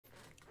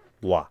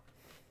Wah.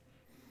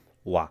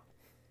 Wah.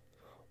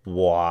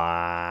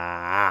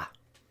 Wah.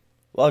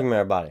 Welcome,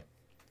 everybody.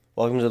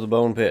 Welcome to the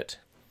Bone Pit.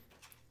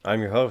 I'm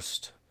your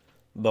host,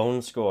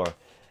 BoneSkore.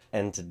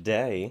 And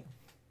today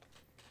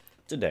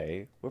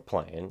we're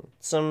playing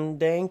some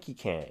Donkey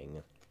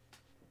Kong.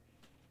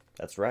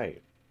 That's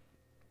right.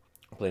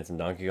 We're playing some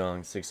Donkey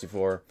Kong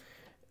 64.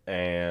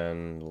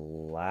 And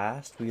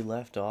last we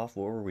left off,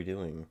 what were we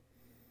doing?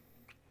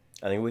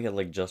 I think we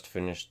had just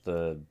finished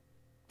the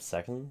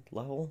second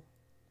level.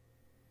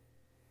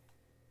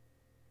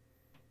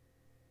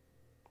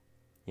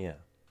 Yeah.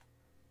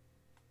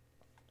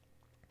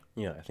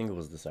 Yeah, I think it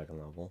was the second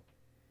level.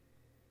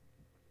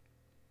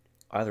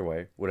 Either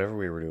way, whatever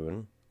we were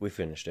doing, we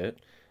finished it,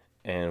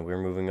 and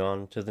we're moving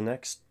on to the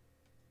next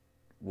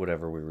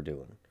whatever we were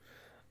doing,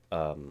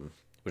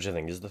 which I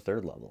think is the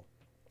third level,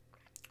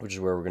 which is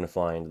where we're going to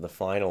find the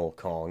final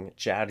Kong,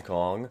 Chad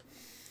Kong,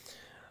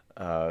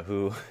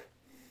 who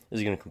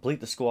is going to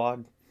complete the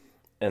squad,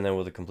 and then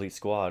with a complete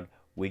squad,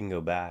 we can go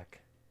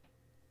back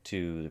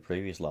to the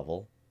previous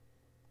level,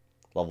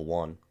 level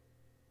 1,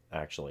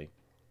 actually,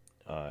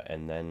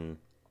 and then,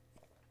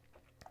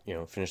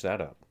 finish that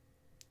up.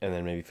 And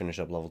then maybe finish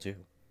up level 2.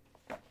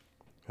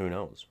 Who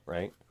knows,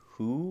 right?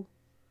 Who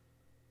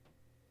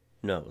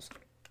knows?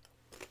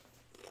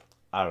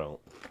 I don't.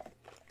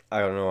 I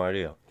have no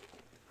idea.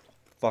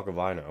 Fuck if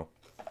I know.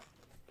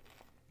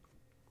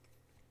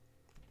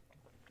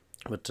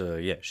 But,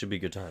 yeah, should be a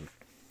good time.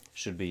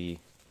 Should be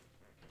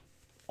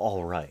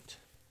alright.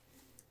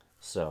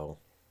 So,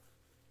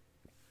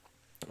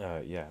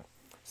 yeah.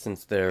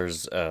 Since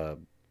there's a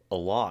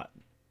lot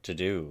to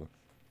do,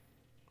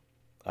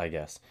 I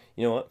guess.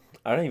 You know what?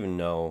 I don't even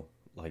know,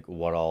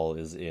 what all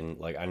is in...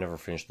 I never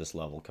finished this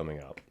level coming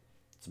up.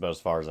 It's about as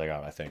far as I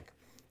got, I think.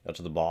 Got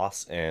to the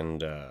boss,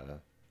 and,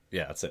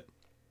 yeah, that's it.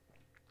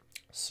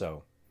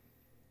 So,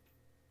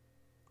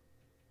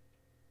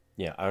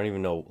 yeah, I don't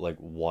even know,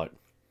 what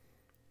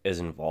is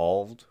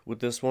involved with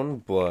this one,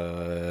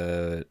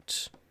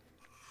 but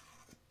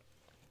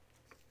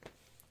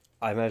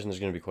I imagine there's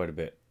going to be quite a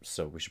bit,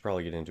 so we should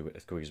probably get into it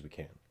as quick as we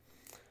can.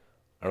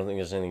 I don't think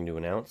there's anything to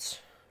announce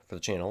for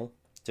the channel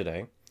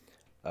today.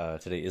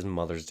 Today is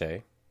Mother's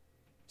Day,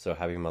 so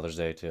happy Mother's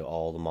Day to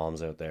all the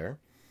moms out there,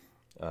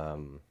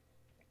 and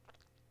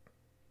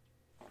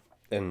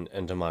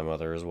to my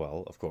mother as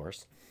well, of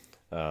course.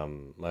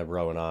 My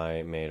bro and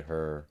I made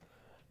her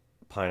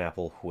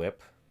pineapple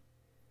whip,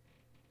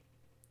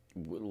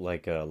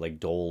 like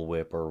Dole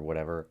Whip or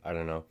whatever. I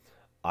don't know.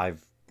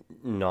 I've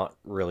not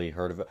really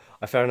heard of it.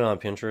 I found it on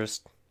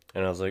Pinterest,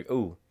 and I was like,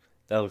 "Ooh,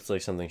 that looks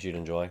like something she'd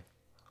enjoy."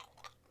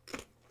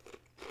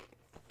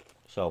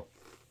 So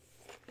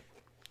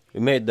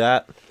we made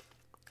that,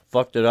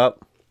 fucked it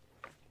up,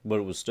 but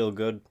it was still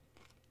good.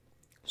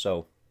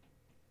 So,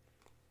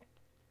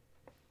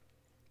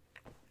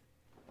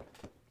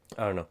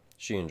 I don't know.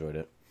 She enjoyed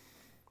it.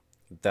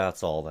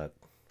 That's all that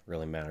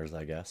really matters,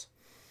 I guess.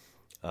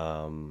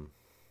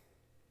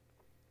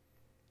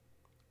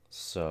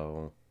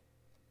 So,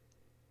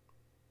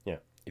 yeah.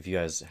 If you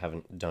guys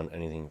haven't done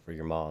anything for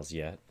your ma's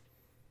yet,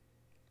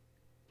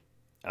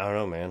 I don't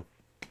know, man.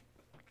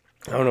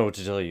 I don't know what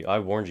to tell you. I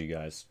warned you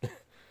guys.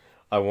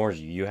 I warned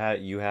you.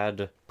 You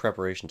had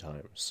preparation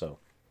time, so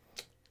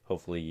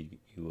hopefully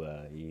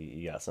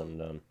you got something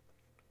done.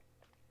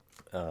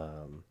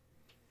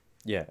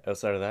 Yeah.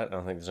 Outside of that, I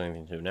don't think there's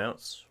anything to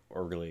announce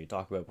or really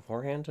talk about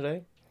beforehand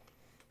today.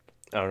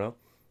 I don't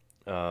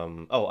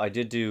know. Oh, I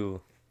did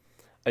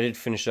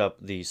finish up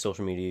the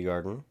social media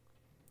garden,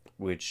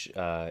 which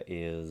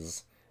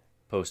is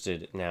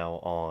posted now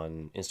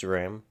on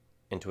Instagram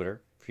and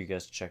Twitter for you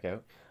guys to check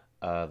out.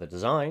 The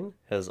design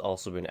has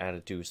also been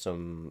added to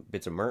some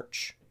bits of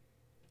merch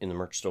in the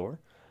merch store,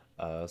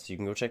 so you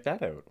can go check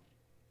that out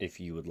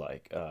if you would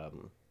like,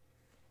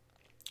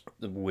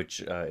 which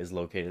is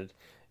located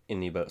in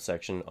the About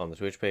section on the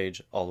Twitch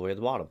page all the way at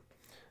the bottom.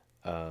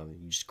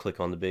 You just click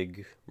on the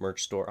big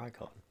merch store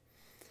icon.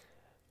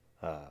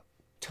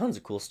 Tons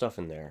of cool stuff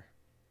in there,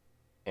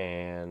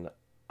 and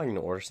I'm going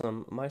to order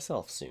some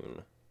myself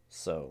soon,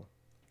 so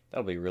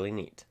that'll be really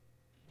neat.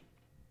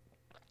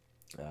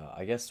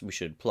 I guess we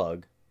should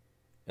plug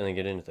and then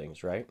get into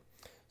things, right?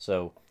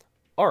 So,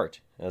 art,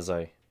 as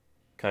I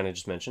kind of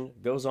just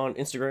mentioned, goes on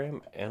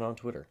Instagram and on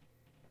Twitter.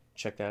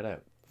 Check that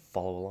out.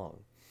 Follow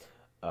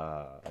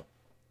along.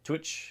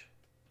 Twitch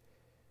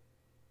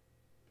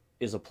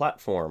is a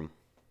platform.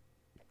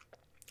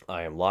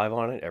 I am live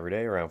on it every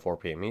day around 4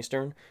 p.m.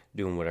 Eastern,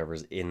 doing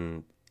whatever's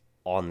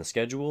on the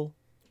schedule,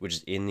 which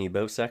is in the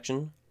About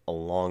section,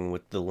 along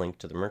with the link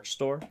to the merch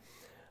store.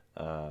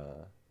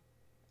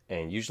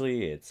 And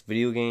usually it's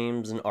video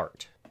games and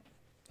art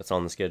that's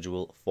on the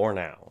schedule for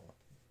now.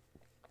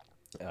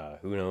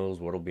 Who knows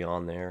what'll be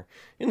on there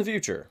in the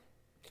future.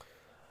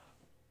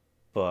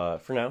 But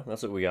for now,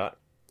 that's what we got.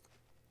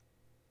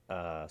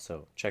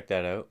 So check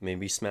that out.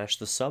 Maybe smash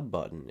the sub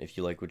button if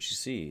you like what you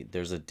see.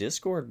 There's a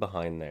Discord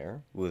behind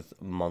there with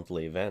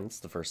monthly events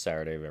the first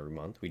Saturday of every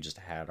month. We just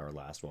had our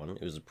last one.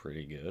 It was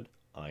pretty good.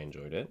 I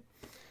enjoyed it.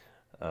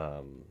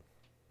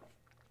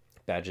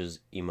 badges,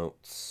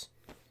 emotes,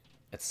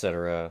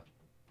 etc.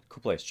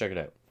 Cool place, check it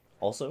out.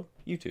 Also,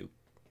 YouTube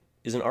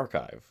is an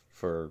archive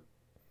for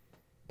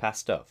past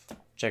stuff.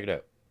 Check it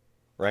out,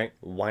 right?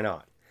 Why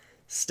not?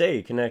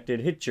 Stay connected,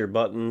 hit your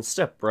button,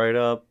 step right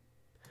up.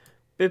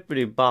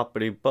 Bippity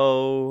boppity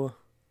bo.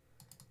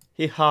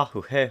 Hee ha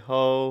hoo hey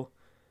ho.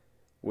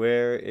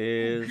 Where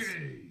is...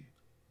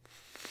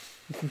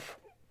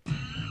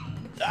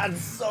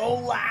 That's so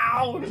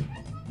loud!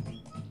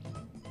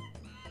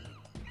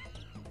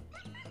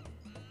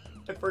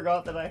 I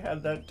forgot that I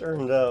had that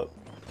turned up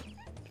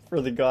for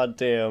the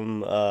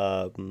goddamn,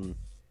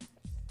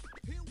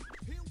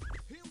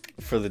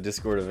 for the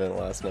Discord event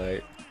last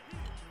night.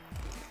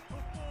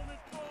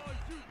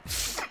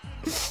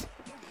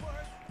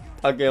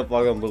 I can't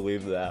fucking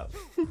believe that.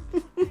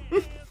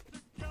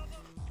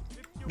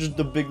 Just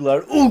a big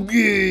loud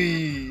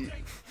oogie!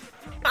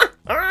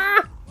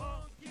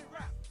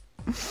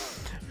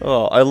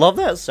 Oh, I love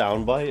that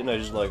soundbite, and I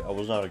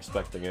was not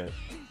expecting it.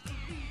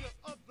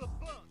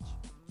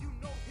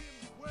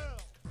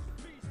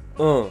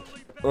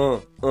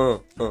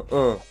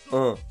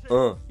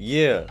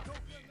 Yeah.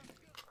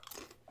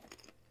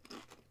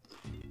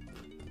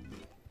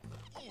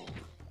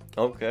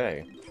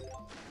 Okay.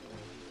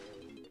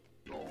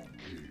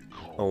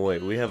 Oh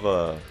wait, we have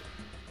a...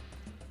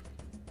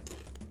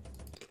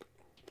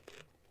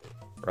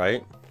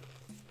 Right?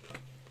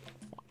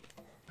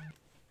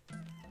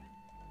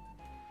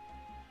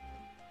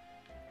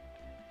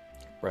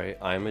 Right,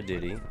 I'm a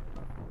Diddy.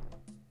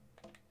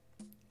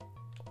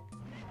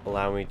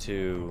 Allow me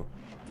to...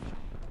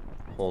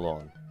 Hold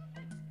on.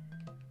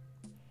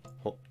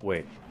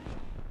 Wait.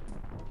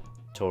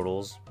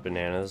 Totals,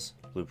 bananas,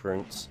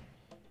 blueprints,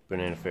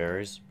 banana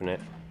fairies,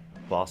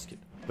 basket.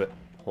 But,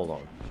 hold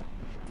on.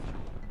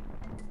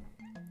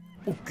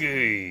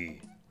 Okay!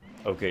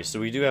 Okay, so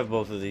we do have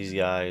both of these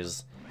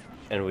guys,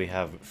 and we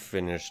have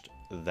finished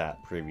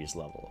that previous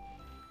level.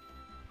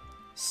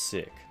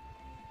 Sick.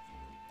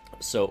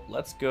 So,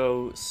 let's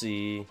go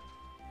see...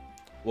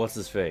 What's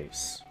his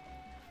face?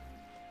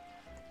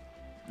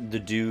 The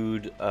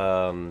dude,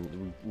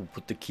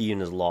 put the key in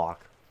his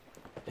lock.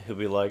 He'll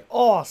be like,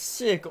 oh,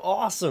 sick,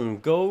 awesome,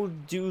 go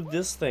do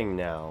this thing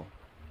now.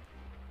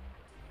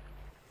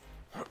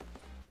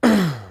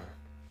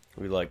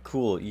 We're like,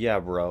 cool, yeah,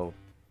 bro.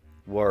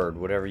 Word,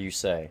 whatever you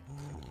say.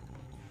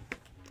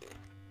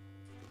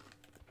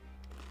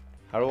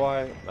 How do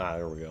I... Ah,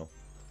 there we go.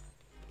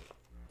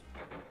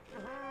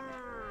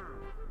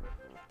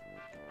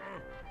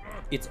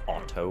 It's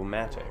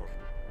automatic.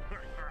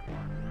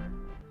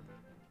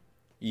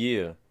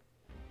 Yeah.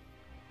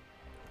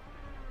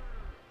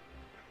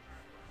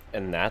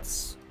 And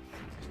that's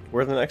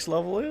where the next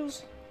level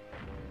is?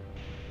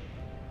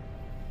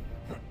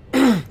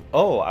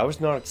 Oh, I was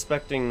not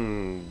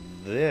expecting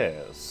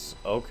this.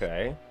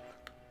 Okay.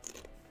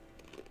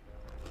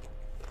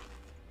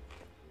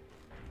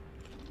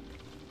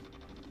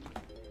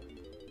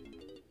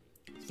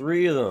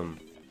 Three of them.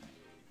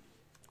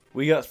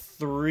 We got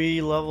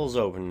 3 levels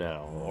open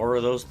now. Or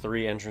are those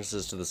 3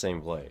 entrances to the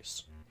same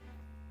place?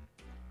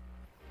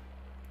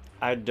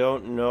 I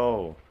don't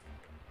know.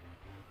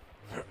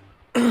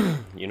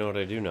 You know what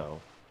I do know?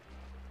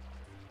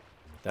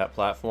 That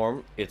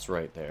platform, it's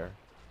right there.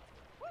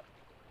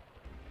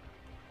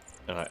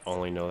 And I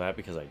only know that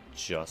because I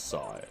just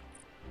saw it.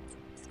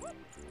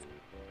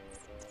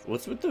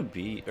 What's with the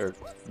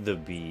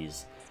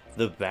bees?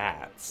 The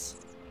bats.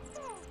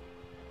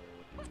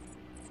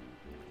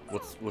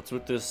 What's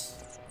with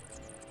this?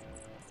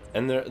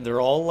 And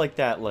they're all like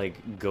that,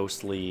 like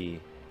ghostly,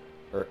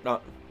 or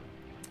not.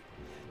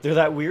 They're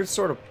that weird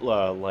sort of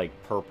like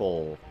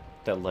purple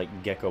that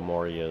like Gecko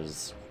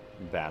Moria's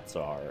bats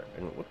are.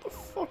 And what the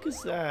fuck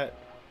is that?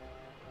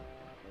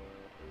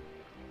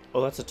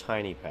 Oh, that's a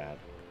tiny pad.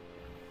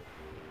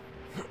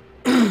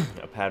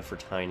 A pad for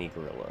tiny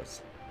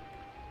gorillas.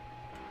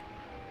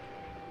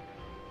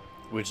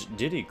 Which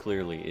Diddy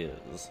clearly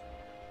is.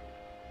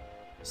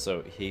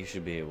 So he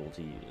should be able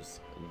to use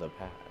the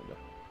pad.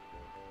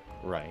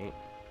 Right.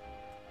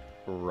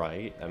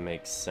 Right, that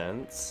makes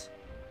sense.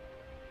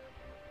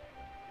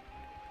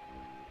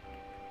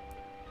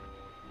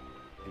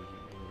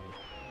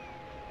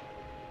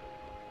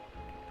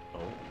 Oh.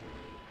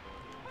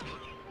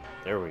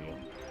 There we go.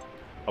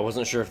 I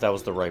wasn't sure if that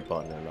was the right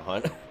button or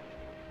not.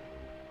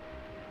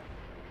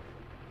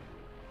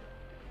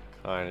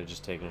 Kinda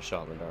just taking a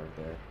shot in the dark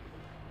there.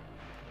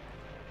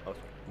 I was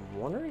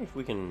wondering if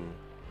we can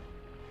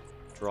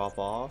drop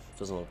off.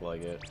 Doesn't look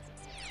like it.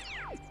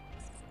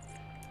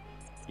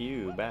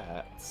 Ew,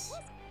 bats.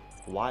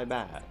 Why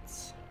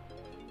bats?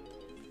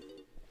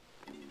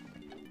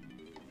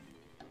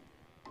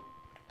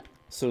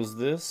 So is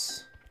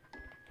this...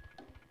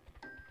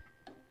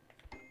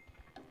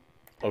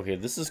 Okay,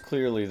 this is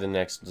clearly the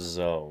next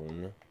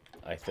zone,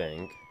 I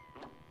think.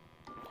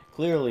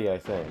 Clearly, I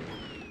think.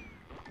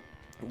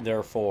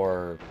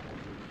 Therefore...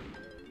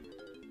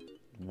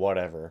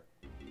 whatever.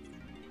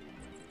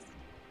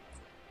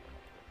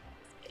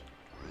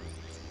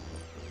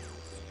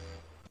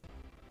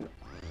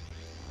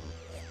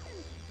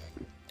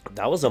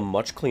 That was a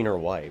much cleaner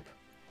wipe.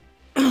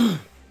 I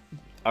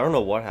don't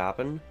know what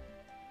happened.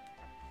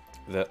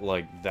 That,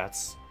 like,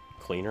 that's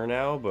cleaner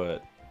now,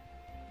 but...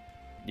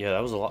 Yeah,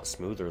 that was a lot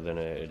smoother than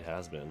it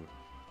has been.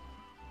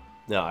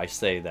 Now, I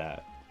say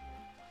that,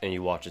 and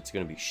you watch, it's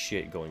gonna be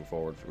shit going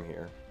forward from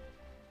here.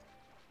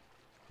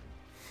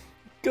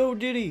 Go,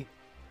 Diddy!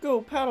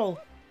 Go, paddle!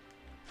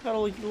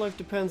 Paddle like your life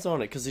depends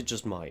on it, because it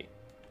just might.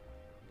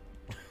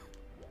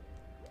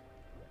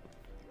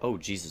 Oh,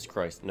 Jesus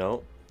Christ.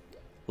 No.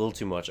 A little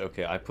too much.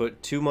 Okay, I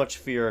put too much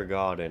fear of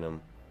God in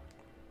him.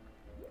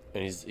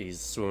 And he's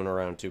swimming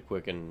around too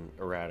quick and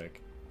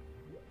erratic.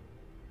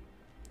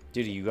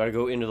 Diddy, you gotta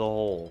go into the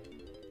hole.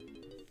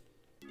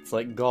 It's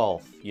like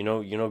golf. You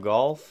know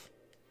golf?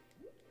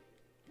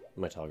 What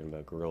am I talking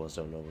about? Gorillas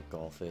don't know what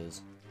golf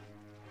is.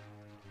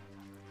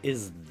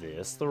 Is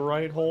this the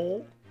right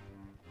hole?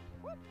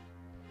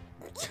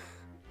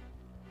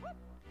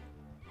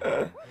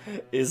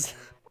 Is...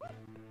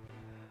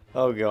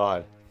 Oh,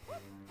 God.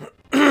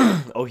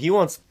 Oh, he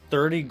wants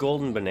 30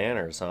 golden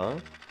bananas, huh?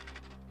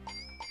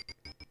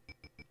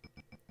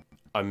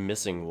 I'm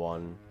missing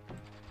one.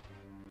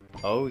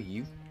 Oh,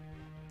 you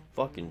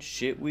fucking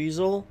shit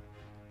weasel?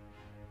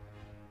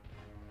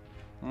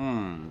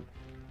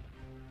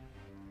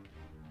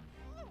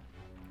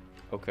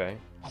 Okay.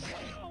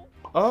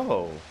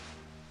 Oh!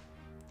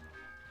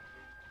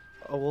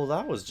 Oh, well,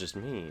 that was just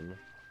mean.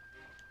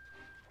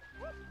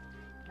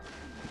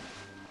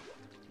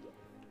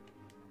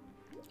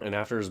 And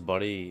after his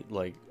buddy,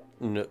 like,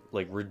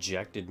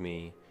 rejected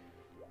me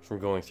from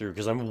going through,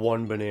 because I'm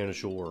one banana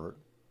short.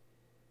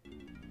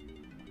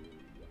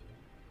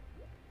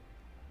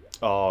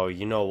 Oh,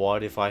 you know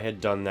what? If I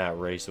had done that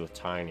race with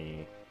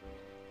Tiny,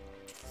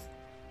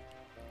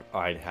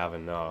 I'd have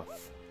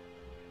enough.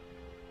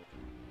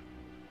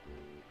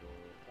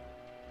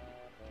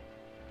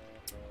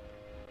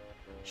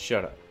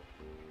 Shut up.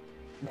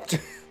 That's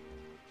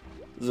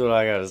what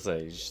I gotta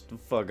say. Shut the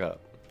fuck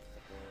up.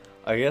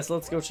 I guess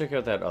let's go check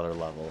out that other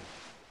level.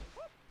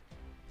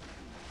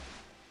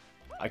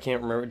 I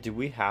can't remember. Did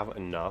we have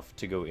enough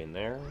to go in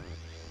there?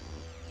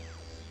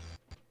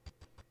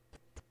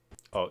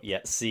 Oh, yeah.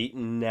 See,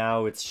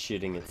 now it's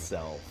shitting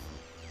itself.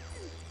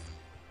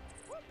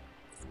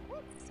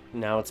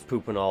 Now it's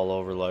pooping all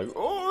over like,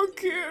 oh, I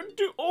can't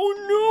do,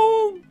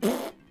 oh no!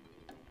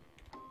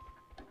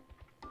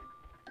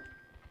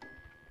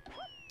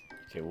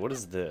 Okay, what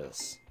is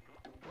this?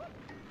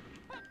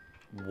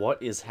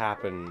 What is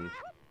happening?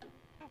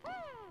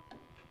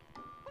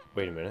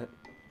 Wait a minute.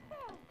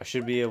 I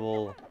should be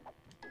able...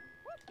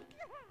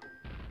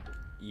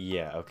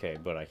 Yeah, okay,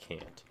 but I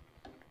can't.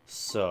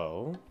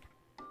 So...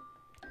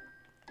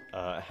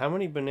 how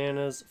many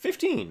bananas?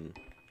 15!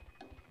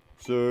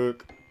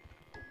 Sick.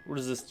 What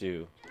does this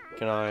do?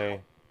 Can I...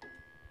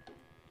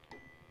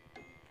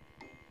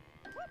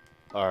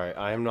 Alright,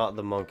 I am not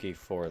the monkey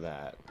for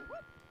that.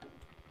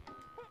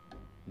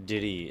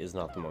 Diddy is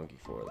not the monkey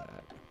for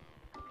that.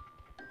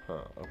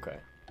 Huh, okay.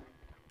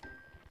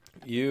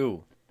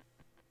 You!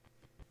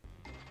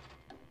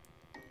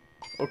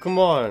 Oh, come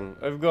on.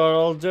 I've got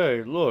all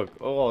day. Look.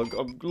 Oh,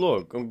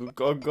 look.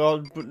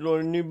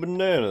 I need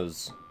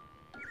bananas.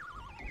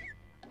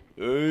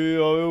 Hey, I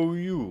owe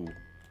you.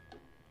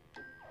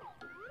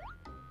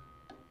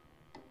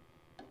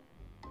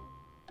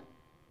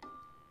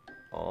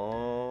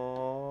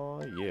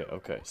 Oh, yeah.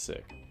 Okay,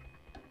 sick.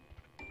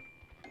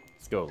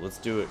 Let's go. Let's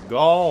do it.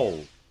 Go!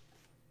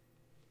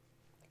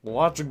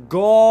 Let's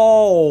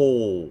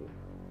go!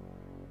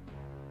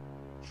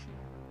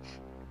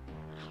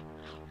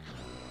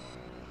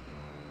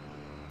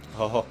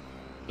 Oh,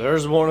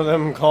 there's one of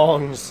them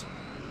Kongs.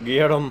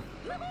 Get him.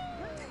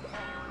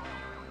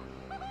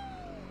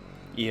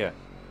 Yeah,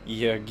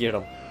 get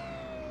him.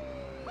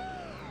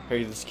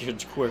 Hey, this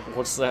kid's quick.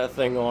 What's that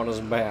thing on his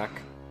back?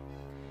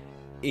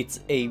 It's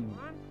a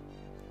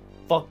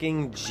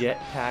fucking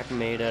jetpack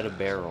made out of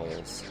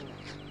barrels.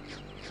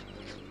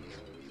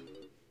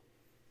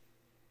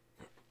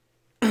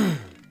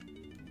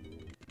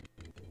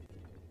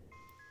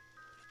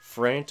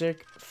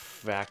 Frantic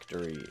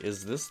Factory.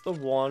 Is this the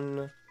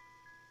one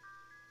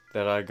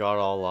that I got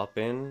all up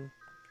in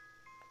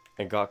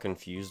and got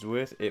confused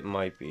with? It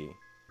might be.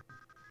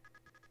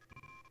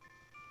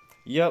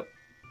 Yep.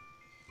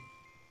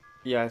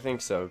 Yeah, I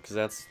think so,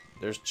 because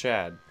there's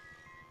Chad.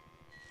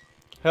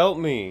 Help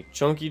me,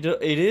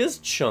 it is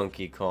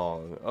Chunky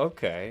Kong.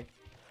 Okay.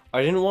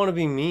 I didn't want to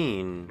be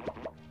mean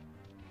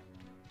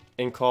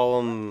and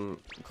call him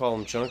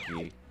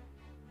Chunky,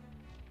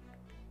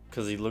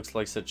 because he looks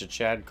like such a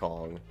Chad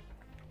Kong.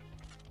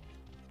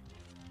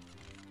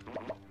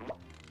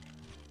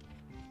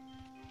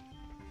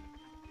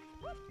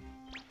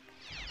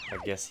 I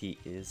guess he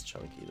is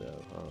chunky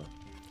though, huh?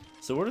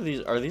 So what are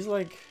these? Are these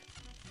like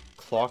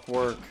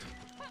clockwork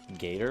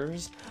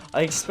gators?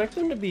 I expect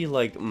them to be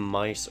like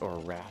mice or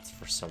rats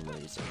for some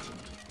reason.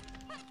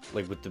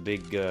 Like with the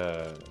big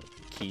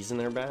keys in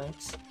their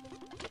backs.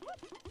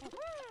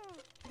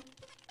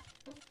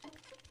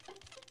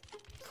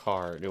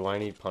 Card. Do I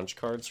need punch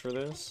cards for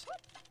this?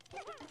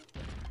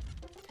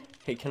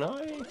 Hey, can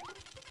I...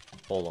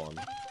 Hold on.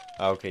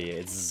 Okay, yeah,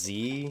 it's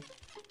Z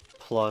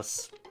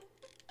plus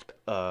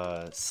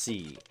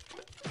C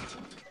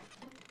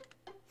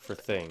for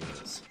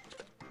things.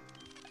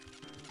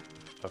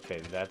 Okay,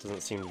 that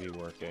doesn't seem to be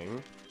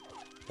working.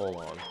 Hold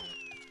on.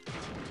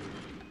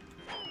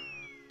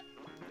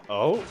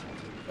 Oh!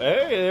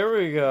 Hey, there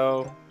we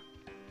go!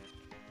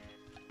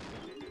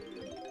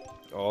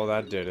 Oh,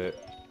 that did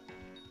it.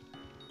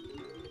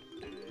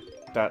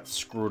 That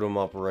screwed him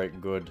up right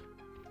good.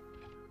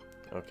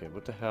 Okay,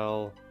 what the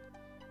hell?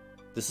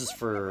 This is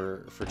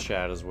for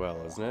chat as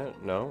well, isn't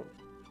it? No?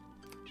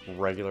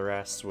 Regular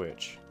ass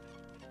Switch.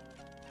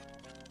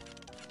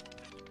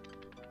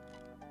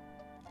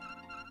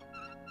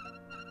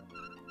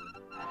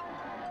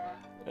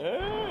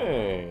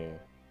 Hey!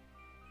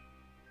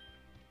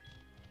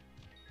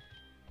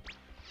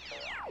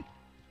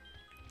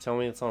 Tell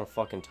me it's on a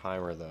fucking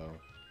timer, though.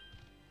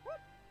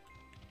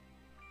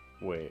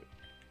 Wait.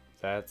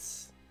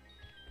 That's...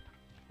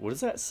 What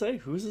does that say?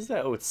 Whose is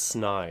that? Oh, it's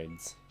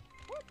Snide's.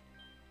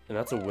 And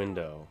that's a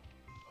window.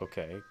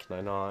 Okay, can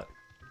I not...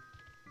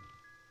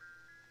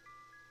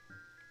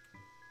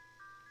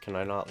 Can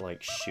I not,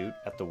 like, shoot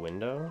at the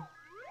window?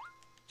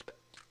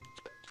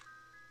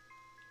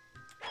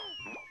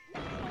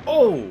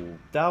 Oh!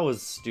 That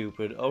was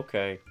stupid.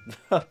 Okay.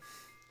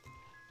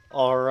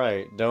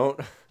 Alright, don't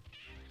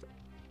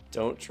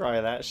try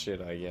that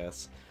shit, I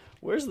guess.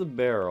 Where's the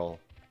barrel?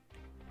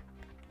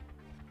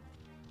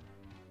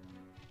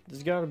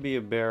 There's gotta be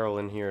a barrel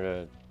in here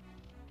to...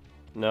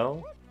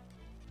 No?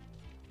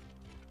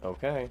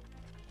 Okay.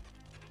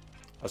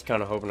 I was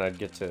kind of hoping I'd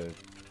get to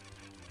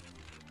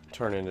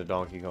turn into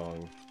Donkey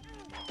Kong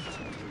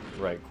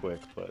right quick,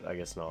 but I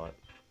guess not.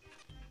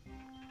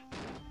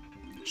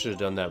 Should have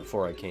done that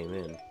before I came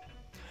in.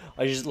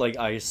 I just, like,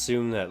 I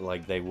assume that,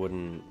 like, they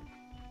wouldn't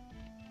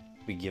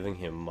be giving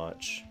him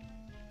much,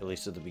 at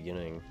least at the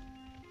beginning,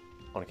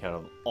 on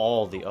account of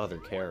all the other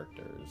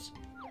characters.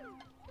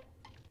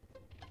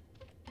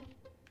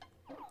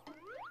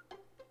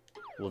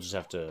 We'll just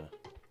have to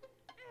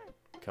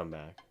come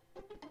back.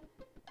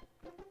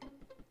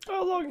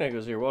 Oh,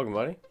 Lognego's here. Welcome,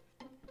 buddy.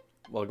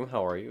 Welcome.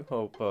 How are you?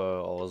 Hope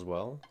all is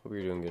well. Hope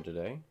you're doing good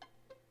today.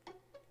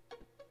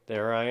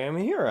 There I am.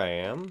 Here I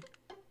am.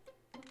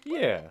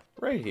 Yeah,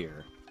 right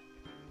here.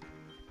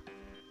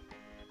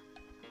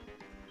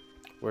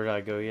 Where did I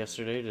go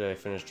yesterday? Did I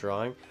finish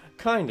drawing?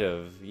 Kind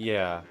of,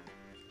 yeah.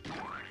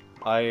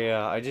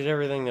 I did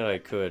everything that I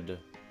could.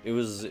 It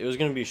was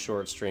gonna be a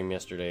short stream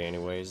yesterday,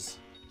 anyways,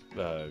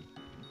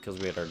 because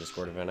we had our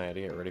Discord event I had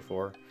to get ready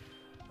for.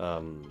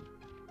 But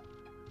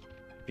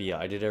yeah,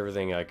 I did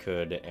everything I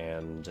could,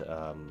 and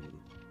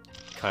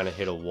kind of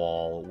hit a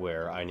wall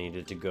where I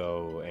needed to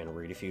go and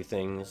read a few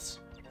things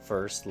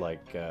first,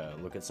 like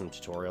look at some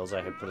tutorials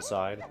I had put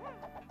aside.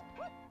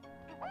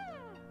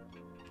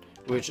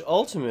 Which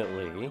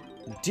ultimately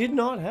did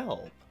not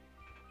help.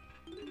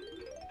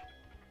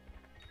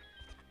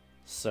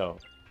 So,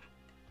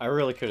 I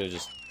really could have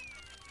just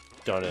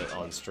done it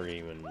on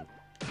stream and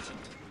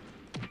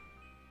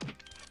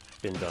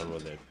been done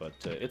with it, but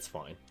it's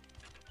fine.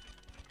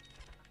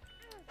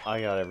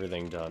 I got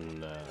everything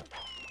done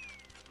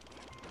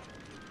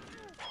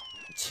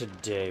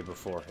today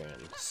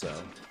beforehand, so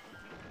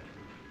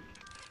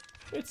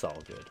it's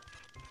all good.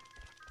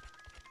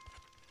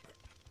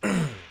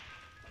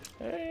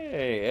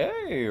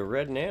 Hey,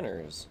 red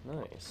nanners.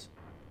 Nice.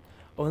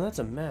 Oh, and that's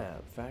a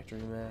map.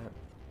 Factory map.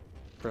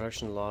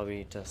 Production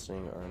lobby,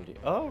 testing, R&D.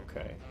 Oh,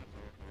 okay.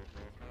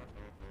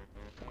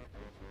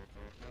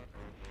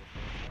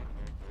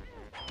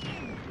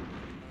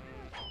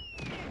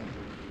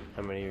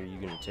 How many are you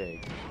gonna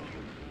take?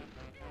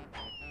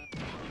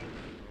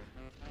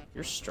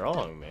 You're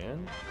strong,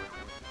 man.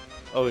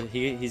 Oh,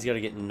 he's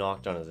gotta get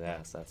knocked on his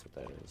ass. That's what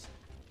that is.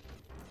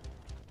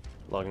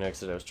 Log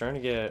exit. I was trying to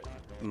get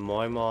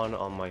Moimon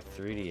on my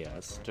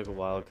 3DS. Took a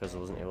while because I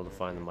wasn't able to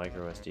find the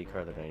micro SD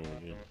card that I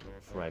needed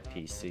for my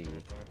PC.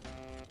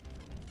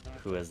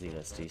 Who has the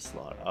SD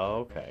slot? Oh,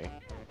 okay.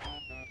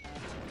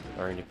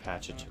 R&D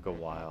patch, it took a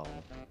while.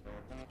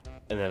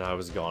 And then I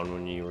was gone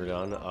when you were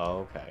done?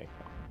 Oh, okay.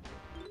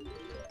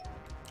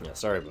 Yeah,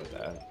 sorry about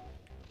that.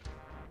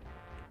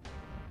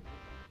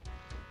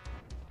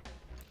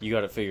 You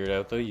got it figured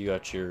out though? You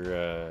got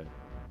your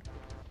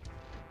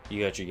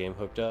game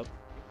hooked up?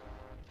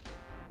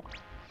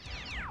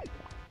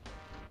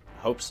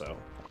 Hope so.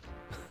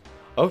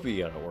 Hope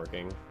you got it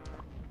working.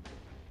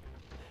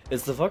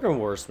 It's the fucking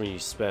worst when you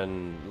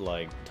spend,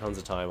 like, tons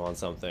of time on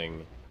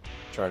something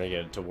trying to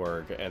get it to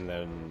work, and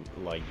then,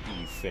 like,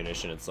 you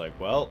finish and it's like,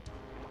 well,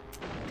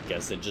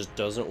 guess it just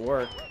doesn't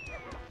work.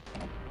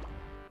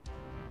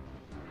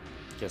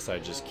 Guess I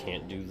just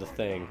can't do the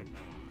thing.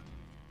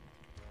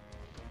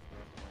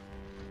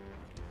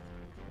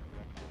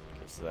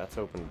 Okay, so that's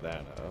opened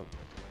that up.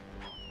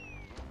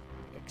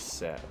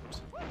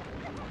 Except...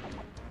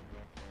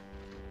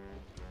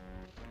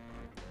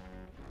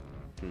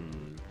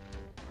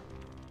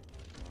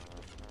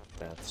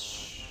 That's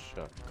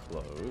shut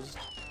closed.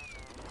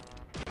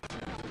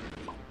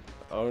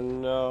 Oh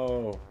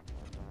no!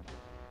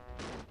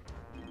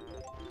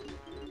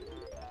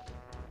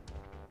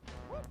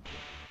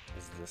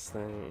 this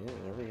thing? Yeah,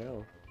 there we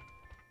go.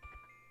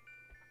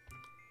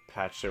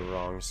 Patched it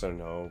wrong, so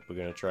no. We're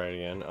gonna try it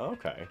again.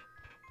 Okay.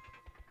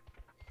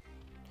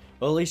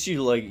 Well, at least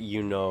you, like,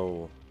 you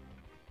know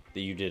that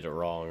you did it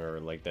wrong,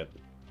 or, like, that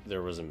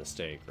there was a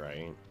mistake,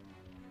 right?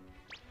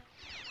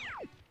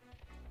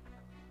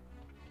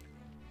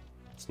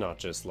 It's not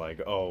just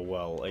like, oh,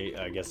 well,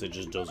 I guess it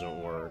just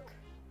doesn't work.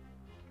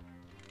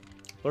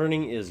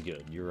 Learning is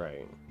good, you're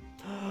right.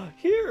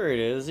 Here it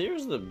is,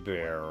 here's the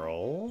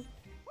barrel.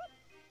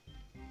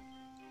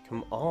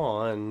 Come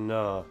on.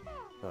 Oh,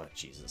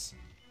 Jesus.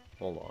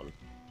 Hold on.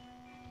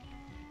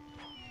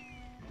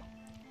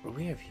 What do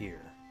we have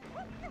here?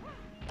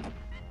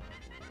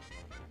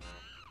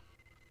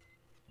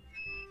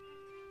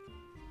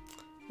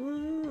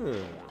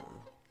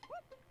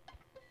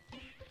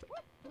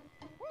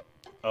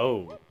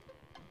 Oh,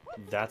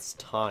 that's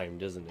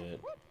timed, isn't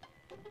it?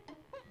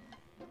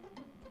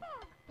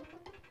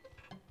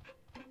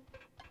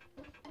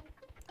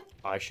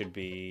 I should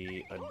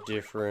be a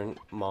different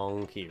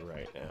monkey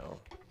right now.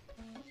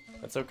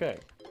 That's okay.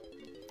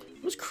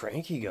 What's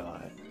Cranky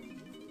got?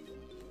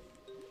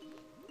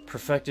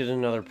 Perfected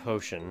another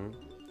potion.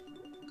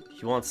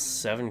 He wants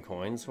 7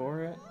 coins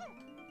for it?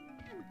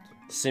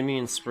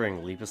 Simian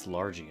Spring, Lepus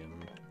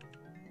Largium.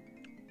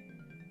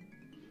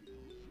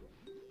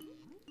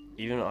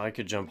 Even I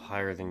could jump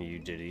higher than you,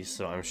 Diddy,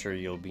 so I'm sure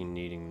you'll be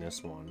needing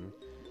this one.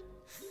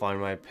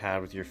 Find my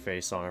pad with your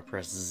face on it,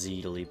 press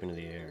Z to leap into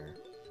the air.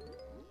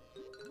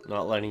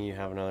 Not letting you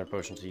have another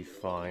potion until you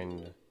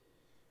find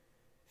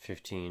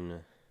 15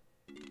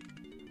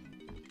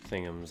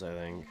 thingums, I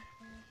think.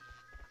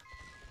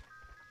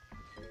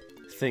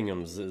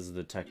 Thingums is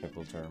the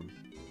technical term.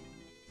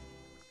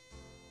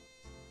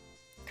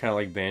 Kind of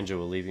like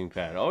Banjo, a leaping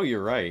pad. Oh,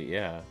 you're right,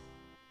 yeah.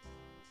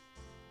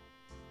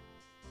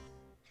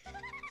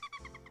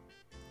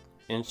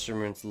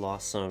 Instruments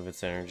lost some of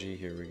its energy.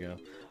 Here we go.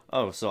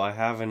 Oh, so I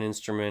have an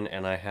instrument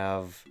and I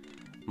have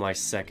my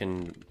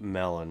second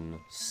melon,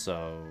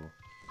 so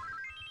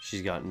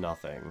she's got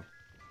nothing.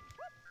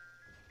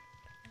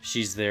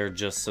 She's there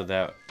just so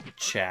that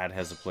Chad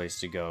has a place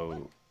to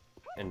go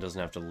and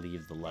doesn't have to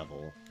leave the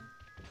level.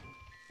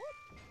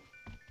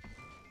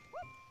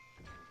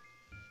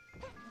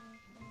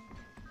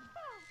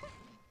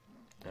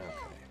 Okay,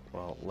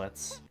 well,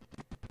 let's...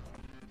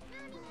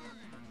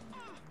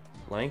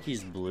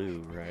 Lanky's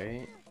blue,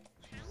 right?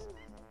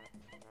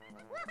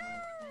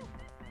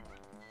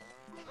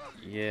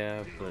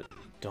 Yeah, but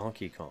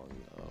Donkey Kong,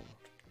 though.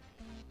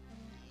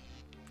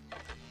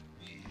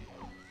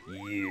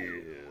 Yeah.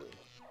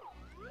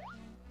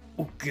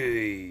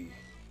 Okay.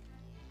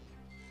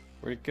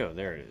 Where'd it go?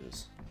 There it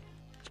is.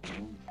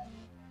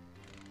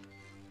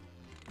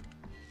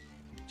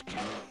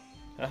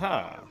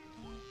 Haha.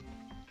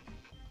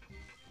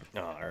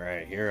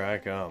 Alright, here I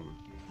come.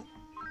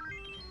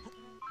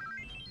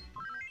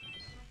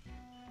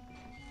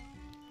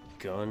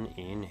 Gun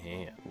in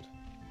hand.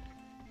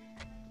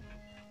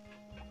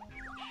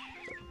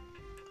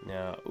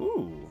 Now,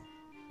 ooh,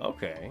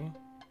 okay.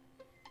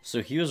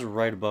 So he was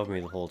right above me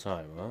the whole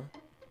time, huh?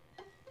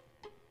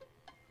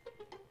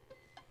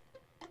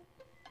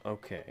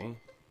 Okay.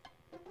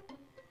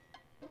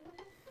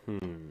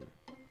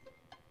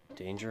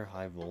 Danger,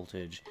 high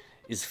voltage.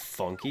 Is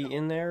Funky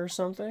in there or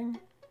something?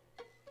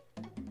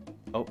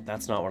 Oh,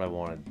 that's not what I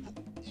wanted.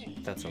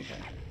 That's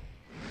okay.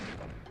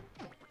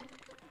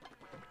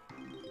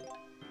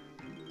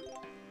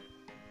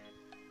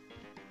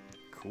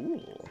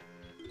 Cool.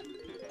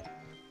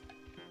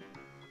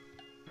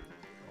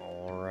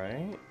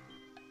 Alright.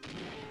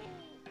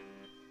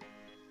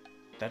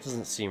 That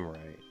doesn't seem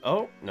right.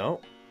 Oh, no.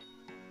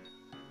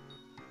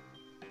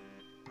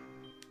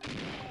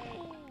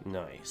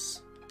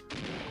 Nice.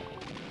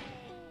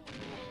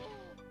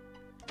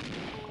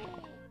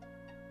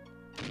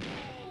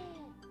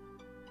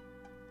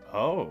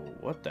 Oh,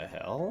 what the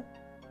hell?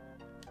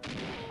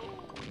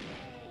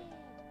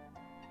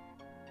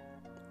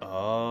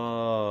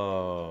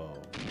 Oh.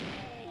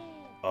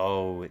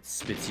 Oh, it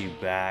spits you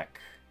back.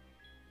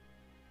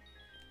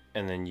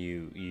 And then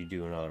you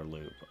do another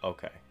loop.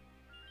 Okay.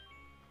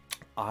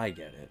 I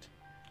get it.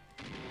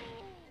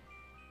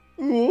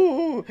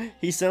 Ooh,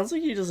 he sounds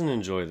like he doesn't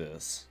enjoy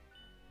this.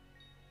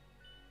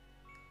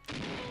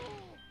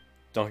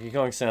 Donkey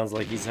Kong sounds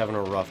like he's having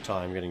a rough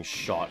time getting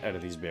shot out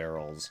of these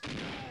barrels.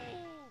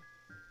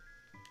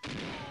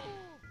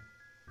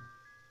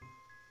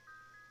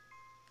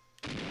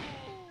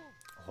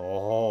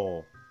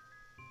 Oh.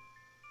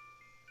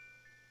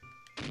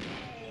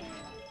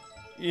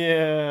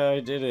 Yeah, I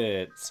did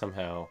it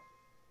somehow.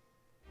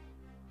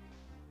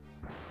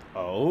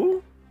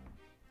 Oh?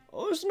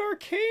 Oh, there's an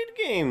arcade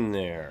game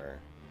there.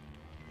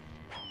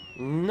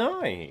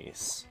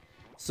 Nice.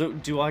 So,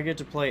 do I get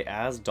to play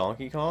as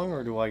Donkey Kong,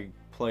 or do I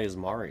play as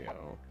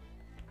Mario?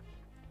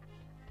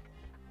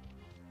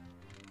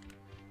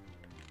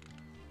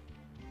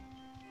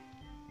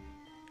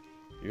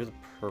 You're the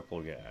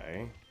purple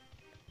guy.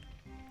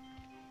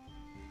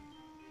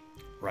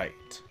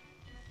 Right.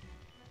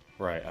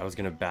 Right, I was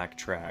gonna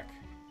backtrack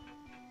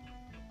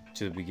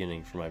to the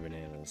beginning for my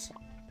bananas.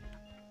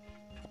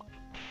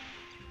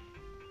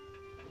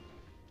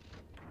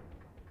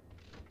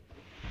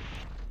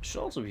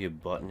 Should also be a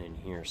button in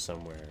here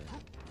somewhere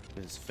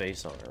with his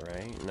face on it,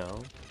 right? No?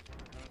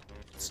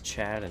 It's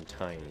Chad and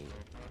Tiny.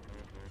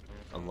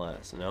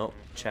 Unless, no,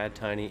 Chad,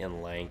 Tiny,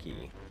 and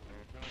Lanky.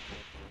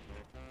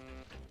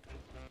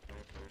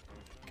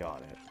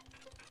 Got it.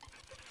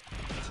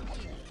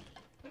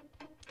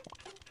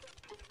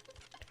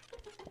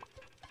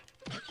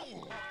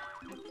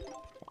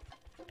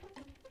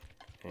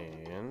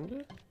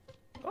 And,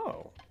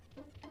 oh.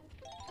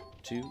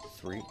 2,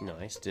 3,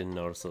 nice. Didn't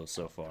notice those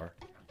so far.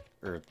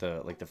 Or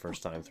the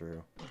first time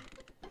through.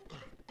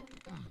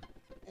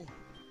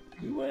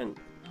 We went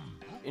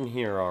in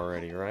here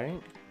already,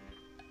 right?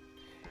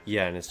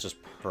 Yeah, and it's just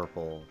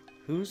purple.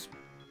 Who's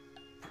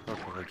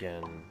purple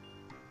again?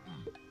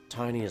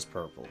 Tiny is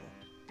purple.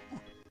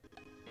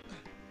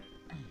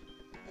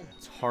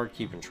 It's hard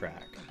keeping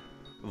track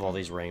of all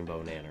these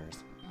rainbow nanners.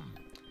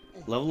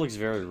 Level looks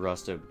very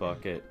Rusty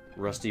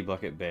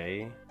Bucket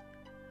Bay.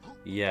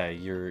 Yeah,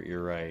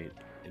 you're right.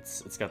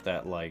 It's got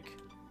that like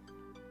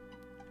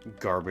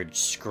garbage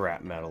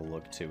scrap metal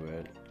look to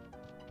it,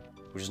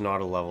 which is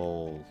not a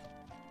level,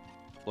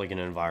 like an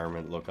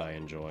environment look I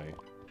enjoy.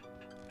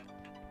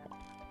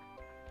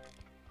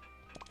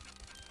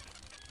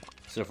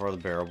 So far, the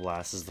barrel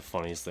blast is the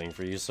funniest thing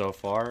for you so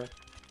far.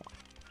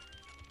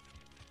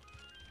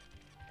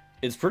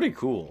 It's pretty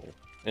cool.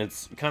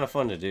 It's kind of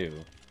fun to do.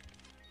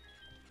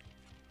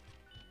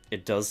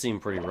 It does seem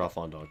pretty rough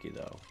on Donkey,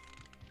 though.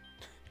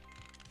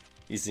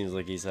 He seems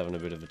like he's having a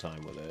bit of a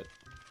time with it.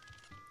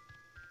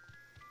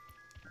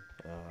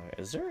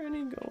 Is there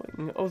any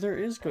going? Oh, there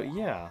is go.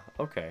 Yeah,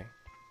 okay.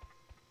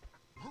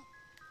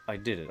 I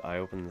did it. I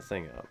opened the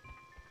thing up.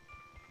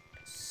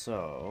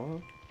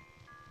 So...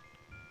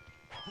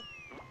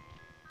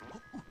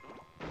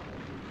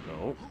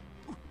 Nope.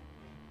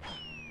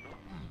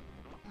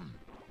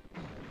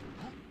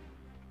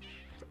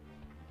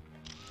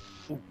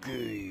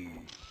 Okay.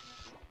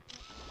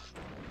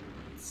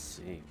 Let's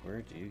see,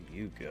 where do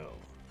you go?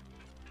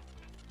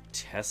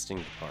 Testing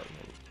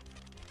department.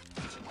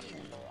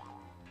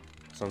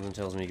 Something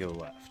tells me go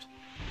left.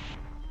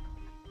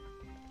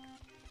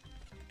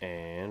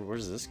 And where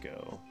does this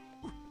go?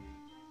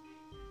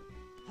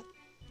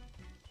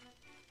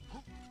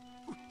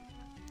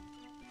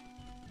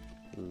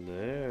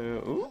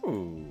 Hello.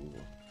 Ooh.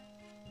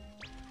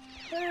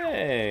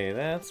 Hey,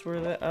 that's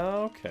where that.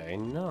 Okay,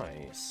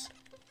 nice.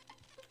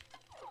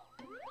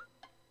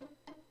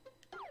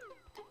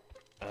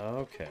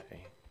 Okay.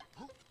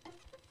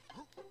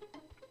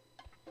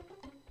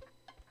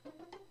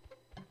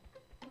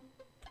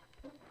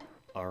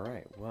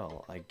 Alright,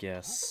 well, I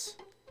guess...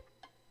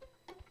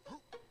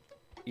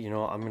 You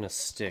know, I'm gonna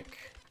stick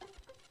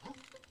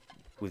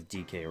with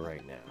DK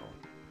right now.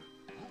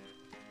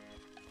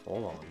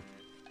 Hold on.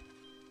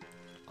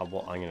 I'm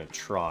gonna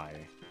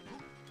try.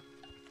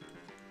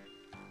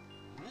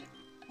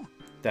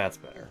 That's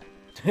better.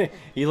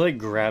 He, like,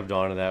 grabbed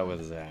onto that with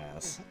his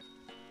ass.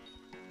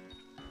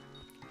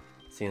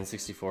 It's the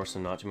N64, so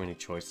not too many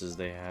choices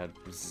they had.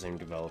 It's the same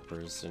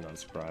developers, so not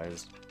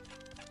surprised.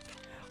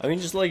 I mean,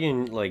 just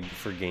like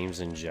for games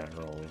in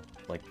general,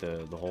 like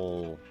the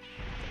whole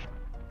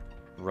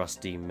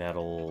rusty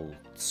metal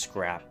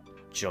scrap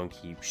junk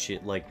heap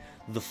shit, like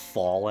the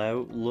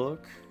Fallout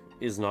look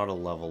is not a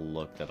level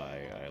look that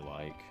I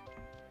like.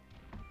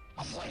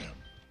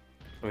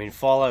 I mean,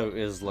 Fallout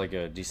is like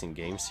a decent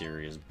game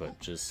series, but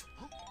just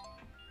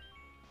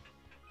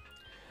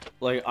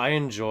like I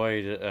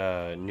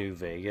enjoyed New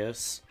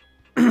Vegas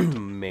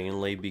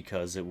mainly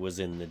because it was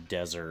in the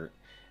desert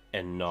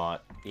and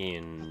not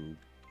in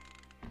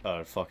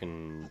a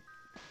fucking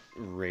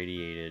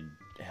radiated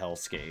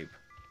hellscape.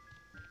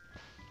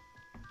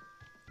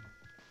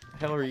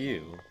 Hell are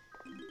you?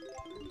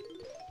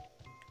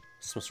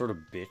 Some sort of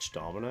bitch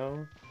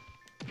domino?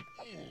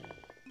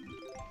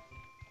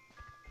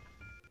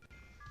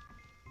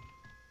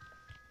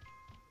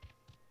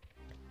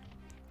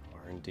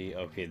 R&D.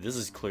 Okay, this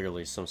is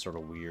clearly some sort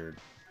of weird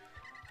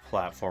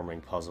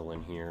platforming puzzle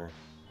in here.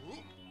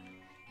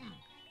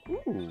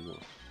 Ooh.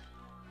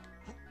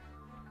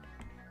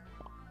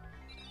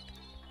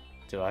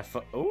 Did I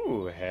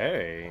ooh,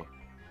 hey.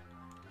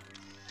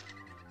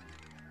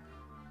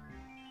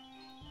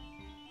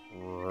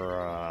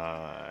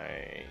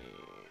 Right.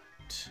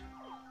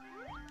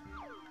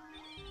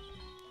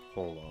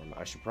 Hold on.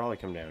 I should probably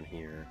come down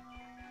here.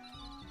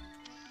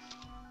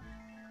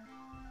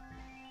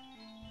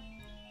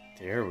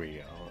 There we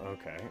go.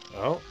 Okay.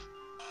 Oh.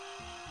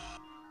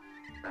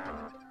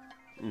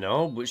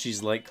 No, but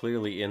she's like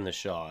clearly in the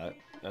shot.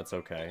 That's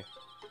okay.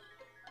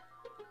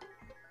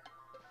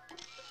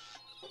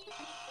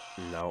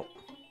 Nope.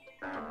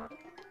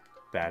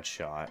 Bad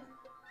shot.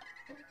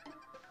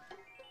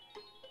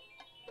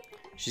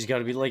 She's got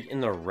to be like in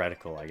the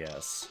reticle, I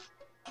guess.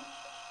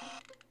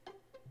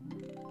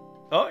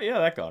 Oh, yeah,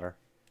 that got her.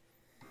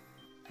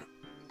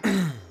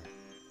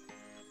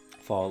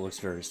 Fallout looks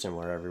very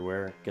similar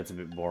everywhere. Gets a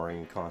bit boring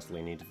and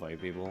constantly need to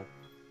fight people.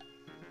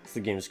 It's the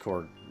game's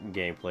core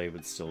gameplay,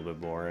 but still a bit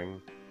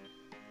boring.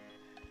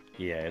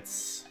 Yeah,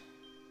 it's...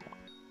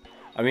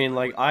 I mean,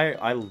 like,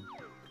 I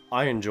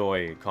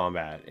enjoy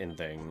combat in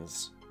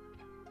things.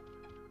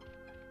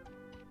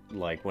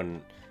 Like,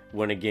 when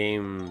a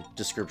game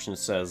description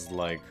says,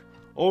 like,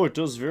 oh, it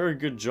does very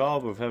good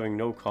job of having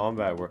no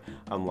combat, where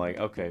I'm like,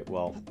 okay,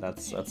 well,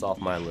 that's off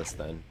my list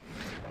then.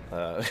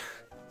 But,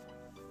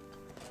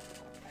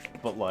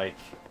 like,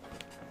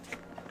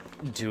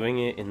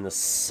 doing it in the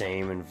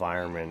same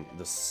environment,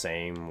 the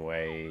same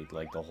way,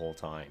 like, the whole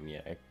time,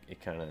 yeah,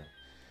 it kind of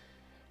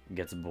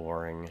gets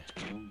boring.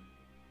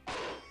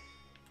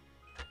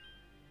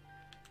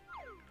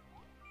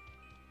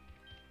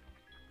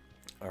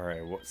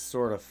 Alright, what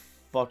sort of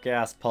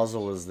fuck-ass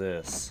puzzle is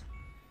this?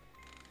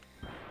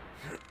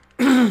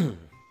 What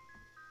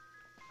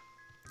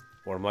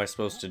am I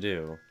supposed to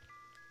do?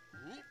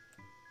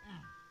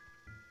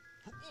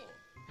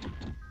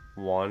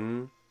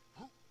 1.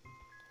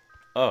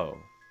 Oh.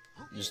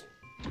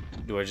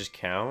 Do I just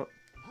count?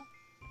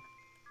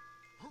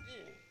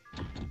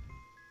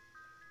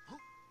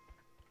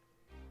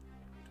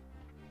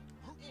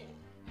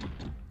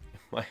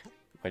 Am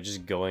I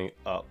just going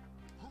up?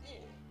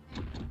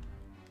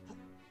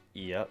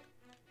 Yep.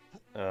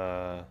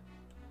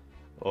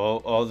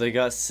 Oh, they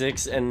got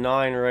 6 and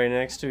 9 right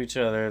next to each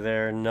other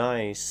there.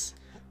 Nice.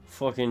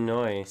 Fucking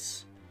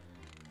nice.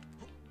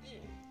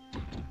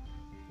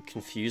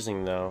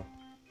 Confusing, though.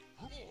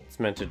 It's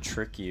meant to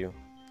trick you.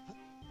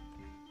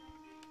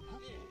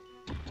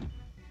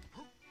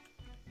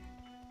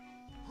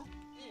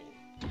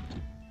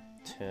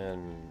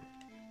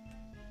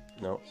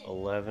 No,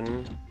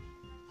 11.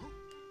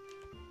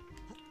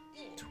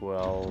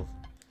 12.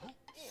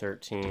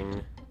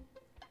 13.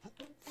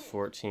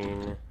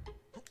 14.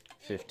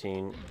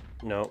 15.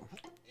 Nope.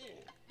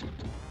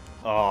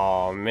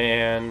 Oh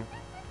man.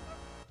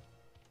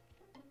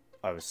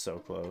 I was so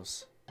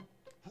close.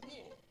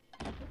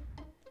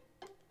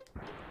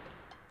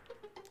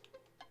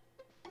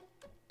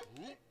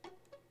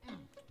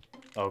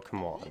 Oh,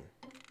 come on.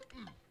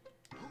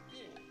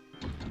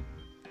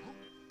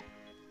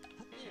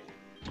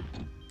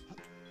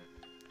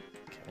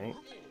 Okay.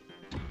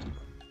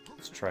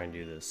 Let's try and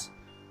do this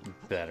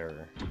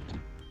better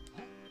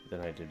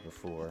than I did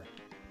before.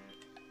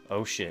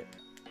 Oh shit.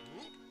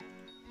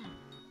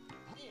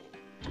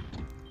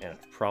 And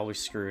I've probably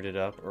screwed it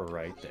up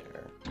right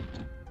there.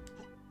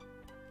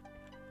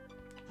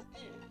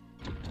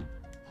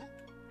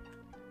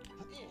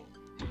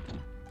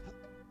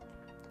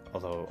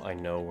 Although I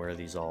know where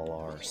these all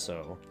are,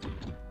 so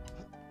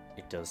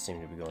it does seem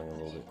to be going a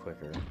little bit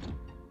quicker.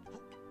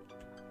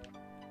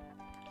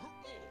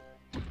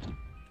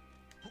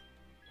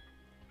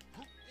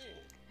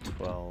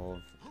 $12,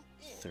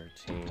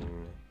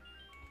 13,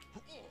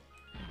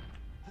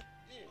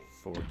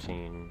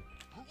 14,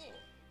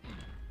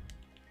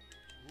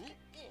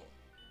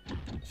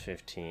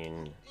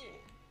 15,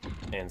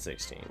 and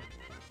 16.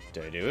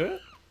 Did I do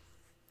it?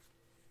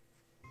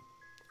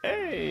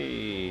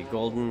 Hey,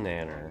 golden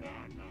nanner.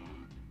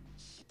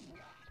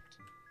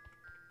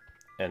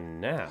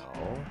 And now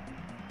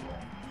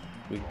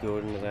we go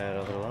into that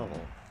other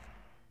level.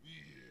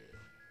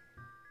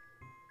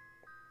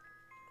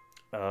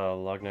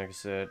 Lognack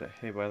said,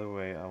 hey, by the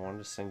way, I wanted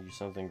to send you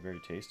something very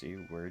tasty.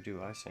 Where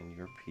do I send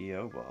your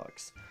P.O.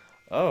 box?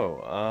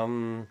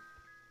 Oh,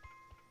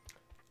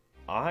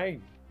 I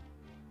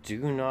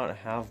do not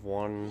have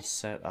one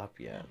set up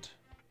yet.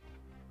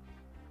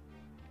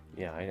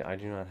 Yeah, I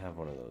do not have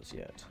one of those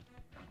yet.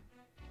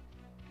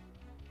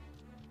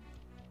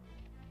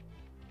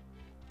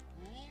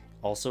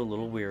 Also a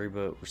little weary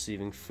about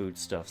receiving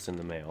foodstuffs in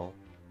the mail.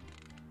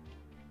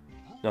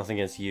 Nothing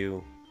against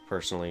you,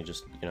 personally,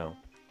 just, you know,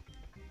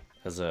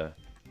 as a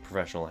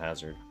professional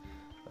hazard.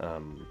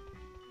 But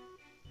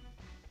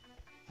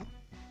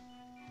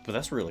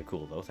that's really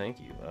cool, though, thank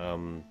you.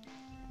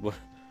 What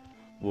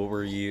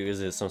were you,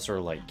 is it some sort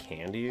of, like,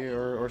 candy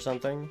or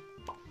something?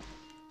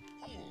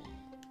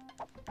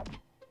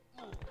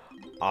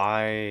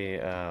 I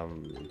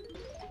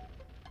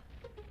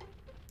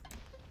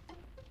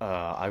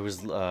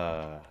was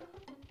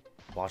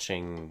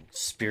watching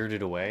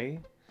Spirited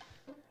Away,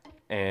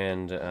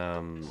 and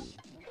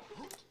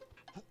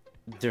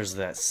there's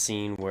that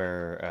scene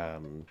where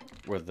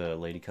the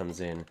lady comes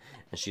in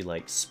and she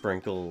like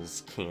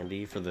sprinkles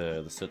candy for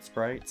the Soot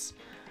Sprites,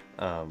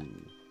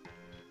 and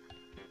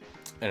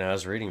I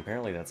was reading,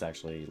 apparently that's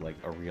actually like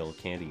a real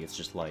candy. It's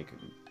just like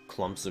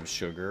clumps of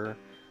sugar,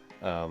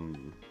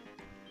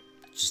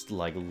 just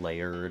like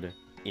layered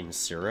in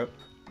syrup,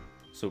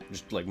 so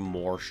just like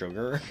more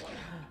sugar.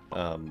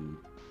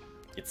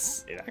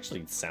 It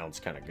actually sounds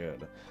kind of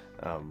good.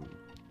 I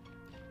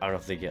don't know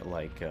if they get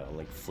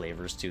like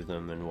flavors to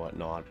them and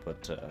whatnot,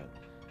 but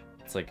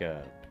it's like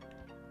a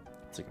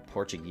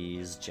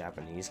Portuguese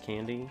Japanese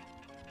candy.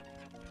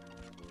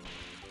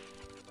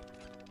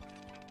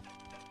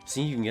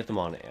 See, you can get them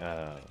on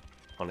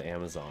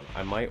Amazon.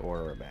 I might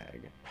order a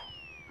bag.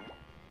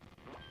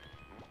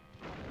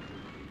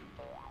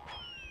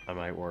 I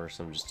might order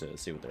some just to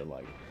see what they're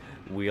like.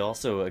 We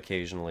also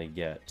occasionally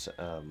get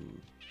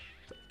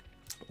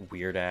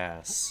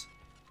weird-ass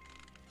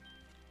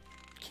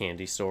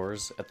candy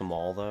stores at the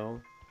mall, though.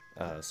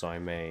 So I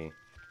may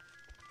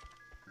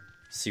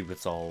see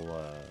what's all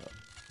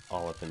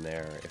up in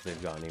there. If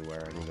they've got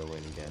anywhere, I can go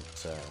in and get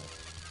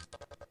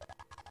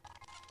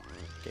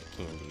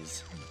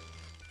candies.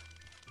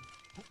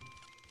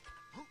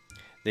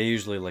 They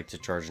usually like to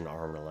charge an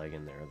arm and a leg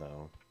in there,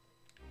 though.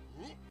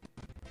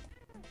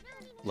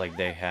 Like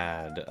they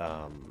had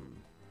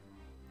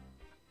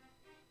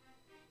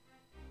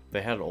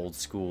old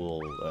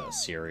school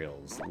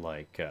cereals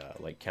like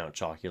Count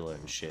Chocula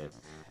and shit,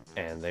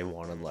 and they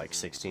wanted like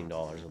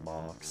 $16 a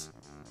box.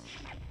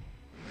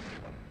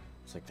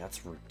 It's like,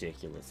 that's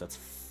ridiculous. That's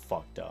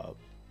fucked up.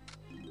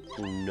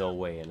 No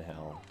way in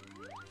hell.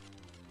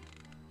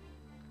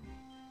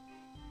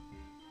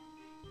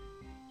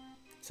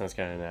 Sounds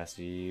kind of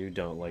nasty. You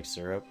don't like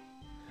syrup?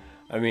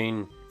 I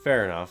mean,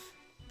 fair enough.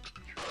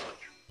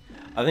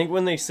 I think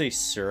when they say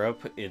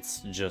syrup,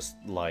 it's just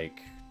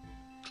like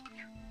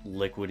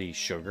liquidy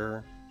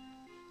sugar.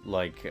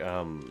 Like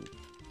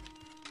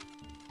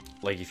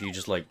if you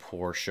just like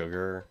pour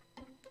sugar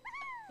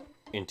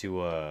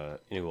into a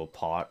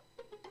pot,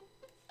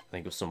 I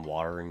think with some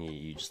water, and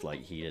you just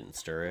like heat it and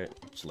stir it,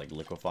 it just like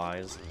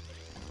liquefies.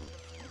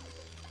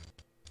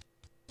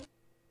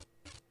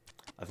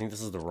 I think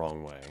this is the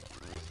wrong way.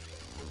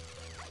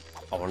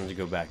 I wanted to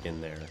go back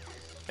in there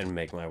and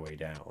make my way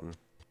down.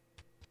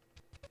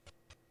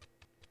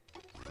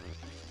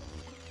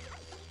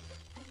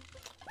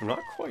 I'm not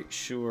quite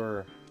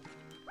sure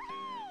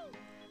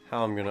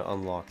how I'm gonna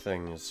unlock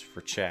things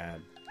for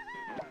Chad,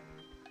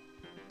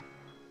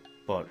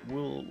 but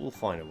we'll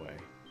find a way.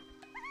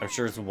 I'm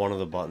sure it's one of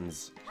the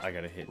buttons I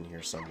gotta hit in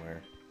here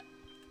somewhere.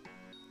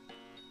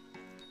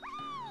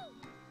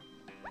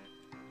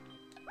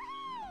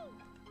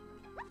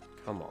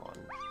 Come on.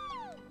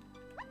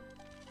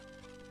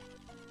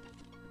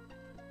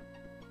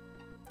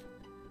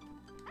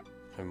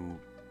 I'm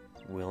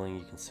willing,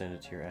 you can send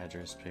it to your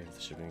address, pay for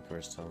the shipping, of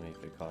course, tell me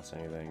if it costs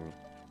anything.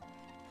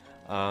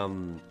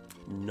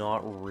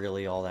 Not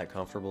really all that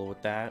comfortable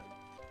with that.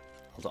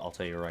 I'll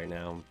tell you right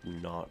now,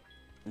 not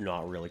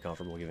really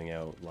comfortable giving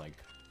out, like,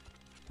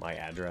 my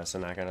address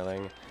and that kind of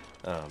thing.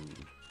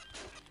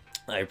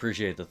 I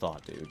appreciate the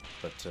thought, dude,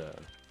 but,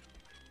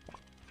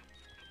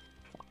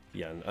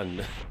 yeah,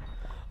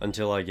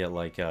 until I get,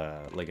 like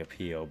a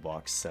P.O.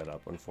 box set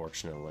up,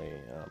 unfortunately,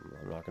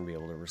 I'm not gonna be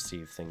able to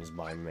receive things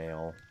by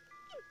mail.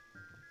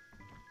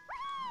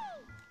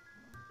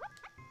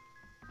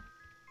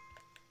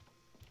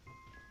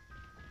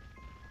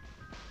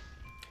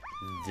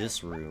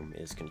 This room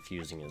is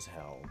confusing as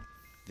hell.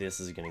 This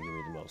is gonna give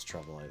me the most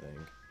trouble, I think.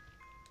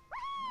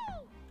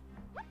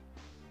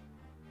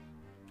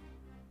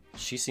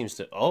 She seems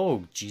to...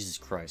 Oh, Jesus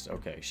Christ.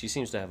 Okay, she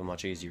seems to have a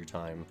much easier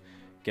time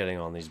getting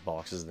on these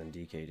boxes than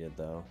DK did,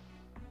 though.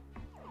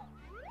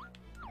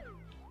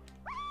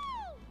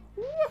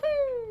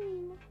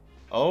 Woohoo!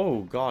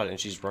 Oh, God, and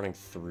she's running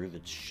through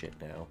the shit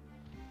now.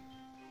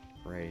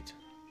 Great.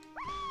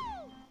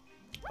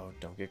 Oh,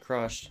 don't get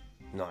crushed.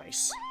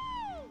 Nice.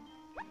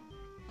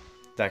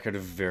 That could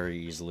have very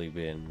easily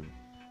been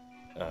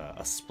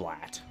a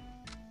splat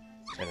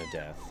and a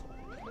death.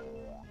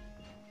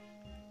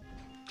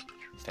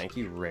 Thank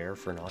you, Rare,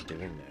 for not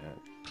doing that.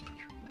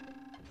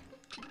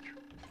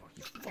 Oh,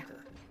 you fucker.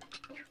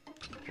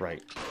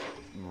 Right.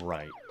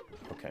 Right.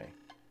 Okay.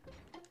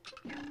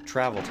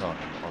 Travel time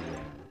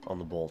on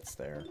the bolts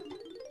there.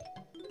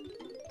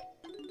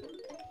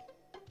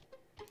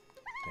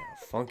 Now,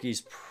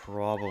 Funky's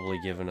probably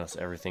given us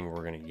everything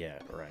we're gonna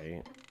get,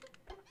 right?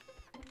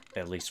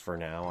 At least for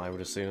now, I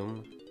would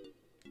assume.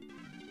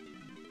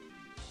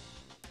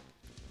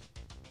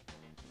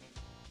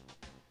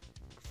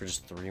 For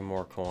just 3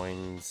 more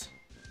coins.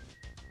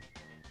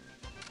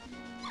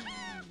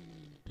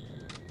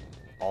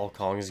 All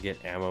Kongs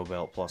get ammo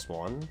belt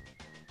 +1.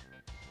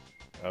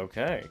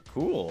 Okay,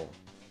 cool.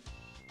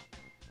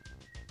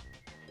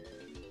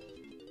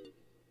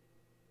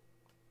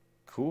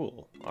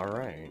 Cool,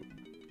 alright.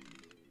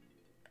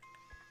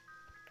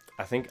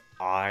 I think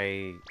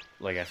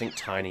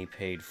Tiny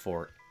paid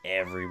for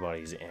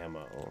everybody's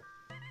ammo.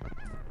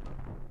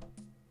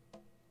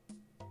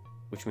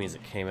 Which means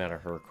it came out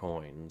of her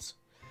coins.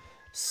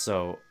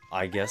 So,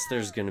 I guess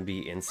there's gonna be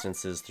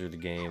instances through the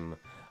game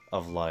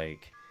of,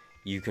 like,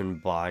 you can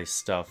buy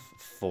stuff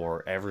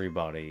for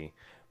everybody,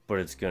 but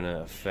it's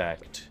gonna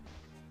affect,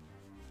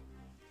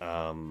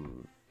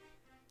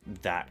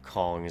 that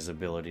Kong's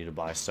ability to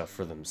buy stuff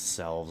for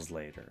themselves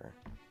later.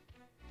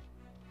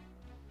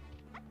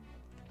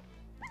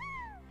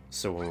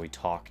 So when we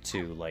talk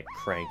to, like,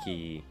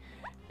 Cranky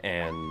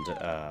and,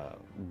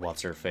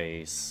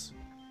 What's-Her-Face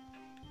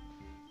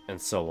and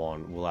so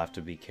on, we'll have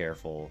to be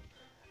careful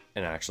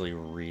and actually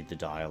read the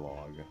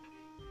dialogue.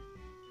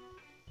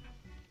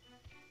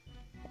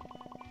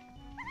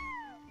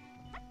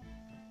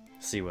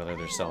 See whether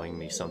they're selling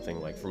me something,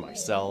 like, for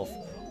myself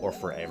or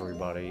for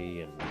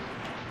everybody, and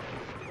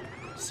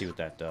see what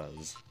that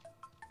does.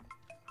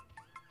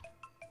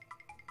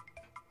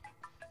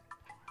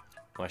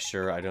 Am I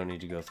sure I don't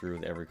need to go through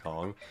with every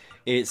Kong?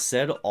 It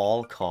said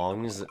all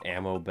Kongs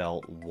ammo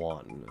belt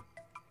 1.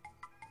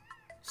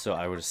 So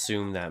I would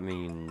assume that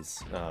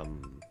means, I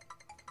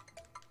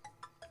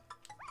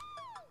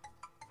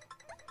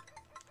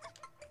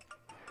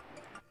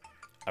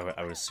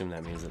would assume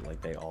that means that,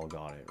 like, they all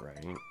got it,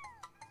 right?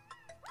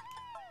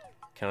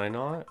 Can I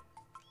not?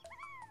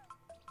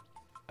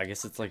 I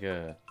guess it's like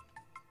a...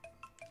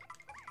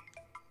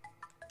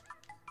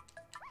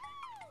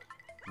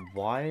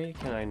 Why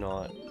can I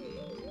not...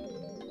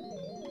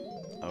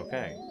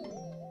 Okay.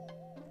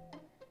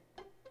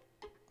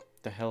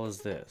 The hell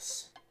is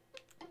this?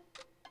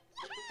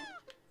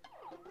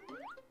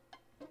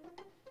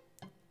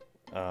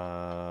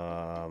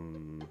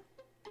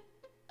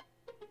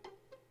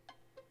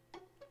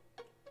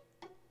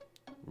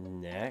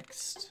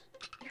 Next.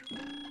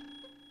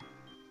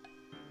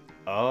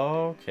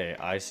 Okay,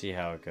 I see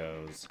how it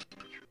goes.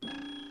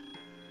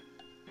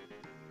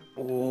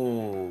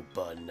 Ooh,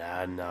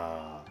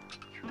 banana.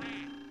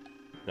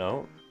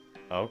 No?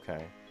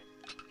 Okay.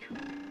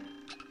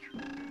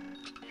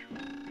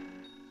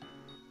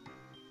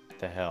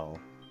 The hell?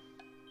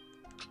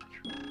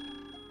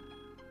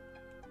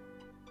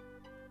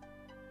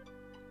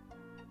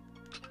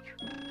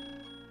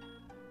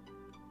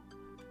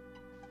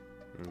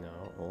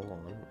 No, hold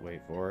on.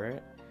 Wait for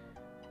it.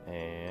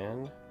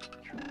 And...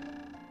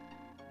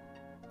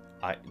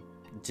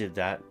 Did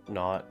that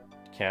not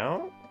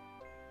count?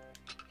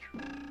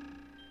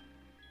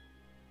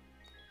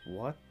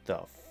 What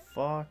the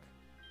fuck?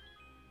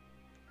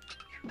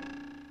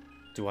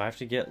 Do I have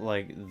to get,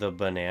 like, the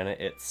banana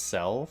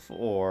itself,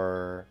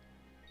 or...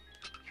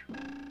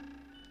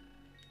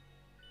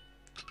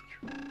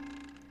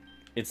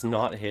 It's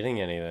not hitting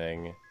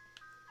anything.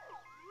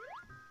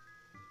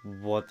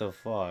 What the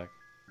fuck?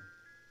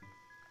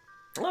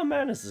 Oh,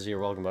 Madness is here.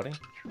 Welcome, buddy.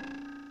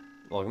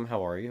 Welcome,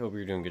 how are you? Hope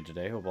you're doing good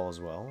today. Hope all is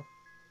well.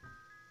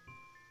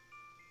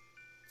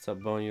 What's up,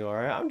 Bone? You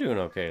alright? I'm doing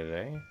okay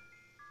today.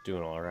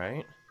 Doing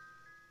alright.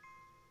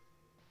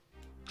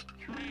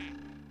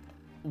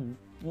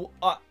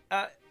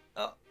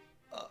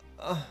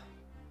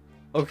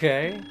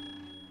 Okay.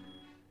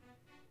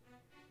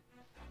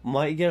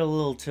 Might get a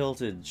little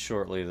tilted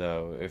shortly,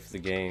 though, if the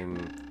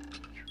game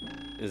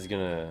is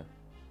gonna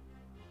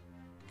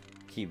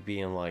keep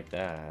being like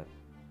that.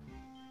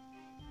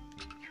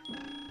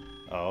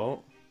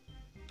 Oh.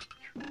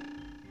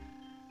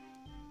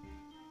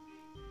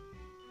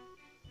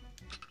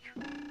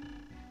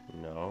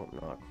 No,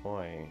 not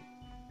quite.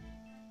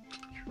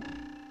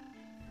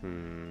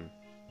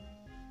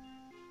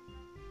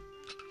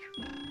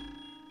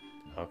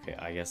 Okay,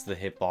 I guess the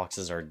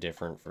hitboxes are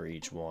different for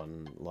each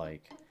one,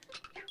 like,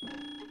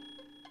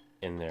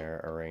 in their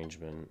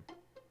arrangement.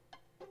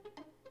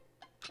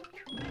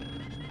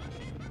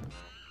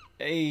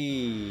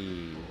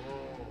 Hey!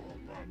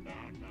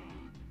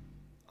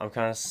 I'm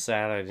kind of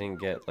sad I didn't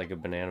get, like, a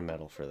banana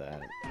medal for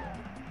that.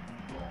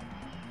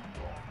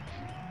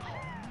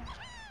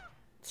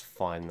 It's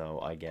fine, though,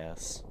 I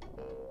guess.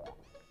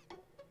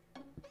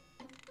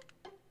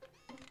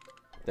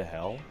 The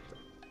hell?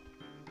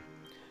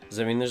 Does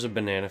that mean there's a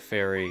banana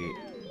fairy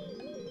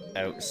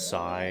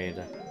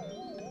outside?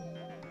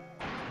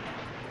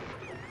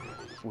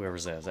 Where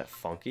was that? Is that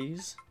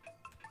Funky's?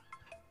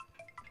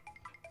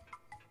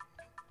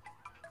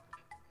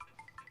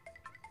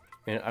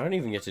 Man, I don't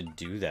even get to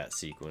do that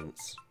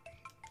sequence.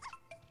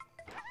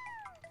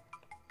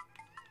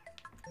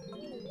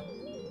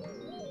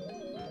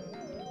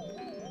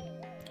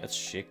 That's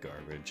shit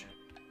garbage.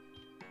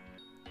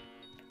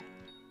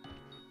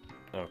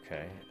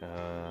 Okay,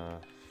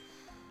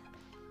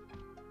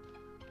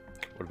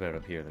 what about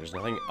up here? There's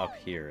nothing up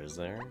here, is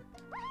there?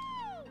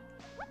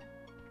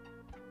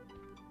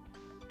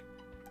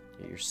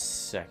 Get your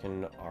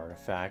second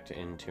artifact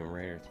in Tomb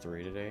Raider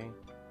 3 today.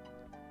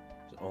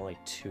 There's only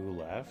 2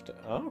 left?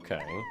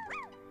 Okay.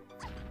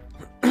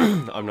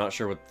 I'm not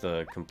sure what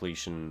the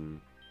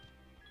completion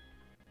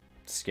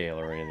scale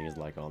or anything is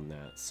like on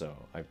that, so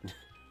I'm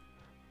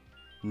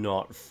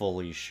not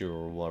fully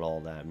sure what all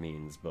that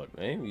means, but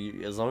hey,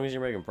 as long as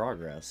you're making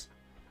progress.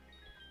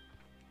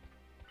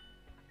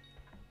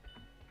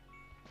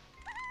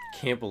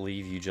 Can't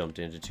believe you jumped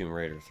into Tomb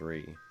Raider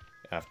 3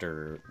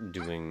 after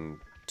doing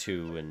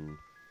 2 and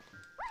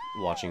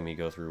watching me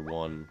go through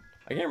 1.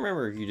 I can't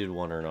remember if you did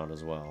 1 or not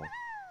as well.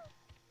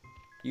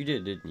 You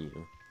did, didn't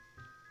you?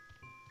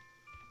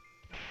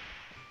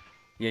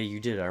 Yeah, you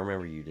did. I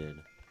remember you did.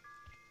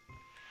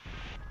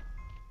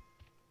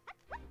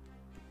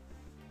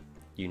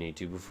 You need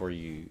to before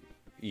you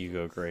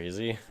go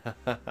crazy.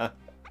 Oh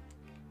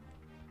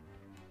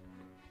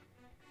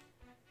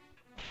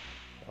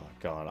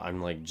god,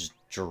 I'm like just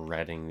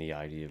dreading the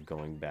idea of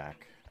going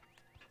back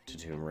to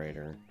Tomb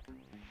Raider.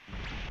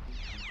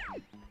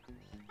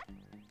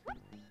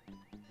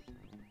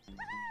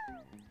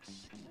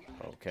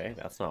 Okay,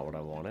 that's not what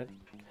I wanted.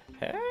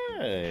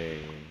 Hey!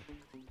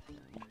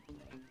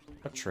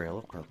 A trail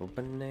of purple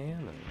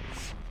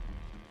bananas.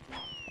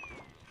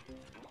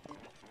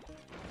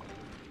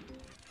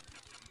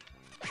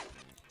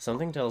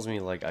 Something tells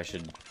me, like, I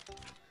should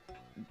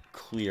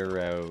clear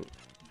out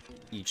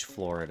each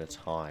floor at a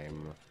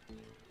time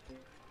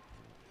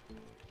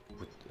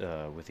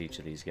with each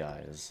of these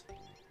guys.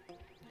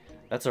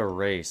 That's a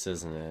race,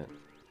 isn't it?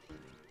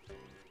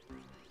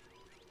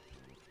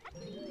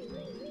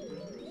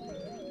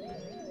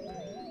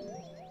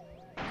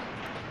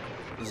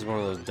 This is one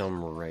of those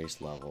dumb race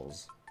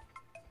levels.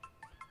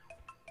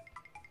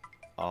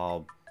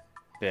 I'll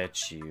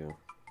bet you.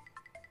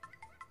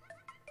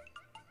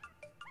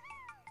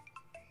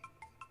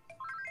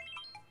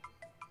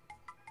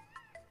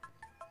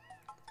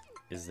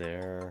 Is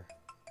there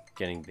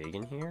getting big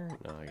in here?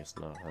 No, I guess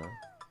not, huh?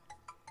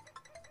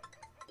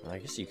 I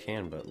guess you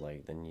can, but,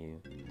 like, then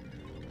you...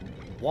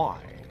 Why?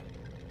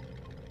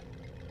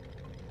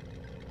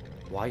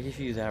 Why give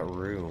you that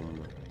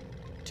room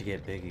to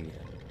get big again?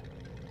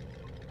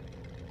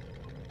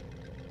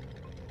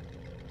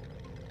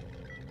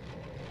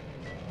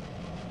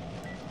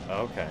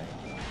 Okay.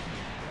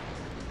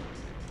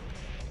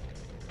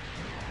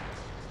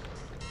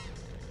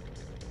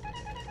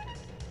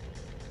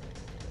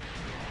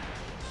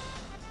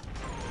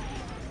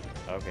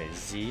 Okay,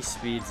 Z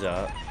speeds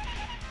up.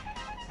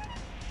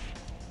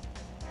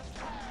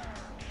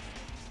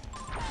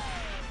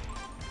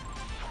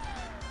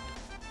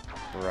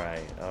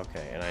 Right,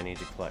 okay, and I need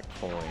to collect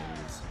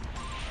coins.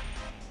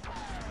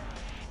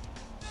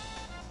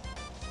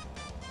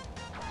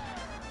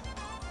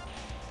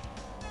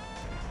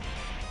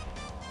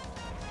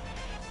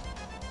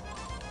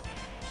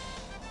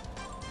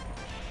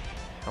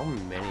 How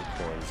many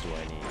coins do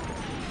I need?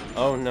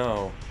 Oh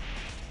no.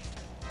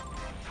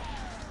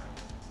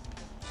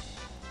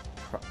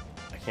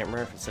 I can't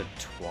remember if it said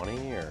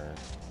 20 or...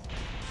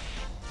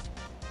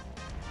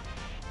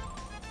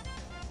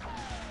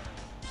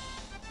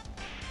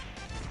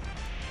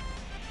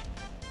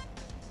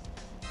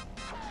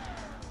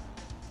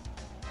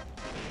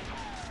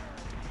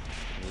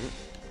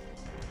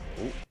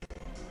 Ooh.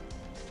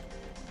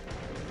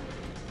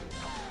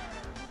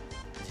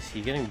 Is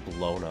he getting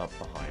blown up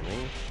behind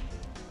me?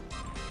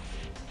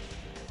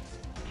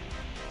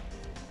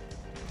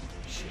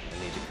 Shit,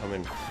 I need to come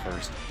in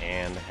first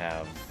and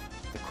have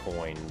the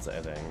coins, I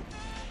think.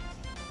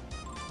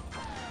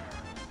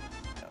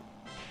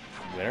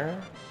 Winner?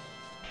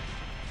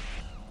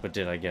 But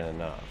did I get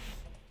enough?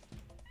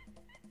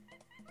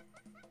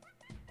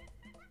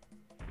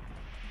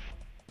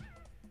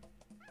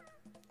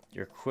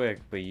 You're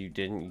quick, but you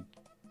didn't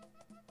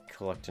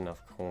collect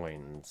enough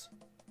coins.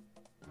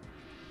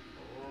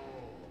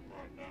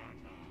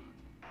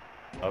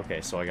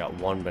 Okay, so I got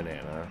one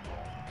banana.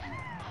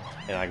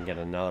 And I can get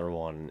another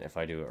one if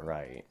I do it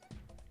right.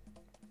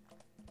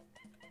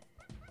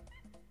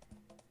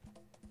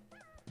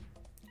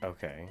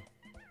 Okay.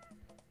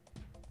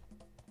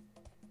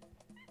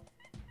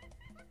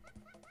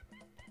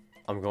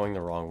 I'm going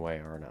the wrong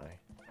way, aren't I?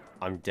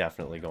 I'm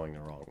definitely going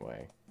the wrong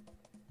way.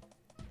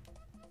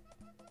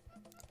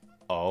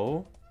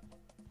 Oh?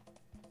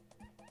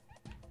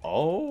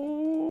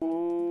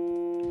 Oh,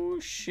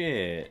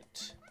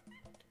 shit.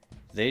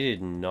 They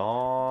did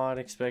not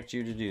expect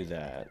you to do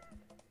that.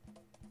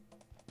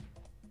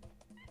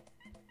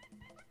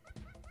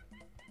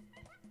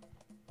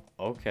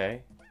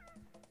 Okay.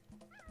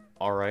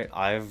 Alright,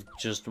 I've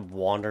just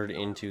wandered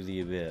into the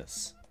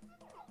abyss.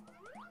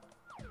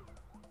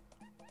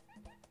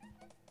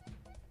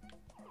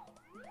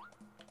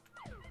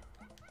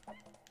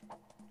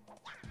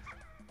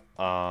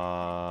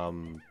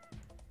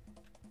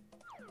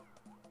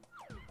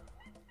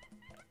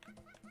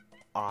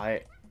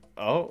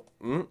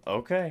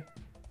 Okay.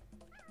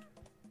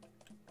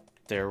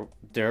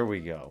 There we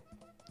go.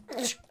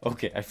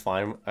 Okay, I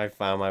found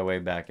my way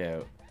back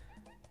out.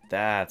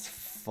 That's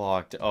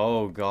fucked.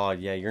 Oh god,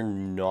 yeah, you're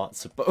not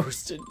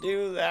supposed to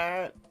do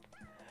that.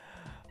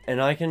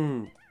 And I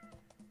can...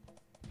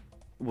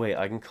 Wait,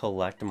 I can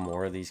collect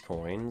more of these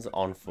coins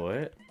on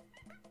foot?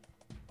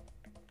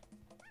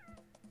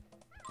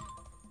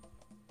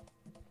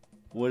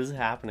 What is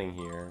happening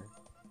here?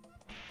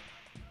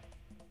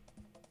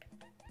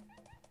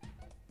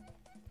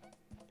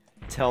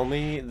 Tell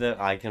me that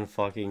I can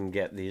fucking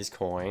get these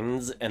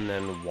coins and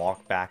then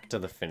walk back to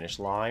the finish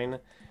line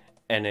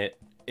and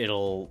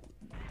it'll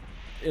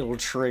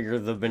trigger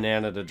the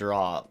banana to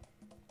drop.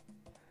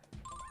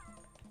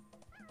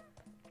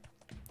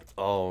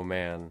 Oh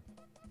man.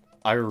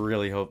 I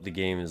really hope the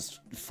game is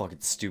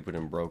fucking stupid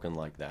and broken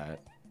like that.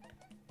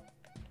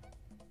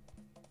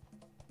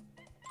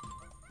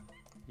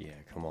 Yeah,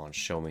 come on,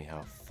 show me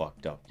how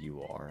fucked up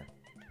you are.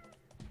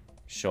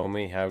 Show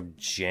me how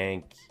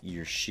jank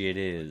your shit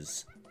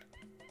is.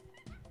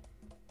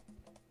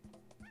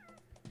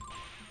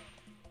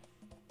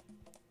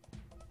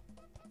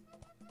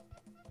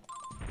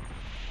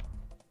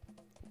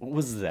 What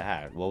was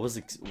that? What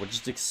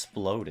just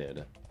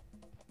exploded?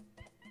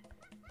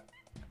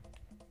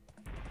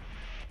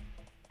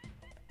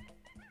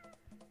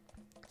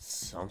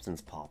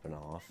 Something's popping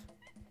off.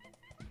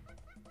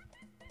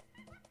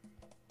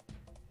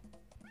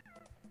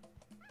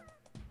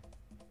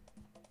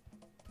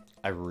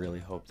 I really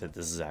hope that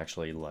this is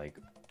actually, like,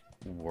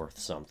 worth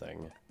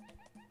something.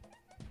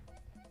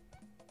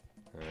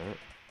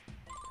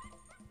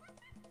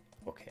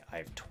 Okay, I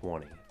have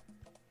 20.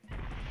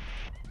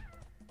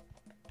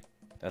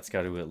 That's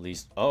got to at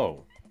least...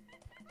 Oh!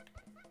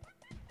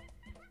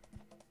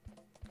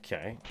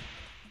 Okay.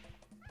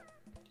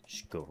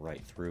 Should go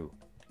right through.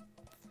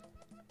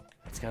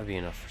 That's got to be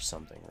enough for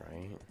something,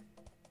 right?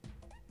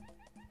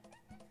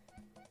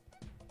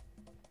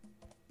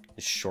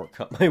 Just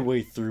shortcut my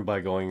way through by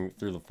going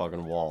through the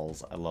fucking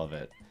walls. I love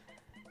it.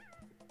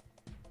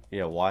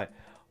 Yeah,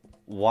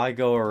 why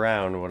go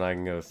around when I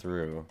can go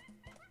through?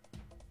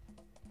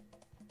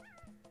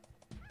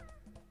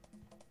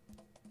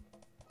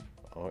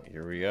 Oh,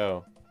 here we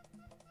go.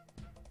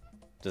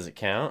 Does it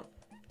count?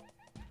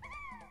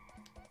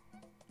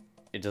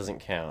 It doesn't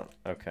count.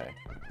 Okay.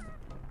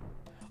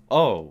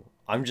 Oh,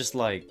 I'm just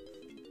like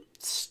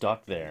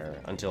stuck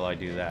there until I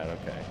do that.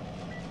 Okay.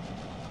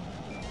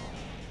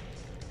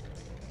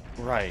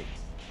 Right.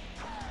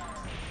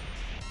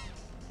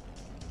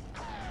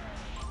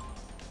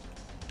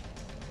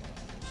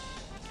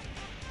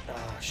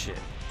 Ah, shit.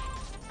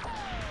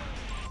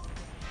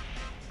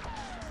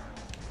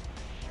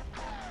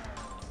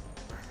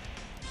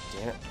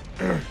 Damn it.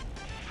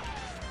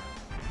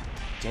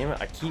 Damn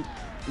it, I keep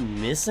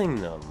missing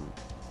them.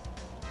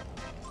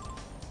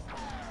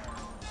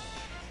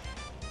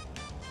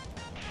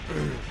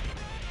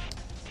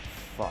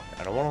 Fuck,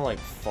 I don't want to like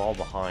fall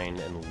behind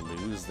and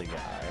lose the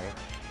guy.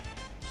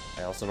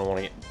 I also don't want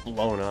to get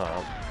blown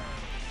up.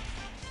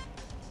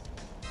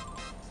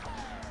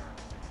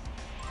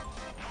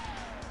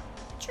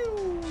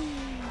 Choo.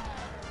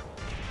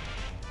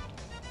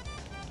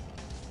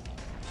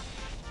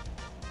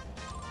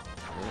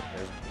 Oh,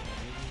 there's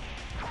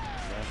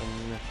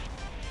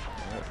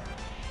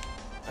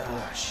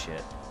ah,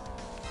 shit.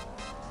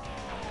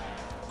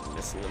 I'm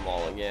missing them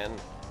all again.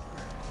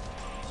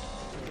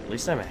 At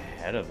least I'm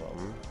ahead of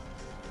them.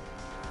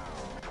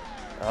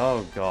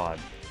 Oh god.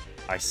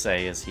 I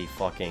say as he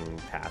fucking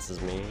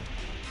passes me.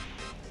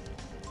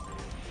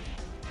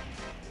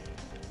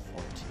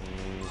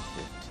 14,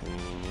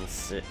 15,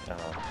 sit.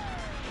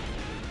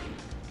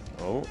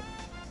 Oh.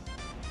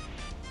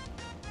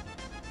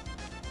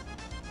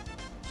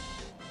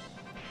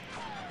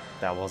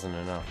 That wasn't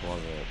enough,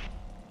 was it?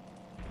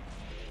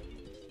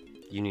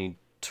 You need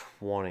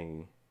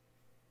 20.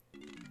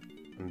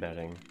 I'm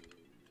betting.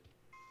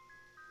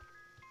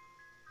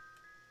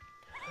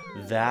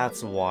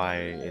 That's why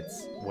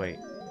it's... Wait.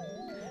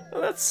 Oh,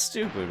 that's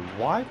stupid.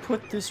 Why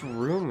put this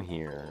room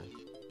here?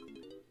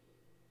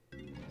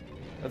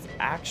 That's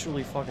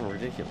actually fucking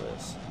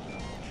ridiculous.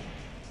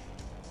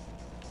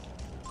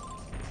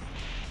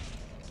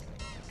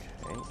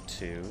 Okay,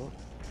 2.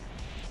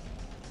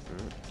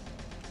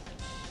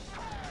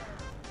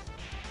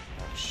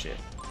 Oh, shit.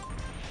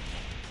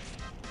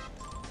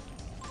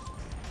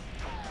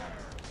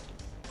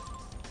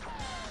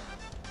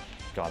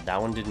 God,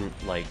 that one didn't,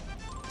 like,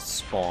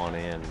 spawn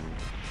in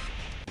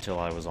until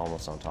I was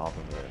almost on top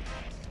of it.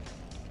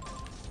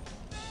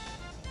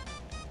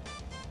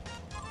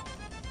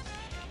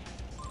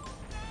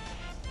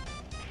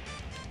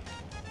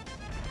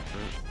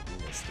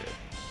 Missed it.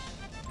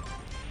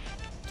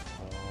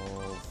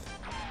 12.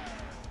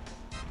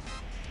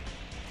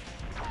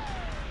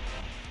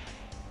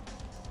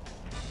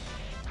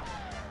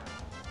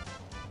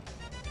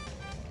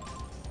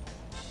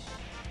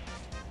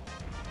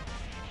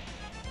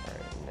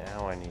 Alright,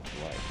 now I need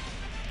to, like,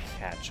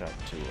 catch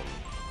up to him.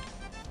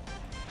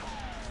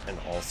 And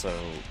also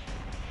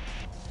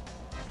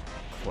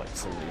collect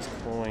some of these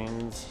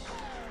coins.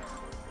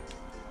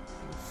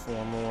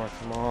 4 more,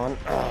 come on.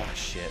 Oh,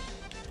 shit.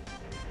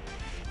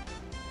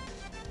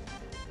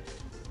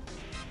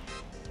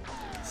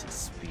 He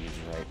speeds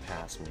right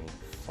past me.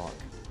 Fuck.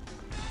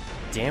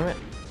 Damn it.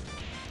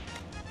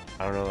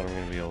 I don't know that I'm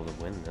going to be able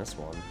to win this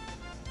one.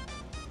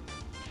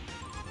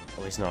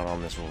 At least not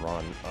on this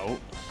run. Oh.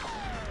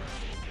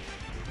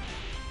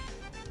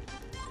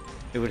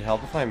 It would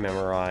help if I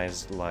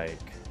memorized, like,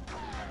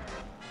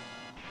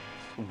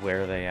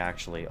 where they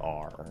actually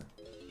are.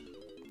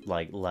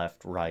 Like,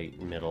 left, right,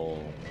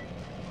 middle.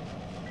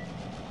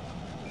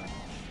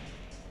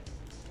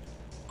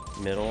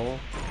 Middle.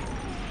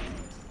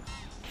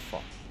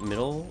 Fuck.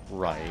 Middle,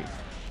 right,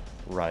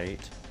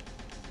 right,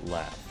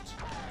 left,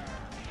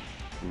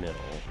 middle.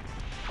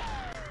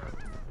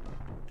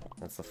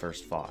 That's the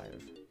first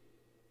 5.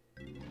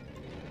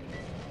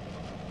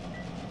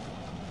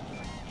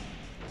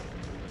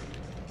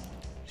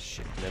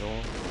 Shit, middle,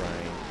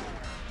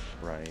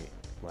 right,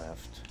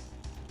 left.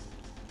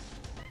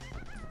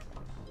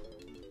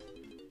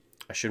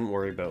 I shouldn't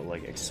worry about,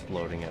 like,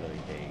 exploding out of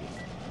the gate.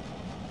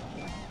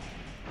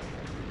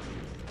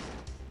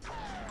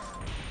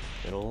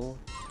 Middle,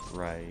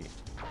 right,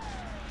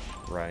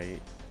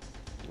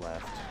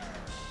 left,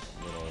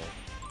 middle,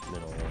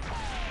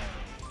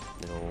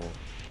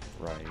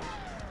 right,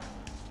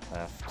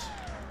 left,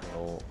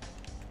 middle.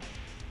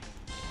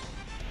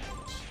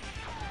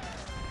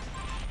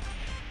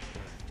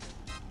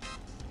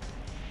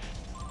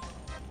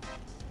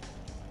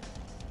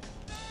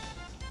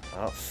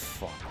 Oh,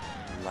 fuck.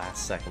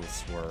 Last second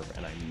swerve,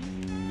 and I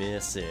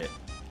miss it.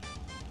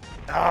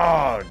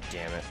 Oh,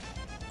 damn it.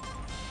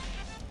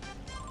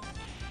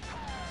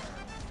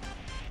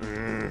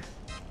 Mm.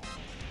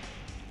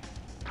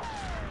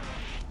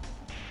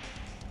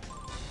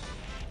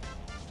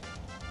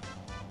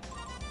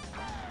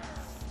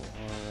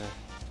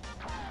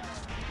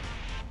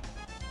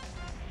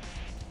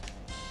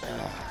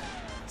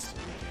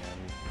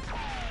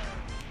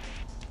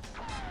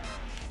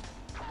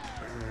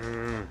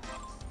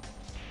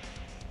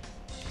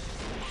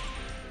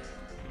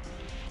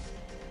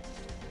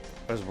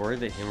 I was worried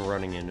that him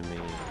running into me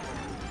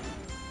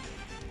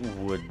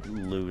would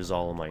lose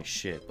all of my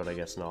shit, but I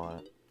guess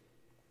not.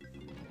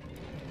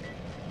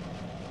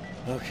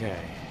 Okay.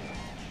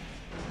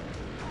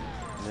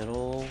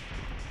 Middle.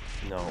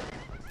 No.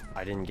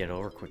 I didn't get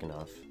over quick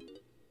enough.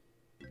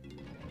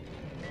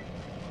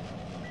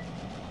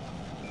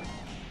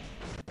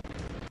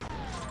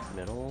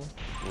 Middle.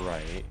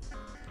 Right.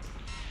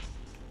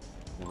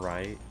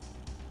 Right.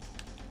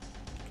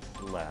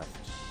 Left.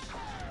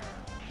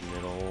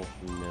 Middle.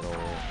 Middle.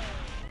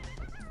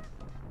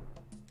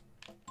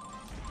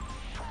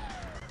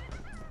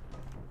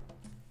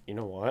 You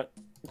know what?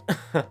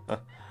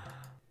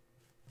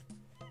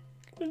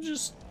 Can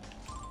just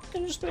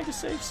make a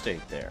save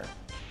state there,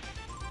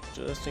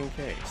 just in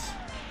case.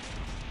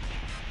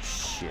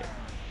 Shit.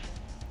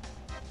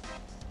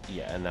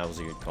 Yeah, and that was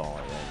a good call,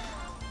 I think,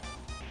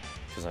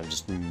 because I'm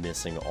just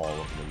missing all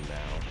of them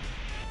now.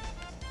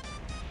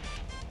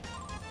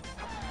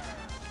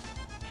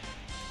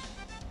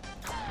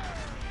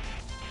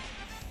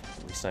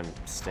 At least I'm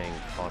staying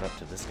caught up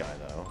to this guy,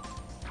 though.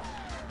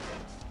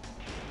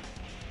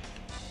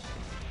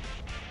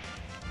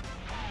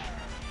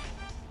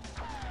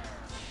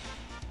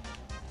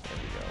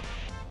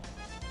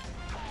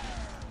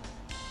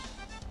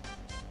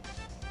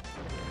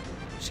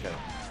 Just gotta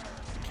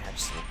catch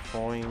some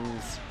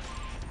coins.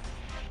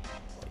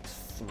 Like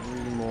 3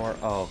 more.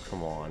 Oh,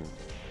 come on.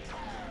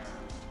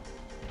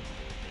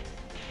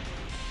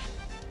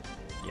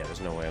 Yeah,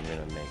 there's no way I'm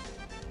gonna make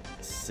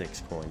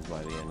 6 coins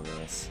by the end of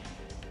this.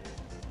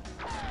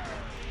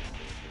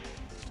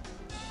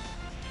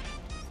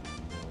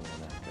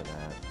 After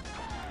that.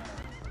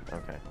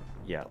 Okay.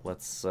 Yeah,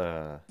 let's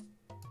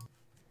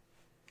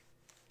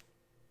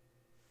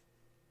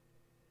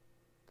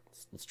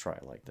try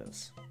it like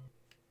this.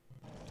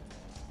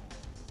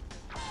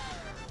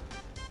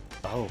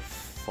 Oh,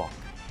 fuck.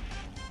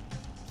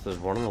 So there's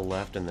 1 on the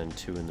left and then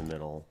 2 in the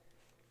middle.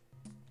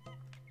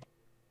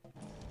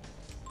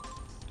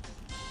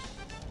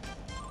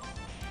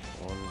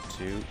 1,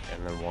 2,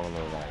 and then 1 on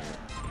the right.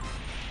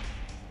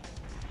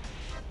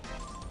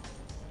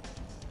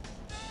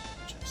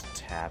 Just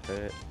tap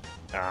it.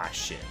 Ah,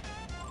 shit.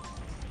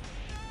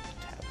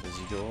 Tap it as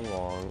you go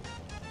along.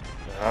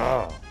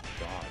 Oh,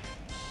 God.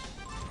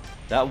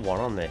 That 1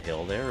 on the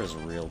hill there is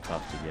real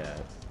tough to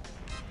get.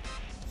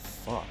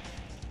 Fuck.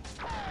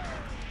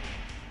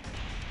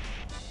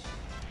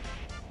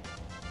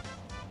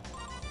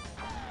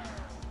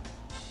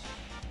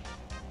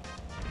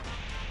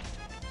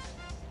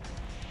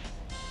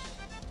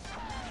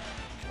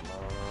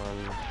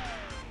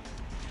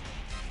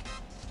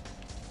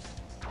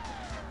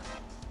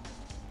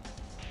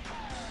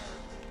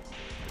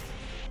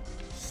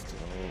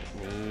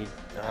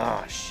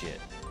 Ah,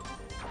 shit.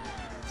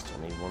 Still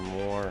need 1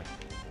 more.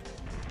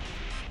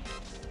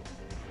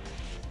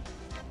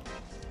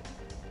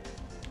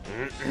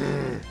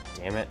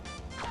 Damn it.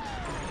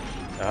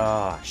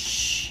 Ah,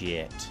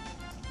 shit.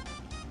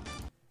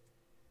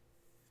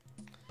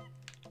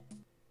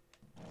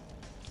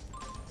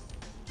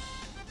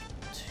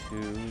 Two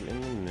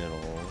in the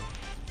middle,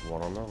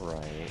 1 on the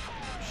right.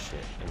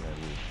 Shit, and then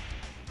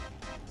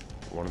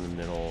 1 in the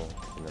middle,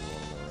 and then 1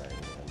 on the right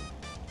again.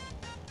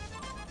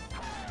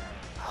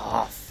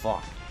 Ah,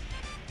 fuck.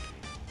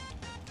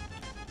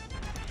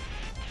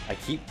 I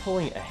keep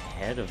pulling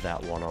ahead of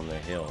that 1 on the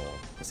hill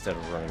instead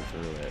of running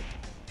through it.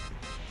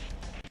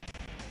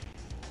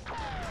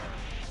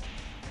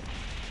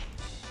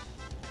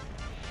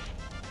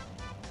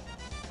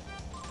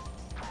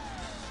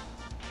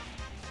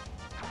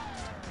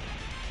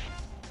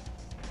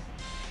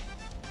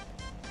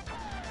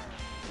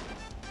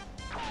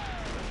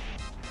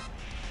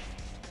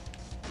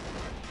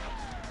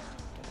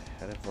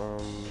 Ahead of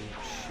them.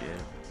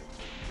 Shit.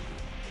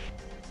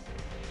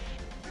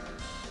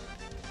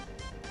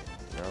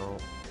 No.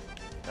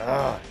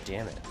 Ah,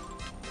 damn it.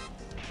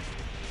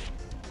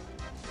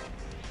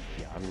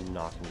 Yeah, I'm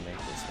not gonna make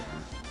this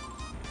one.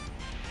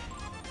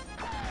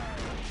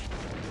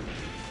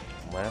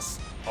 Unless...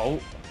 Oh!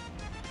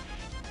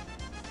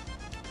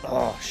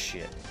 Oh,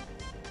 shit.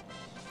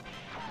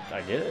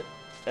 I did it.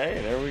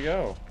 Hey, there we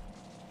go.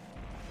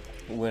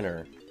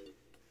 Winner.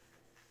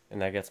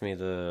 And that gets me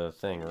the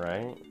thing,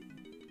 right?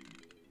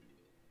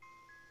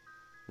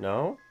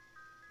 No?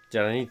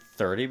 Did I need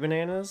 30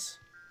 bananas?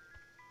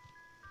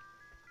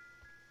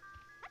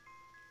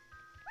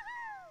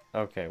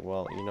 Okay,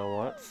 well, you know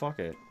what? Fuck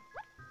it.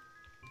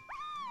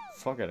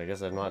 Fuck it, I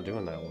guess I'm not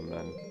doing that one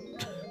then.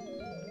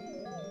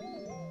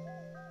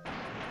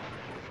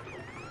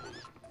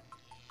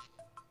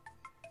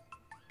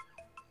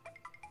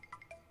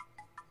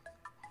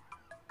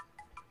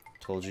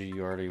 Told you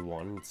you already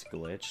won. It's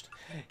glitched.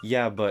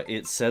 Yeah, but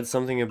it said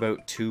something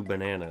about 2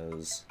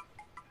 bananas.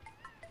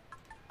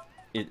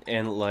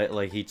 And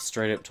like he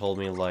straight up told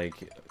me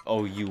like,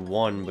 oh, you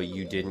won, but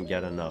you didn't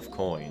get enough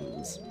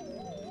coins.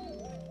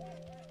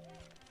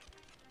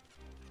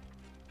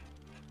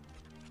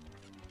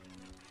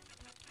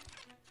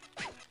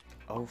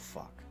 Oh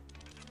fuck.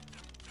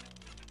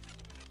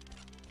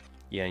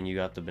 Yeah, and you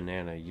got the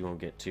banana. You won't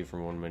get 2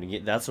 from 1 banana.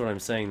 That's what I'm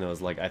saying though.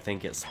 Is like I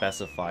think it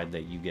specified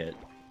that you get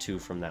 2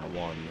 from that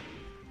one.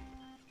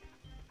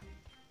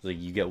 Like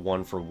you get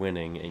 1 for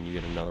winning, and you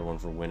get another 1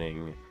 for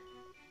winning,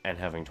 and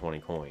having 20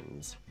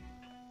 coins.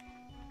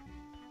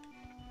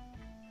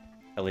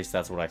 At least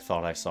that's what I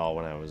thought I saw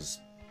when I was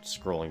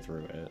scrolling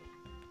through it.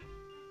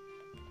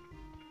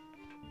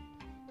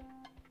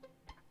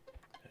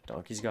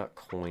 Donkey's got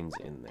coins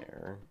in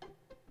there.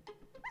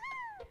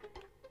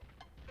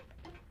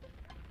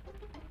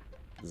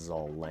 This is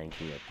all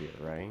lanky up here,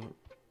 right?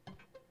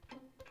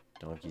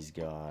 Donkey's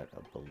got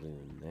a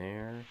balloon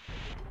there.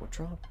 What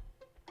drop?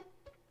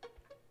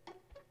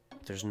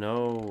 There's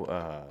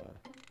no,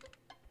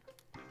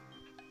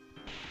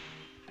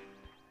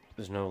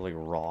 there's no, like,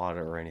 rod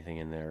or anything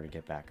in there to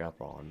get back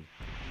up on.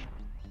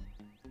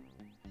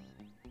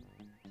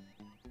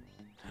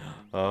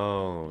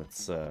 Oh,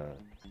 it's a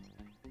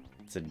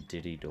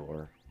diddy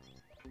door.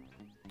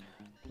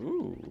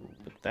 Ooh,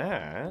 but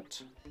that...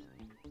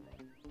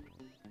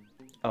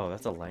 Oh,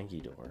 that's a lanky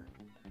door.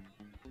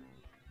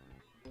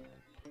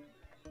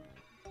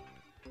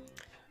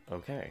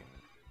 Okay.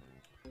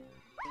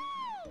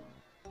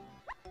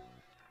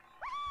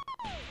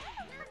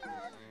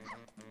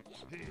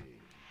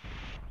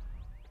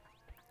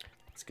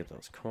 Let's get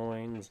those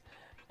coins,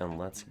 and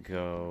let's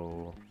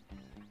go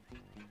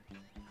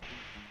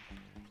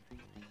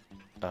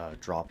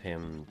drop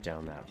him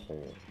down that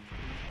hole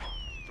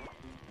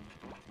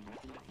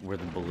where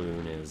the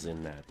balloon is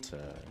in that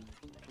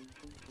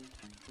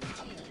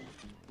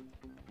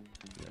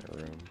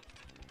room.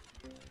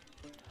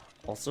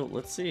 Also,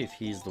 let's see if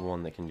he's the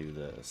one that can do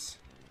this.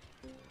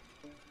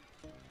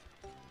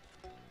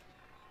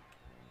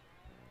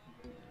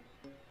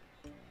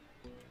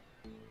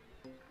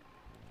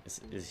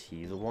 Is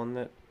he the one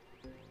that...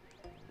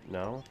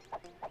 No?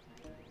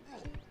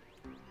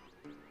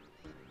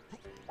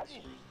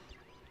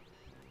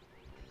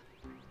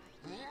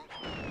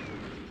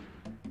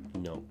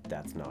 Nope,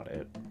 that's not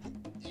it.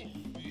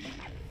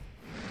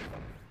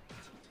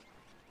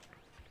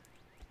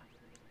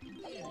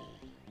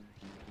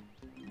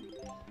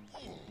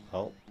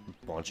 Oh,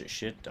 a bunch of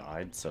shit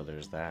died, so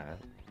there's that.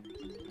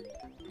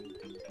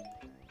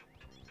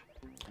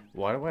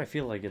 Why do I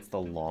feel like it's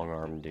the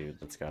long-armed dude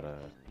that's gotta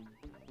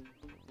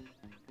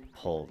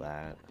pull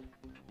that?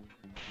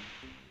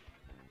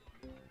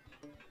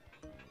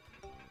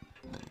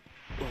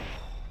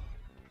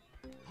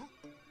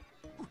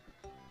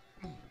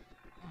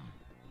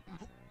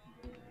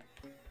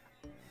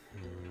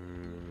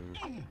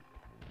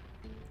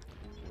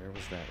 Where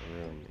was that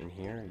room? In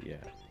here? Yeah.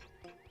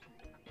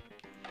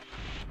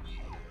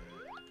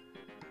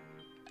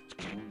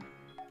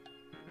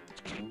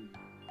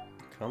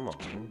 Come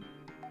on.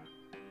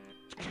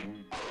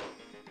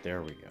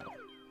 There we go.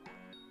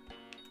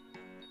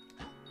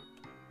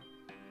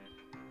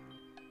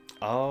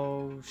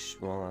 Oh,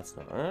 well, that's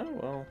not...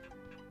 well...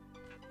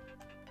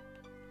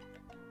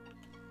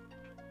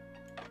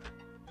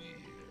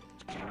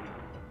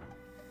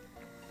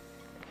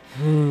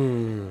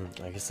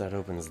 I guess that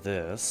opens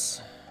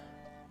this.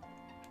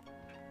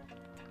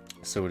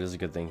 So it is a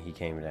good thing he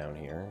came down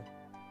here.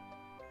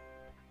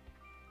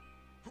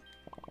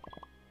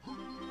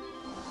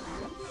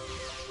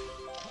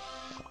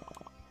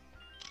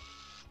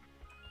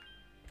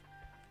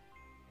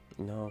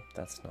 No,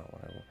 that's not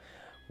what I want.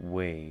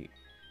 Wait.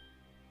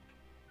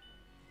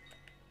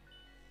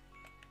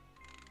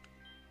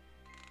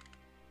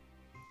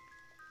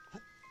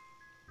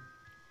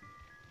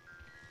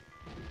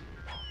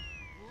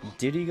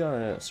 Did he got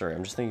a... Sorry,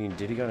 I'm just thinking,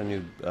 did he got a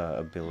new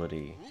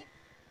ability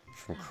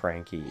from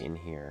Cranky in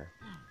here?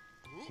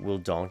 Will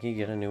Donkey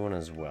get a new one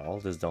as well?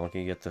 Does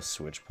Donkey get the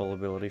switch pull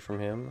ability from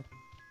him?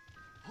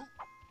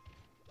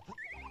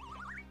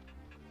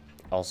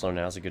 Also,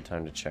 now's a good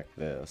time to check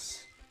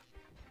this.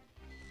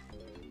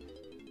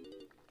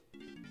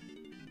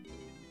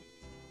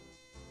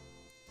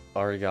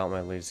 Already got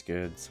my latest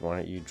goods. Why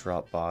don't you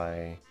drop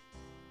by?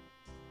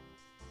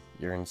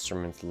 Your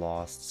instrument's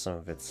lost some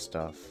of its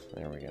stuff.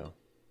 There we go.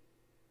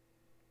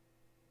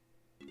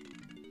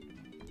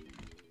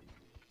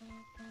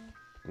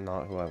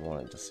 Not who I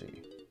wanted to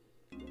see.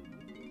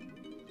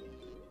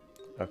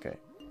 Okay.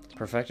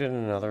 Perfected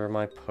another of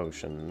my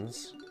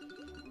potions.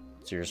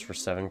 It's yours for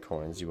 7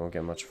 coins. You won't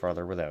get much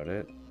farther without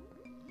it.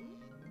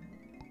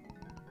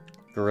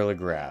 Gorilla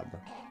Grab.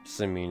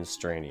 Simeon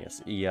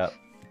Stranius. Yep.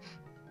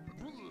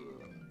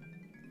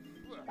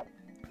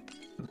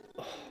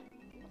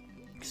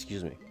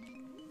 Excuse me.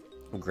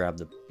 Grab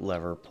the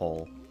lever,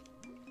 pull.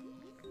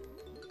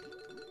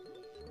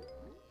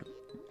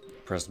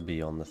 Press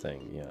B on the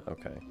thing. Yeah,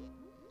 okay.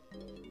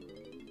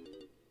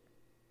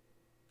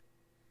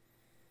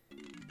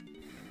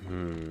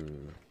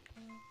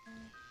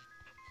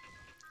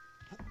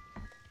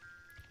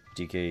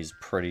 DK's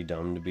pretty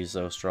dumb to be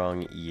so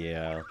strong.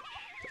 Yeah.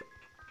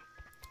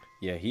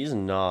 Yeah, he's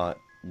not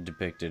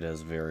depicted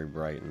as very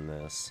bright in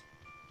this.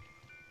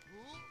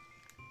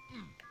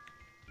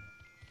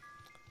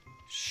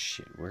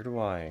 Shit, where do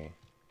I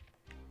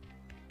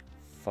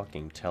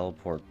fucking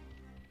teleport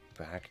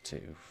back to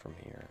from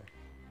here?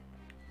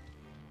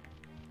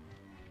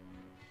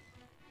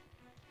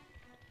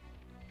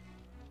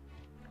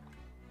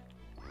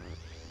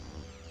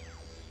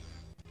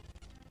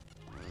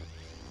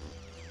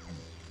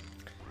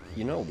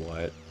 You know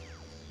what?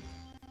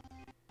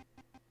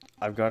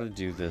 I've got to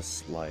do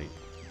this, like...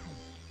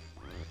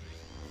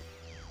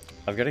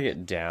 I've got to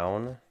get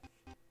down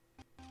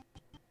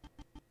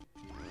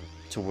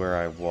to where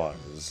I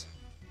was,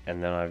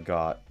 and then I've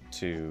got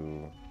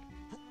to...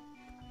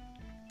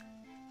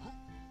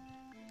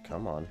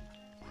 Come on.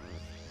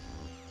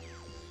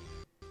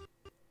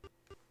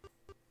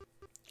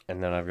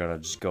 And then I've got to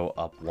just go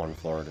up one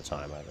floor at a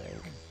time, I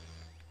think.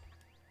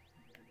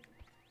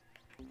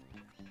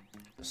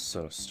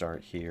 So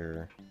start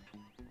here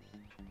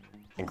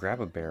and grab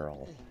a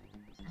barrel.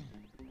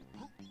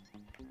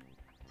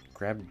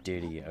 Grab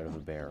Diddy out of a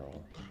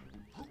barrel.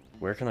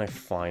 Where can I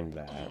find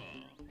that?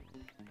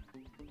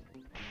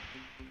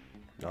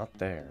 Not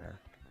there.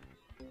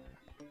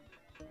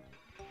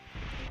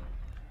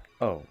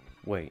 Oh,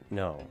 wait,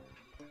 no.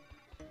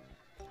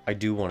 I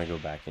do want to go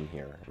back in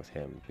here with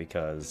him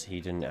because he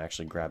didn't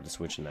actually grab the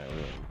switch in that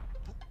room.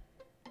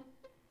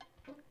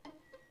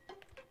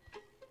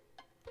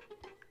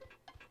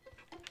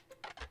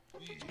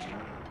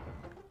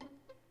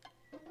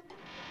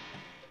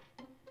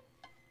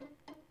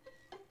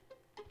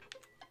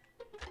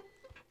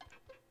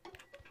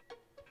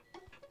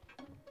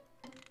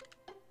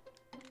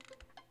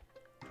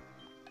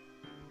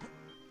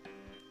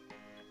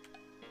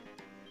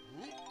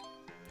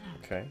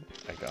 Okay,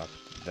 I got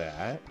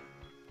that.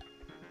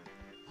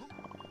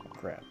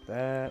 Grab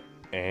that,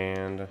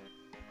 and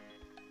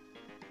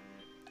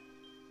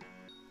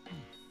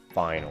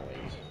finally,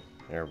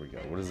 there we go.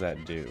 What does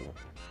that do?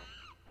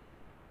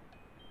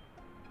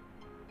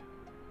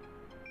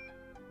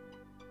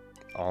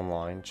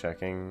 Online,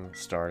 checking,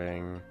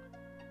 starting,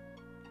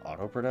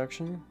 auto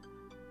production?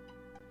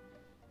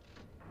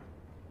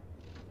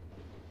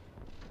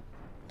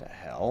 The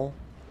hell?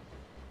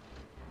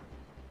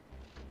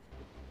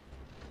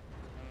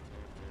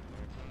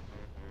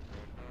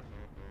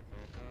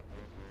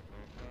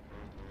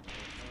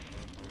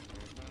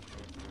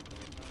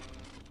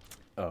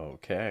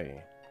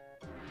 Okay.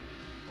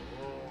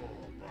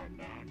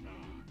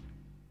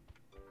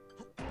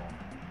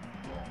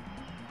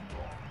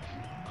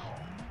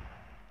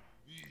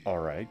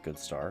 Alright, good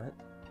start.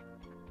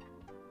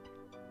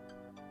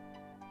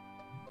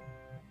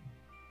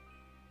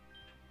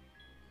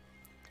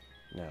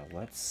 Now,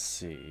 let's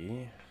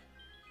see.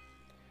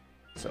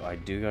 So I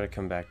do gotta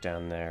come back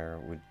down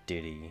there with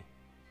Diddy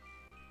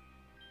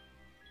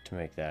to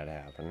make that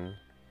happen.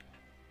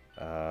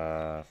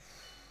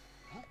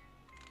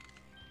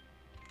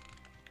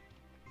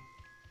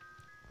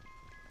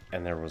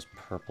 And there was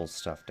purple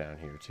stuff down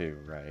here too,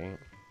 right?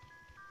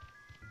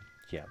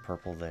 Yeah,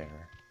 purple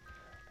there.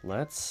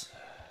 Let's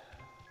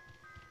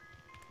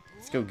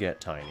go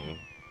get Tiny.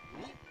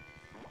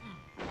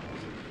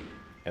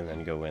 And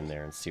then go in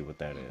there and see what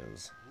that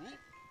is.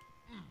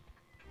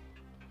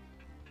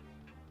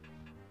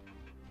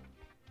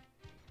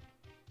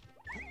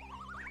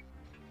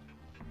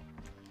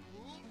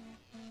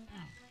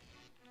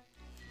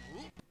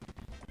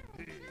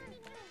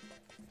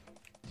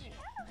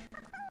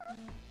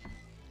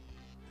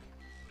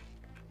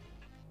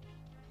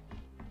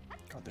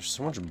 God, there's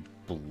so much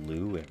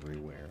blue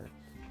everywhere.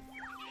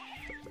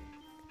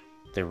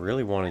 They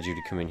really wanted you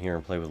to come in here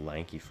and play with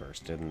Lanky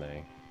first, didn't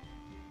they?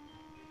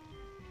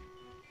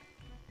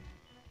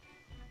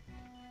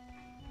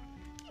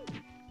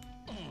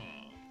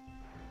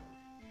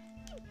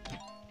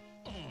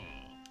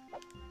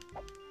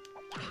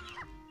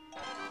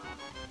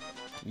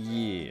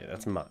 Yeah,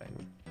 that's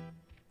mine.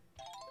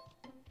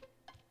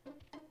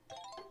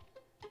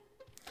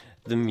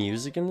 The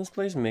music in this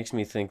place makes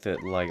me think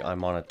that, like,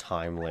 I'm on a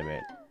time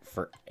limit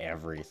for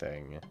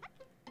everything.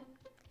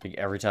 Like,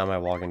 every time I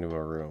walk into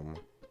a room.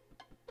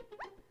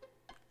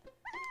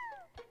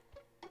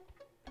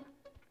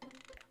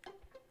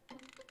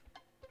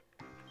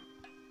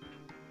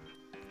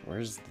 Where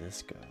does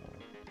this go?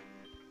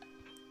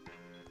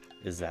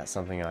 Is that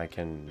something I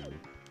can...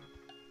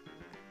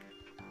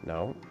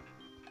 No?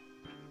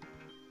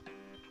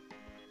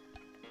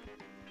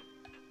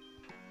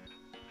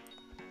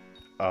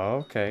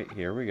 Okay,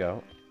 here we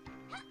go.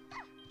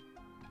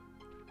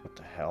 What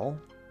the hell?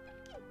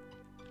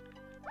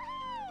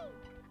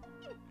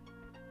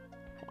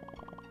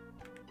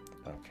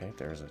 Okay,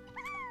 there's a...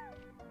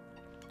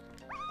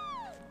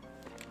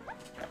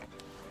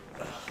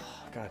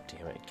 God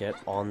damn it, get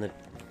on the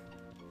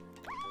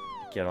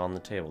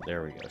table.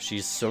 There we go.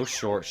 She's so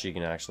short she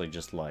can actually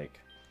just, like,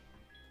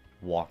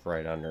 walk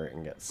right under it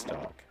and get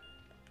stuck.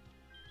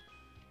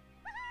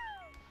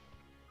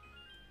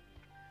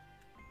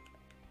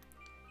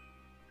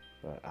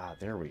 But,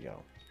 there we go.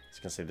 I was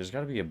gonna say, there's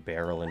gotta be a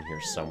barrel in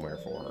here somewhere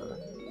for her.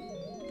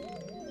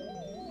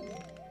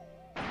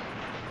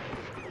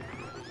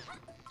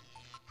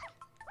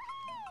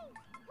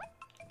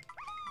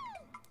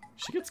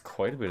 She gets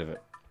quite a bit of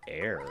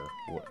air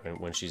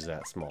when she's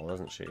that small,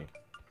 doesn't she?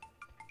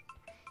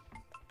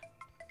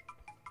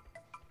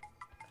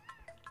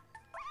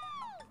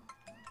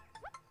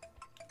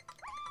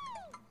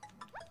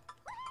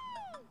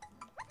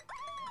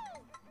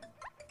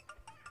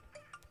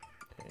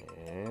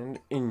 And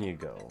in you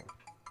go.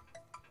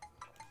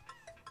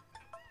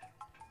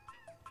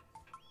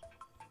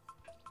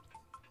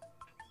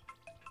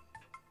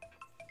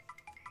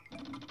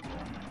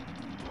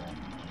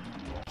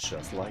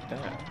 Just like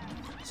that.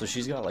 So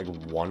she's got like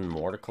one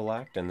more to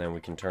collect, and then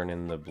we can turn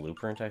in the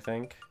blueprint, I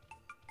think.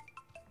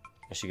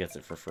 And she gets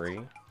it for free.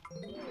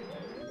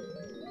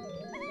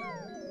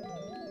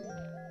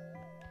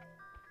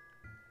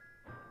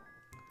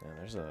 Now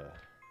there's a...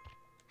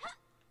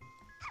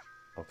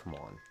 Oh, come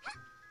on.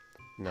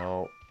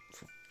 No,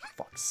 for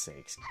fuck's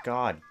sakes.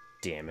 God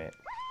damn it.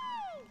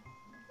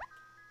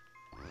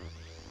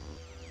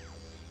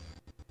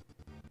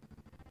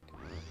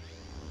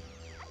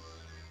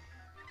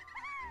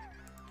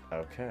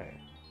 Okay.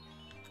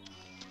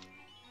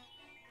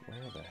 Where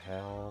the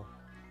hell?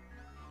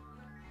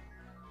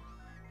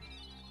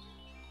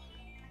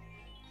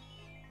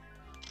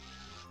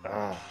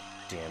 Ah,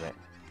 damn it.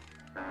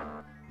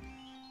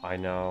 I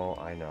know,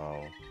 I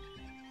know.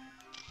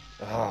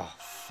 Oh,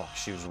 fuck,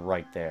 she was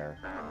right there.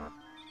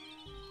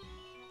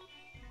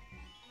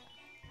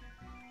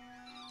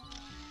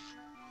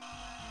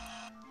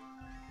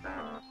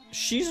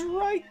 She's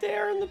right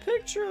there in the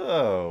picture,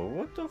 though.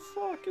 What the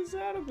fuck is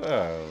that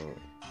about?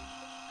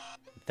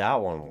 That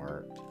one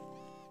worked.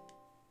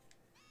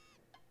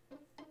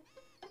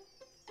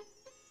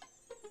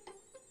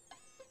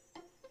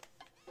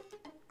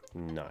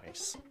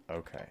 Nice.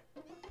 Okay.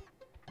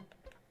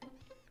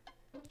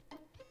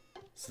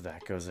 So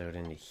that goes out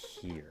into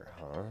here,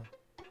 huh?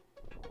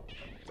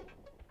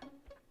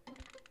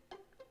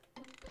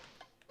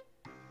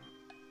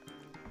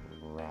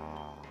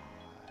 Right.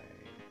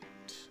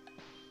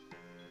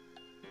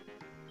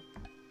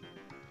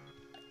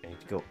 I need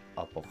to go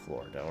up a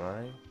floor, don't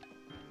I?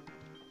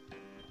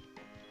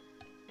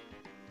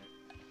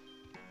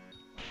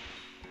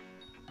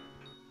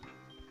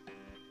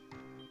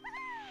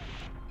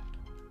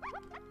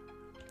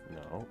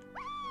 No.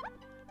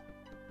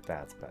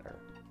 That's better.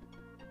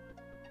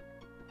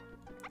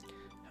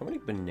 How many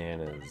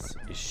bananas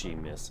is she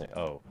missing?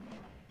 Oh,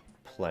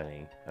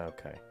 plenty.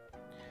 Okay.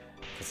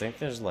 I think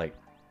there's like,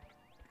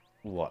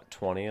 what,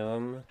 20 of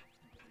them?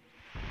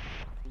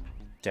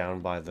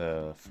 Down by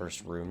the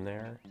first room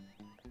there.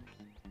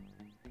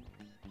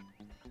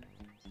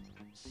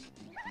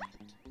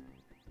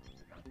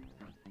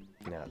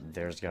 Now,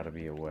 there's got to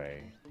be a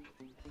way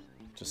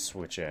to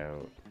switch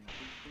out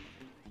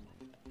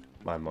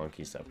my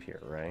monkeys up here,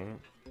 right?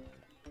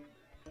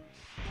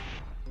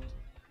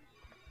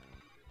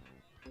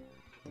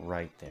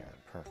 Right there.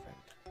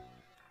 Perfect.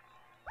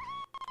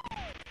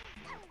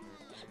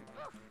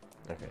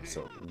 Okay,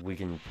 so we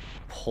can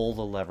pull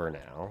the lever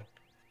now.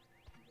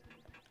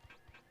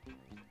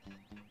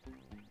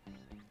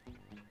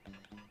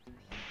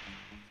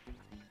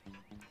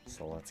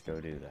 So let's go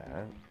do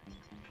that.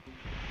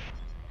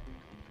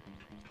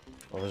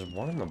 Oh, there's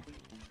one in the...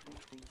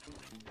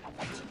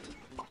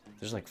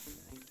 There's like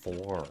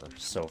 4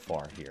 so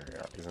far here,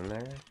 isn't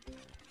there?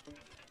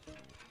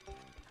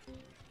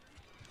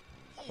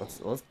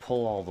 Let's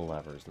pull all the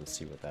levers and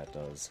see what that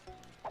does.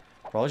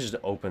 Probably just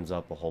opens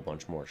up a whole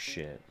bunch more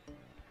shit.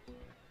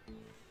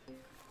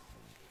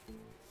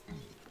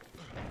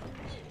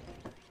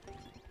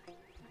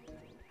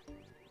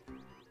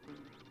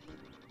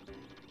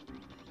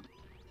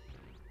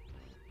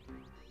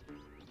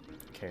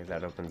 Okay,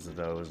 that opens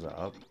those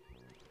up.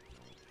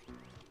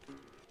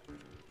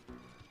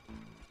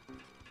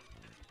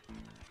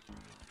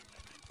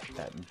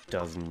 That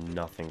does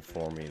nothing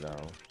for me,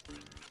 though.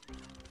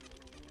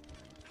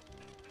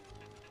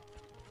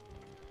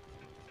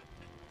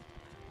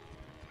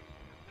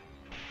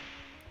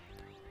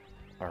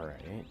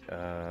 Alright,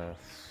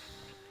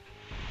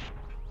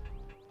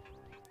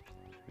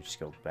 we just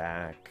go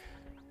back.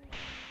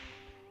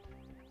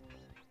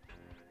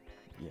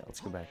 Yeah, let's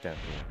go back down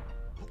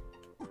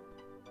here.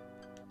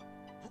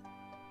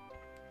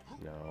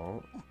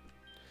 No.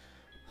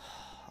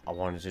 I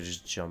wanted to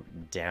just jump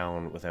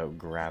down without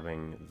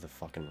grabbing the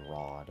fucking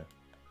rod.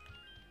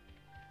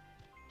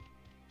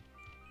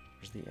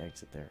 Where's the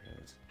exit? There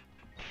it is.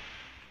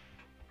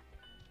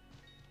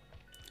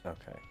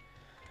 Okay.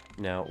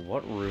 Now,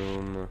 what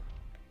room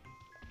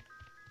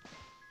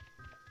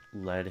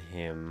led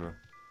him?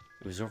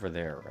 It was over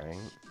there, right?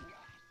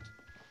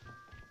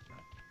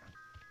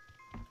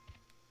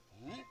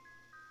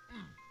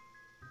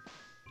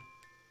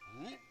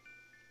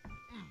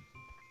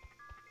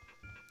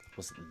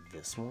 Was it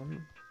this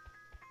one?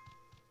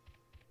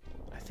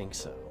 I think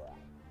so.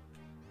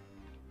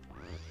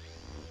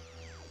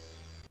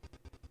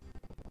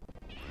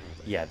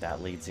 Yeah,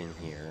 that leads in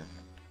here.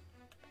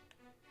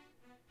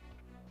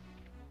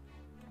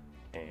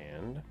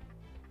 And...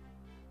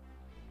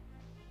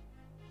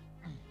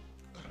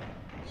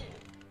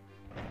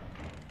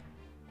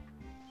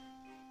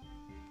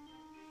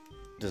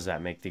 does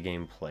that make the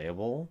game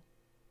playable?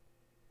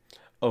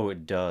 Oh,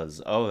 it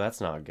does. Oh,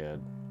 that's not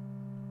good.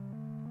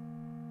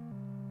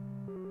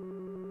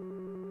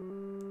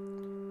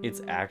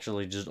 It's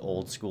actually just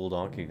old school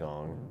Donkey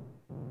Kong.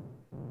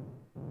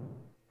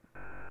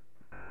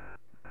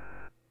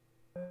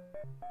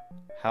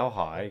 How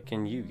high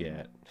can you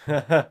get?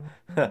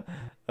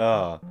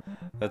 Oh,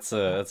 that's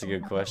a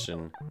good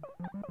question.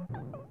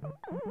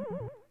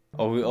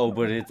 Oh,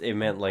 but it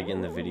meant like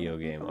in the video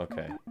game.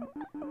 Okay.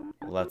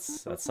 Well,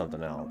 that's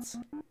something else.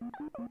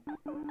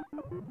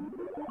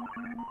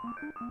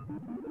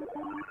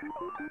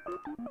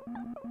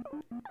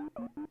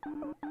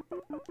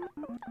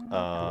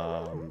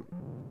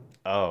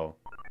 Oh.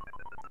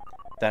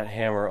 That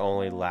hammer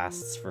only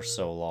lasts for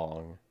so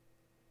long.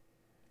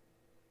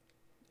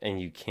 And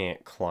you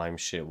can't climb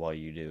shit while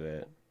you do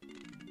it.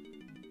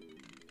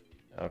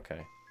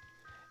 Okay.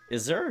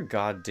 Is there a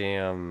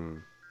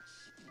goddamn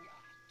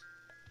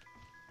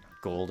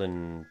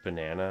golden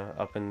banana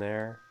up in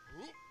there?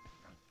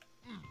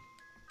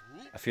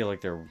 I feel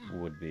like there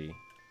would be.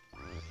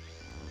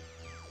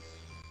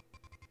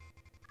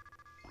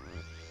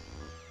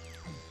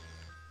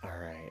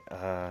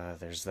 Alright,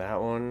 there's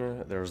that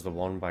one. There was the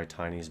one by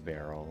Tiny's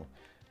Barrel.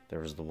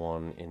 There was the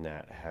one in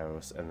that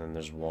house. And then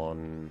there's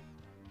one...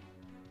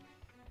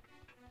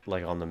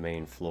 like on the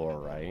main floor,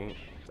 right?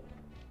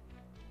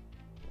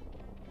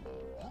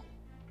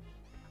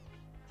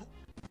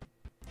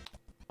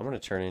 I'm gonna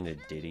turn into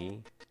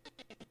Diddy.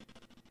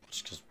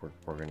 Just because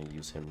we're gonna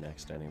use him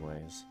next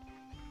anyways.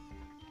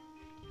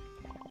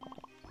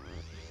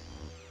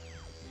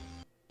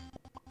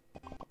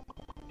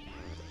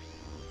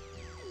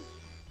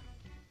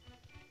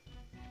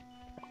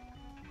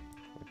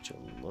 Would you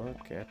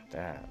look at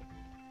that?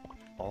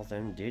 All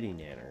them Diddy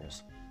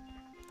nanners.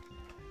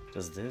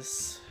 Does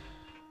this...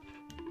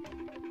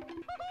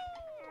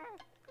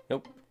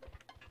 nope.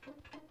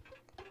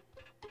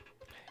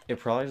 It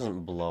probably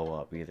doesn't blow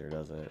up either,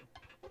 does it?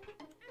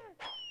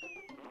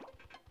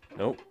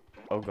 Nope.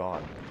 Oh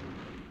god.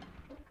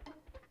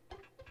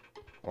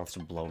 Wants to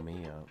blow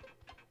me up.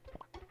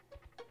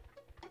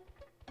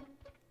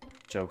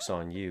 Joke's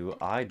on you.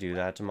 I do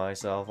that to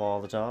myself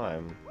all the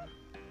time.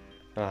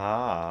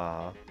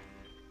 Haha.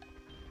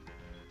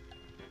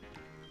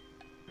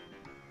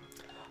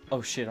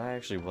 Oh shit, I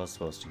actually was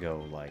supposed to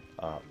go, like,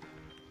 up.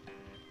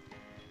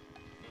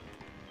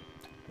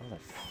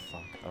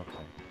 Motherfuck,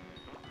 okay.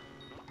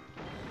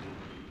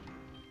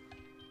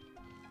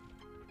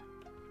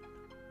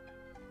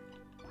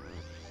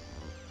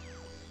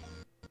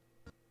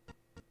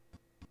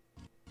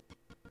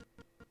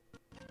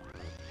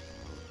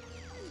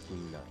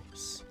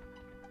 Nice.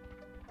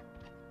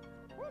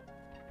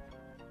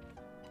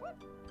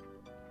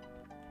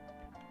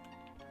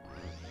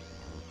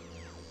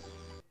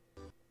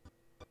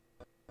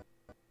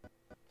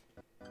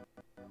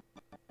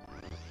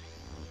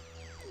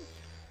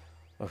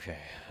 Okay,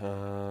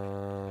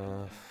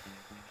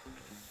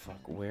 fuck,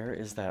 where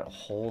is that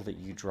hole that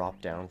you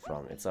dropped down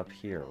from? It's up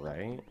here,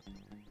 right?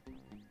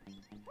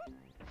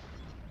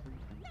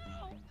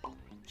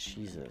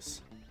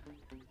 Jesus.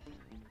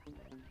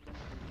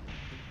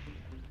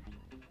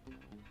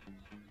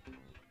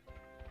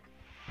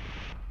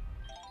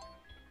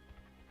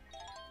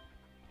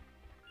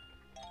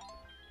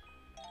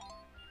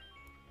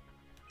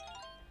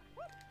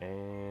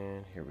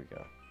 And here we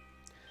go.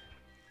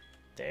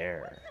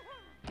 There.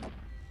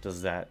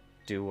 Does that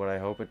do what I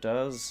hope it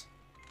does?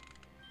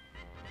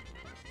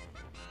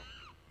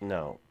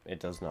 No, it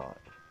does not.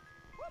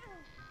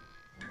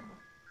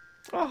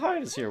 Oh,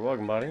 Hyde is here.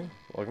 Welcome, buddy.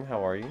 Welcome,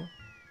 how are you?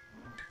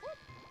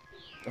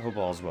 I hope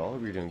all's well.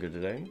 Hope you're doing good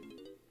today.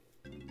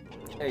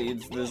 Hey,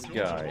 it's this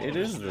guy. It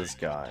is this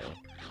guy.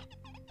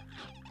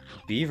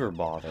 Beaver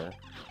bother.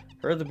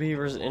 Herd the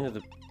beavers into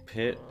the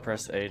pit.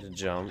 Press A to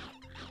jump.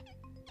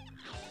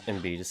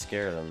 And B to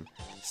scare them.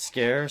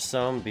 Scare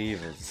some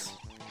beavers.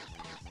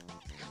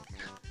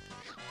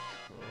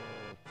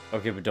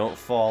 Okay, but don't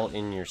fall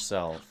in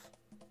yourself.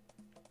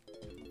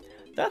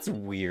 That's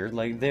weird.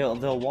 Like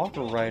they'll walk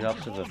right up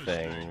to the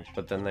thing,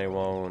 but then they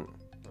won't.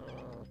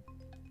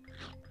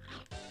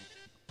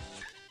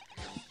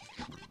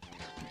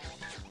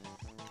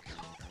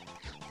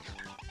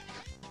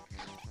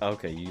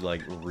 Okay, you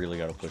like really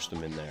gotta push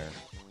them in there.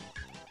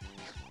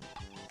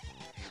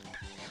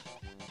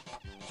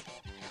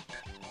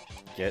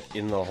 Get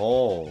in the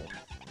hole.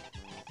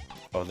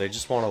 Oh, they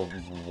just want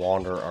to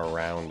wander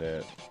around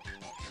it.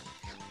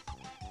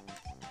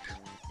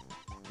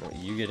 No,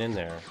 you get in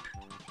there.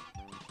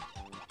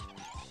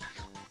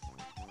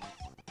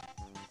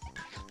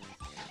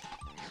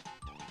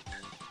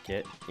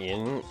 Get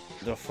in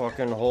the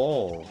fucking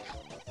hole.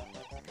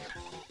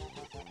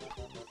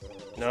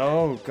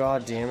 No,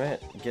 god damn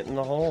it. Get in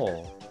the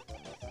hole.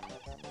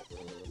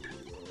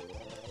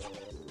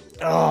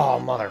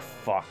 Oh,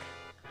 motherfuck.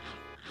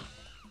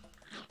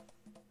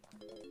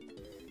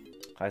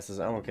 Hi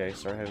says, I'm okay.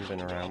 Sorry I haven't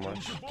been around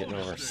much. Getting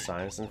over a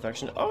sinus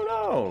infection. Oh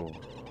no!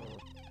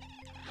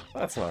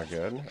 That's not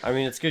good. I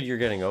mean, it's good you're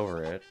getting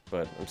over it,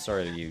 but I'm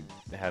sorry that you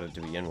had it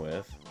to begin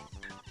with.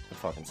 It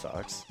fucking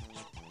sucks.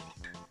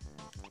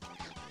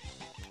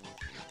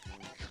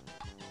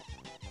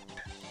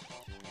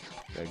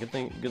 Yeah, good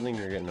thing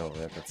you're getting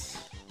over it.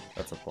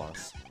 That's a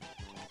plus.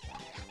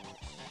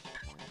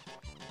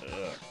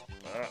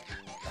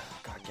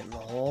 God, get in the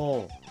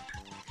hole.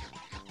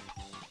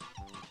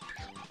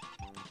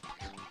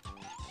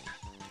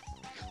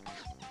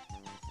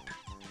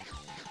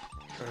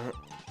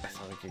 I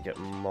thought I could get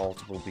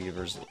multiple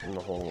beavers in the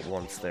hole at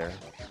once there.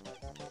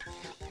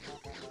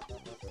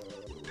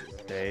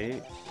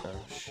 Hey. Oh,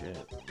 shit.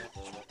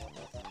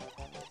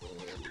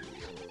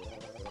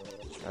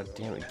 God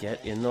damn it,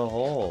 get in the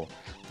hole.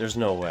 There's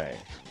no way.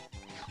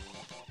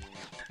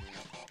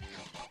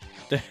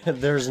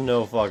 There's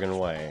no fucking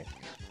way.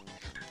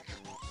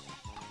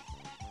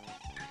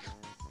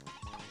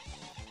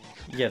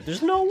 Yeah,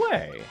 there's no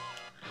way.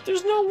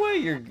 There's no way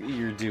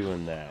you're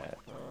doing that.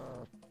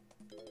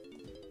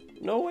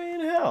 No way in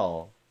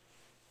hell.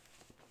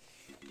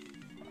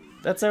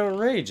 That's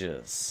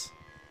outrageous.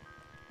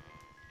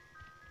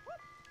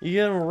 You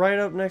get them right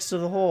up next to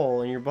the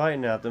hole, and you're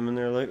biting at them, and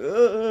they're like,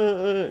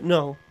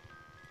 no.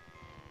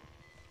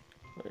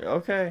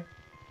 Okay.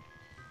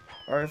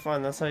 Alright,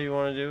 fine, that's how you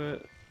want to do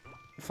it?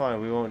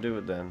 Fine, we won't do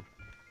it then.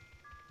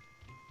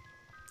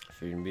 If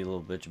you can be a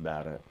little bitch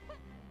about it.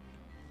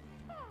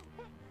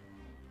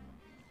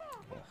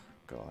 Oh,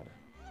 God.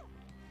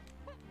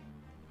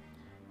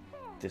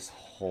 This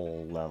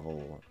whole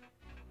level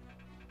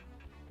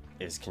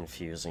is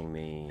confusing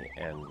me,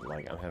 and,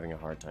 like, I'm having a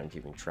hard time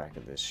keeping track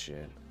of this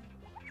shit.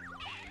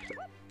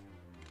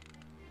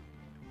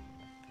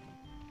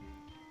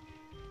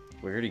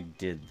 We already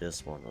did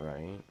this one,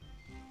 right?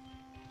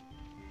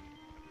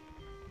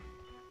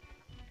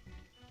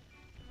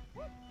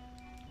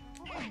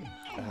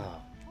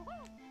 Oh.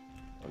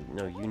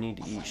 No, you need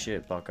to eat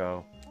shit,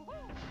 bucko.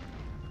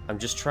 I'm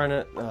just trying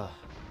to...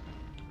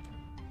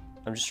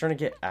 I'm just trying to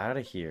get out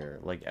of here.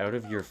 Like, out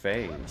of your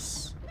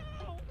face.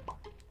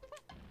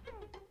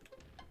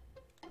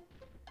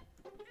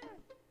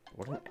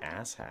 What an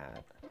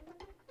asshat.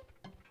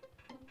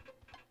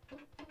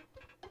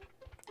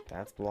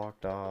 That's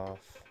blocked off.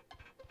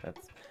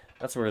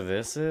 That's where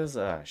this is?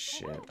 Ah,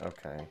 shit.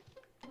 Okay.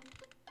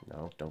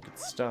 No, don't get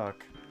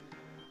stuck.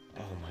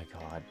 Oh my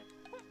god.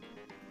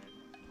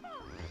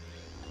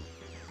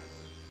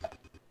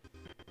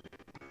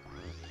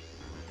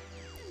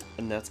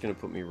 And that's gonna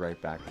put me right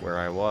back where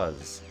I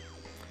was.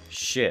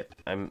 Shit,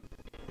 I'm...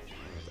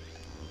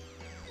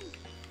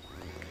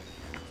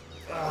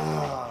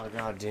 Oh,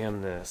 god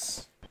damn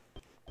this.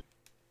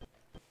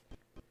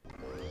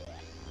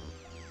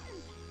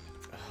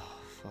 Oh,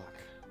 fuck.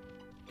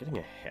 Getting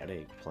a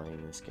headache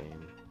playing this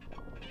game.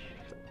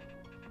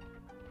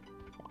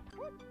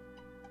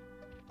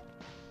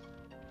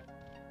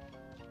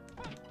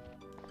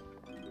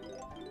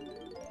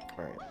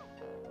 Alright.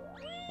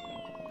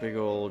 Big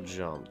old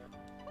jump.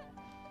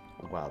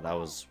 Wow, that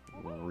was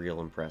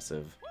real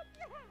impressive.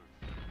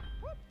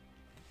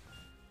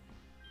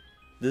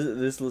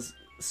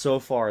 So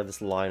far,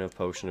 this line of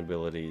potion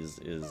abilities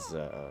is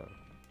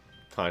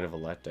kind of a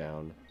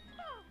letdown.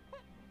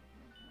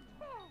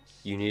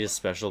 You need a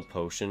special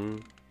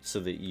potion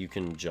so that you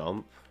can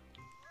jump,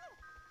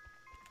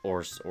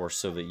 or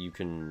so that you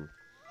can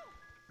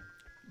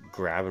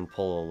grab and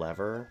pull a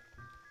lever.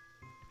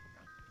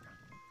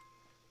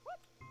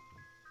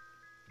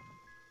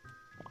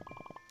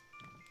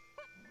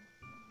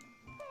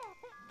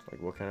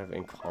 Like, what kind of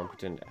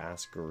incompetent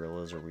ass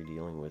gorillas are we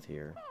dealing with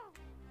here?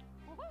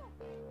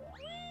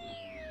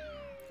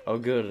 Oh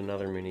good,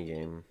 another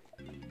minigame.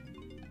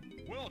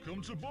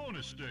 Welcome to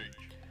bonus stage.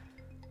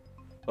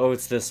 Oh,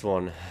 it's this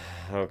one.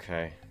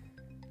 Okay.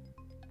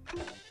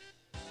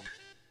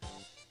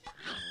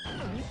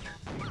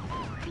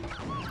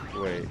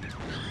 Wait.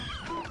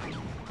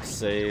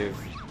 Save.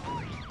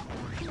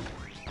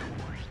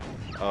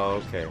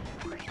 Oh, okay.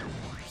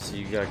 So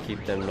you gotta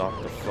keep them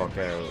knocked the fuck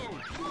out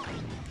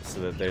so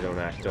that they don't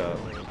act up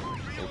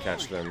and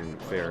catch them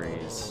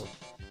fairies.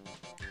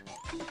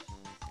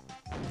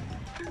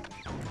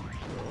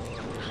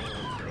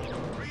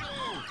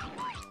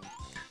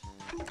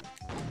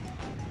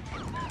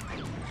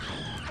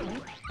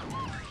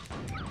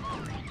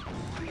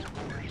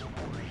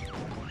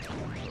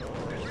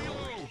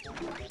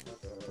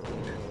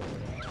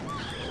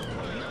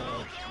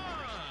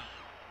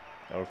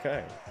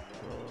 Okay.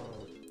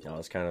 That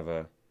was kind of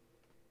a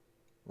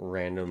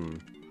random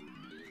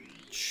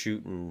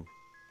shooting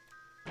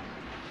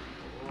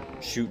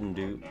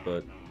dude,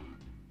 but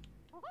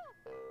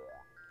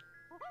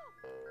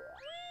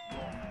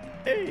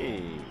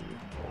hey,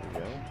 there we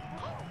go.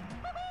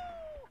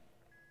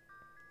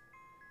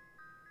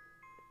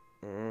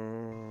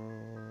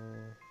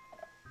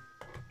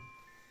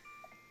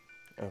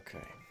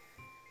 Okay.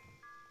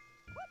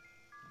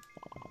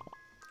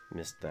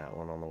 Missed that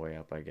one on the way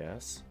up, I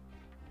guess.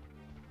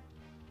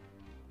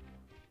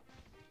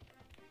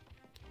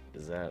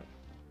 Is that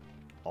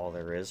all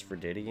there is for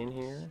Diddy in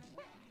here?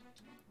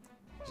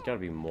 There's gotta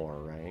be more,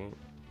 right?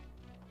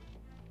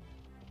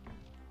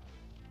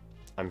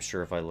 I'm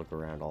sure if I look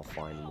around, I'll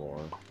find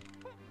more.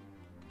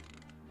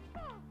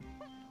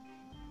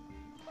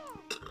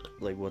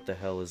 Like, what the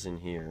hell is in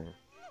here?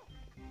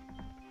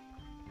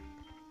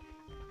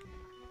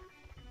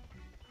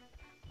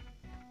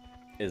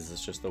 Is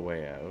this just the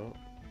way out?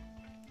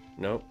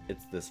 Nope,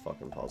 it's this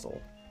fucking puzzle.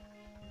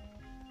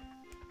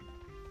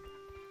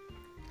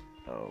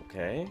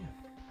 Okay.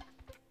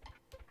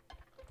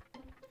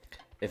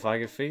 If I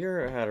could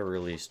figure out how to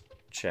release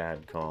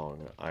Chad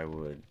Kong, I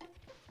would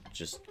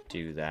just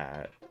do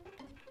that.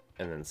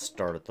 And then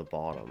start at the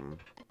bottom.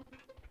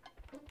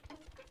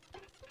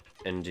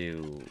 And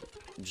do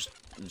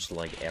just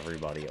like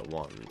everybody at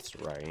once,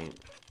 right?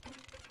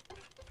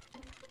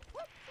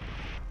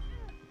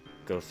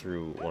 Go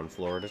through one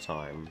floor at a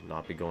time,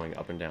 not be going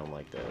up and down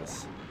like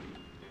this.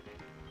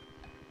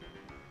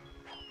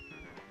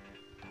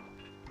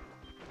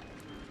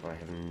 But I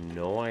have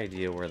no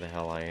idea where the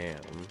hell I am.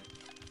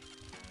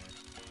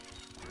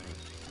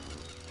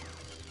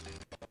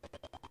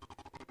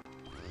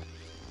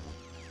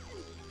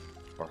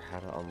 Or how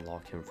to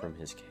unlock him from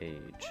his cage.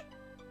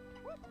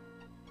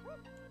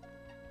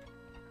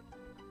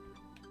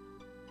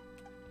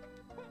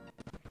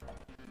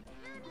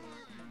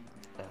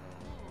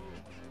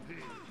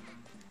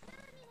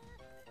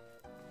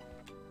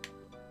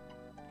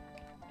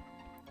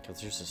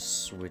 Because there's a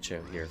switch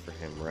out here for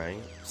him,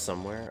 right?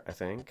 Somewhere, I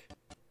think.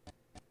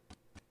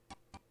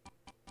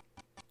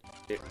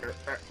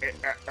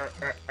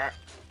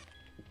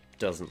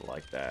 Doesn't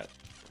like that.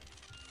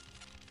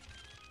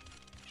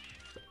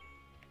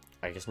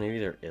 I guess maybe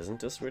there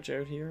isn't a switch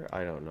out here?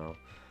 I don't know.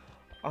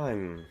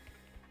 I'm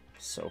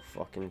so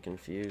fucking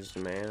confused,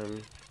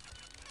 man.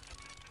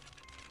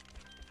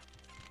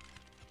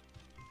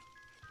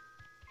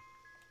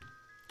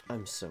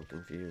 I'm so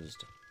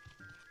confused.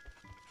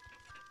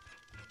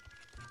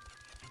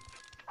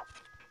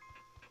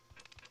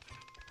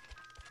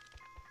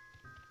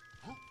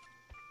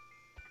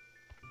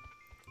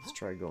 Let's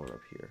try going up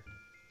here.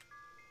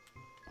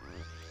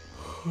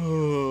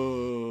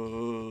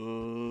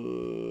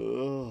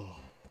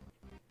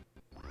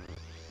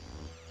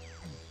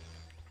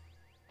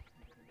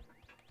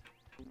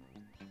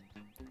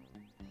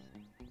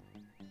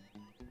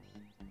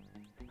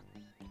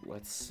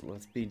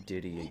 Let's be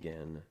Diddy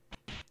again,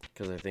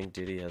 because I think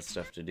Diddy has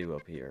stuff to do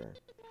up here.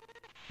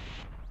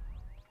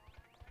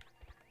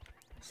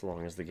 As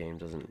long as the game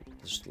doesn't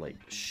just like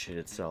shit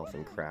itself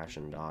and crash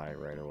and die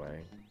right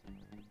away.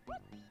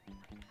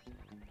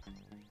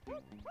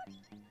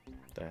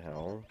 The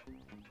hell?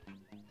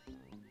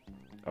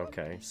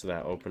 Okay, so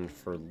that opened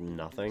for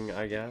nothing,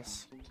 I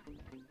guess.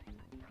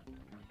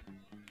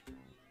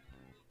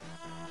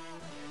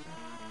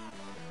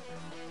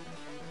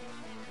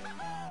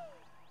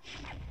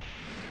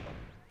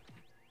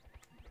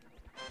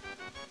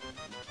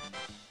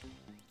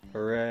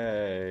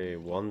 Hooray!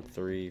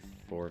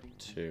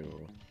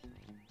 1342.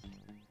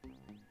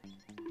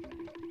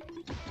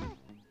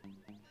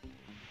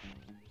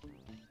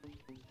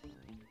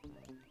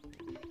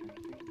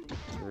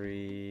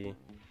 Three,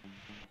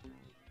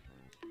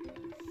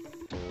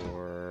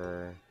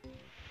 4,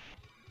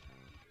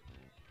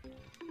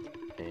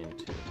 and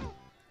 2.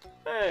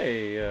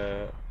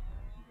 Hey,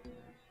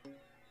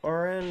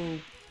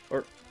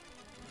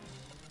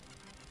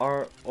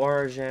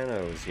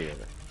 Arjano's here.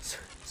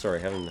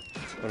 Sorry, having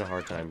a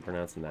hard time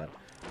pronouncing that.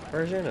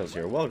 Arjano's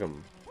here.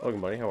 Welcome.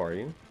 Welcome, buddy. How are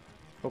you?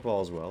 Hope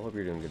all is well. Hope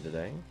you're doing good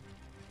today.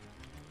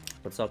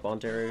 What's up,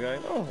 Ontario guy?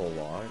 Not a whole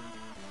lot.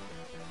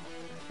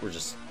 We're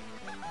just,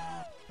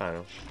 I don't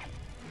know,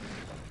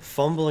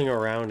 fumbling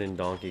around in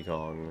Donkey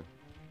Kong,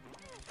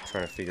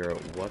 trying to figure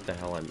out what the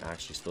hell I'm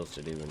actually supposed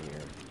to do in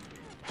here.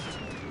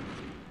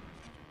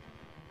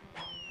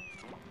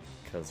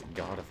 Because,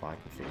 God, if I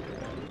can figure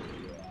it out.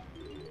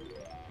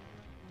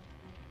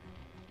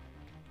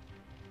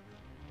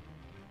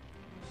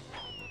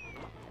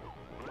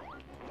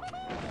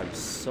 I'm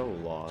so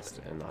lost,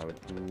 and I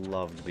would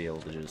love to be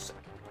able to just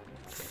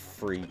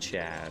free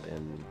Chad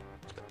and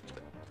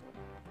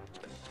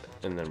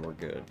then we're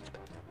good.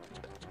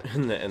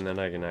 And then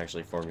I can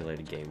actually formulate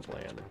a game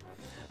plan.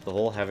 The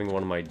whole having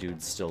one of my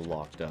dudes still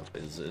locked up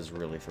is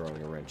really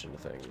throwing a wrench into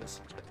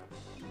things.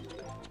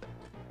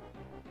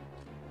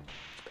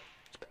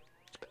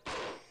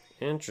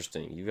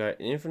 Interesting. You got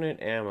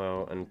infinite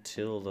ammo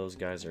until those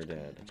guys are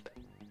dead.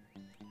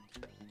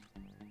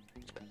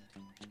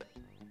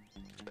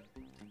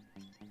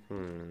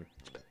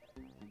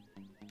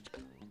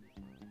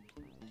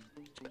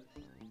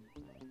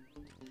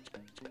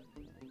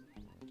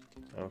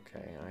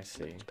 Okay, I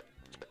see.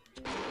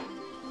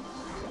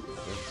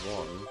 There's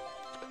one.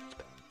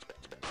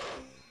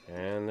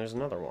 And there's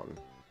another one.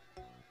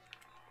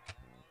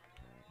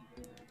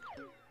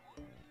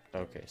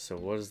 Okay, so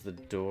what is the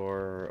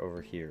door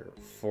over here?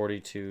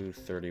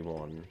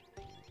 4231.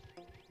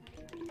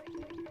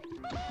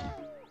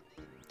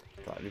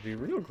 God, it'd be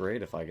real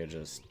great if I could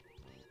just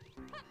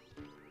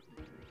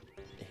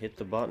hit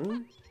the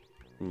button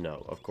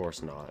No, of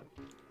course not.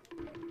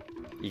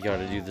 You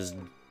gotta do this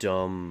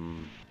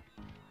dumb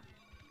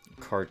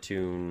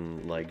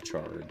cartoon leg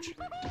charge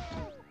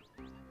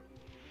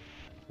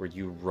where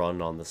you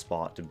run on the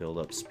spot to build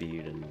up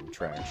speed and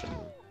traction.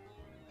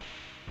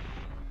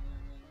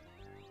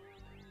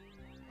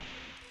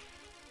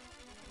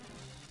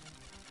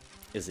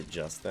 Is it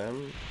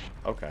them?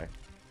 Okay.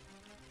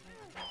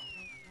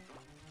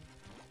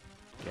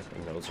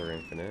 Guessing those are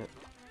infinite.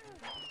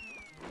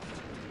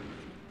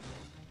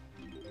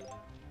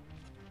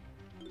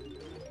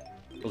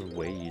 It was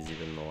way easier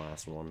than the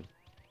last one.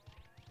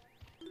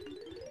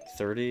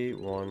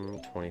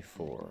 31,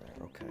 24.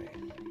 Okay.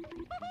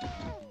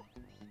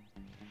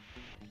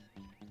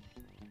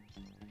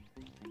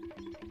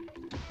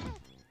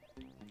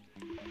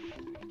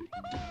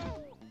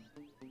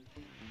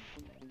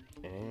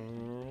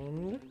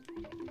 And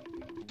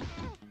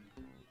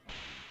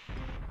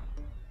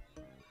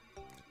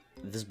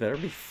this better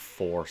be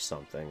 4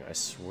 something, I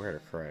swear to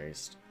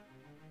Christ.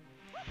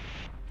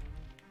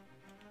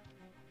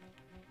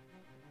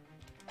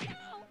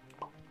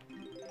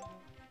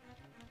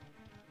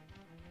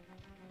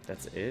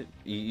 That's it?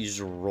 You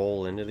just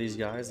roll into these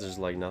guys? There's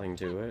like nothing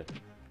to it?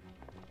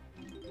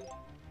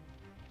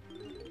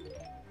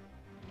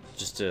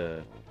 Just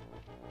to...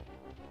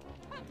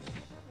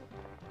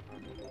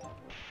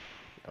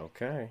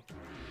 Okay.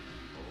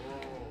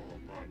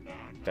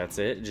 That's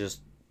it? Just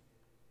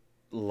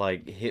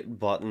like hit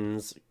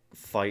buttons,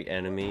 fight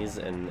enemies,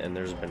 and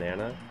there's a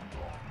banana?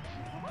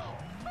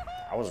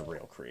 That was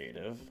real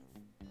creative.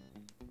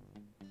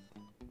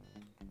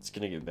 It's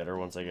gonna get better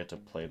once I get to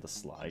play the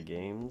Sly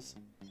games.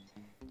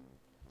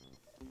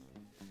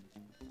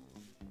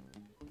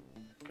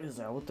 Is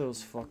that what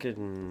those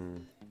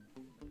fucking...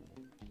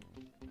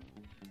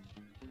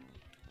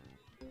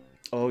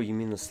 Oh, you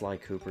mean the Sly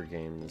Cooper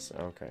games.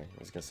 Okay, I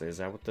was gonna say, is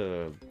that what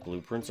the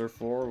blueprints are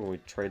for when we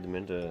trade them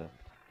into...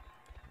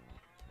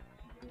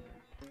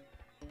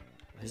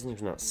 His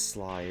name's not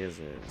Sly, is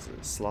it? Is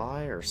it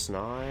Sly or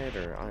Snide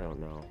or... I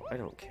don't know. I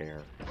don't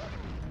care.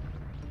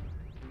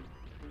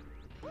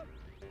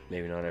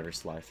 Maybe not every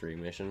Sly 3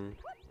 mission.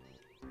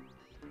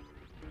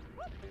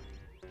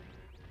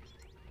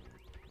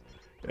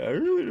 I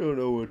really don't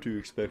know what to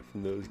expect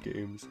from those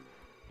games.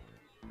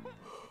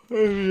 I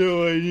have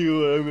no idea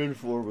what I'm in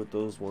for with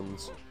those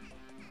ones.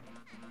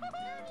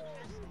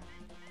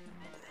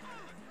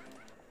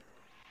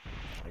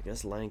 I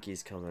guess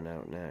Lanky's coming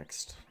out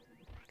next.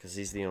 Because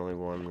he's the only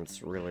one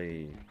that's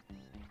really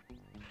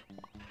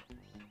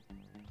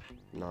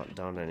not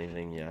done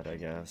anything yet, I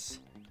guess.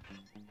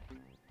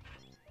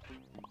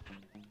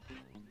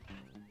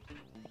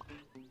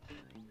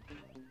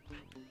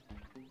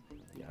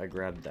 Yeah, I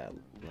grabbed that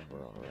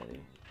lever already.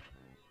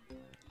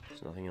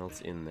 There's nothing else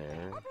in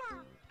there.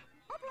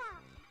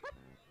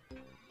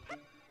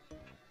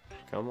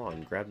 Come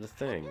on, grab the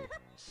thing.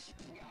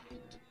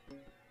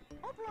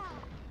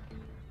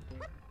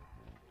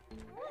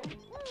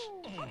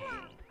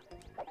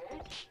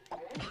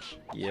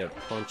 Yeah,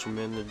 punch him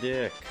in the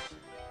dick.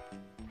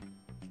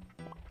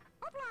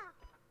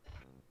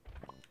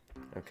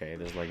 Okay,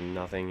 there's like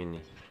nothing in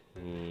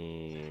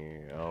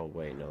here. Oh,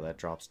 wait, no, that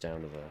drops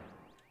down to the...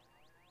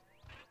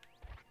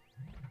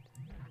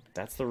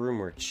 That's the room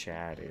where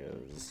Chad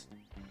is.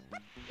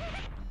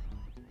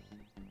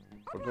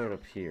 What about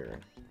up here?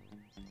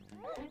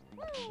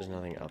 There's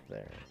nothing up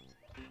there.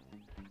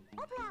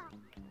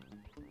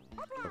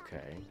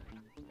 Okay.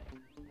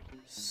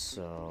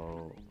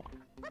 So...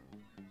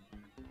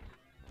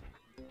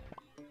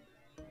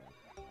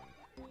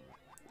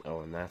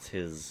 Oh, and that's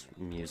his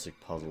music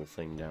puzzle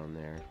thing down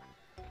there.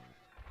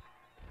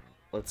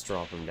 Let's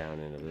drop him down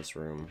into this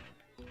room.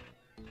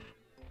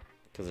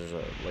 Because there's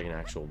a like an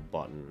actual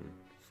button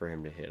for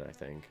him to hit, I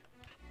think.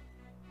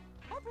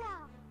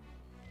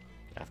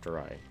 After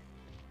I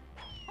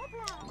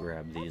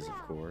grab these, of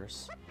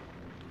course.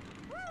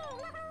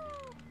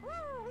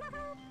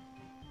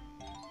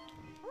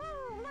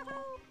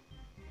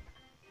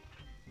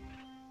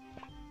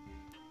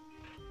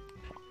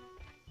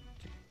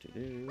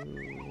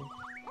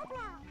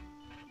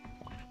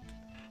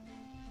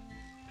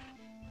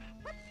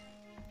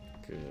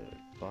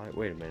 Goodbye.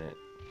 Wait a minute.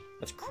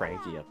 That's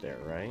Cranky up there,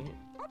 right?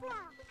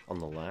 On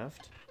the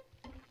left?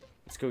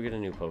 Let's go get a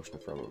new potion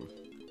from him.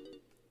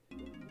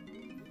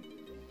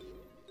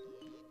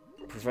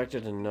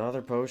 Perfected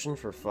another potion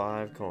for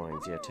 5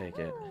 coins. Yeah, take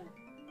it.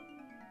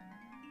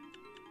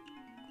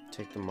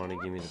 Take the money,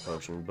 give me the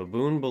potion.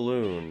 Baboon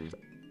Balloon.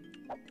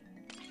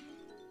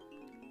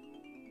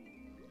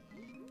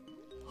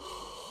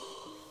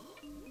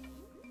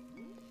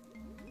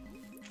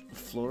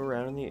 Float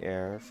around in the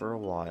air for a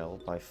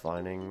while by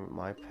finding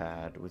my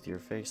pad with your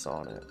face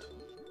on it.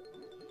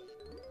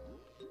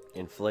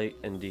 Inflate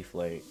and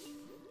deflate.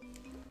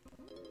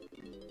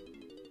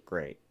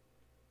 Great.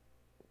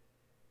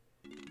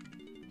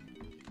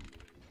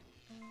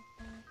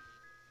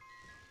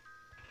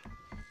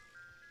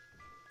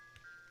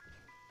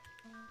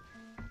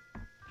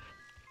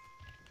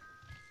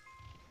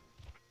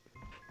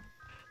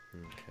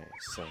 Okay,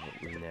 So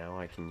now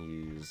I can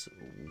use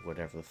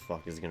whatever the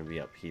fuck is gonna be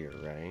up here,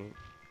 right?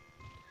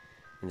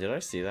 And did I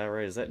see that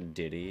right? Is that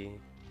Diddy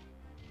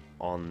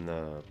on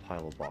the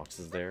pile of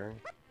boxes there?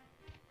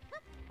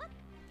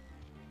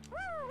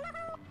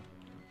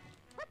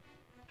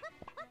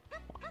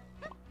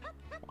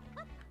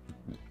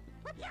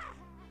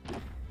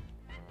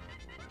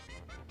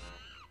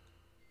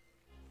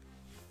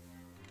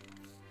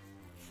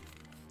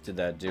 Did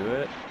that do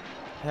it?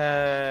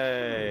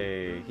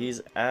 Hey,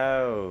 he's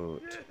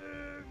out.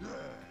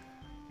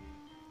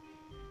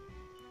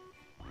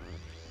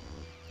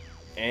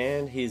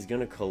 And he's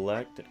gonna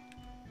collect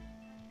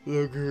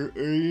the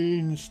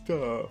green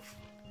stuff.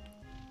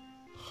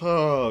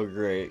 Oh,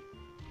 great.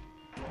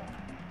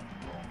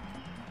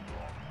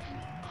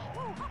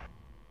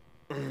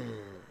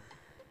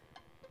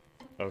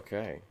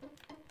 Okay.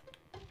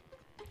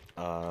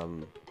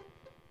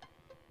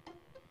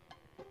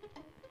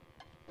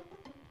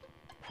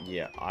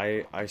 Yeah,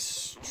 I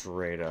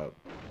straight up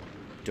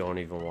don't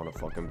even want to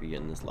fucking be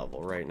in this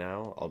level right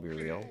now. I'll be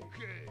real.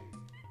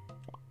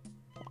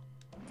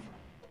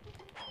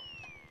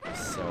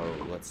 So,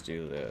 let's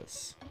do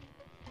this.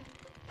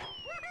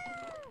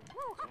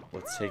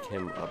 Let's take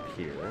him up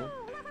here.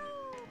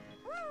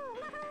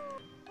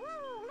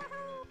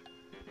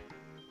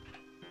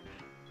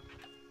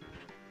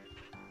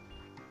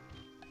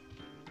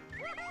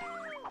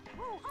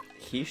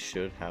 He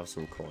should have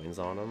some coins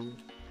on him.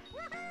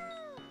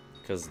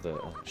 Because the...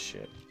 oh,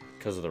 shit.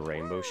 Because of the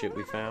rainbow shit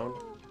we found.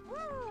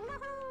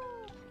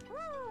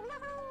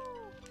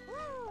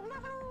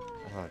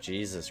 Oh,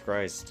 Jesus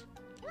Christ.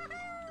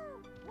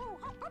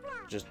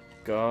 Just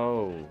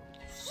go.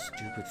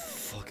 Stupid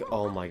fuck.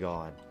 Oh my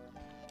god.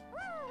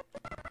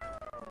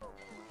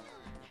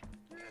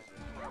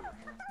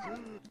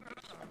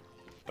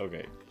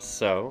 Okay,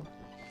 so...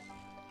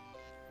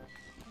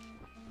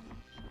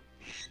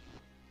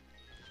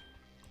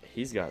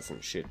 he's got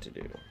some shit to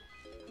do.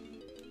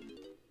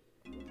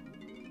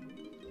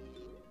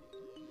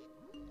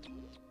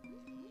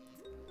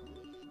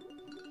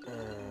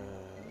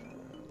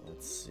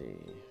 Let's see.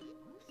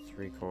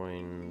 3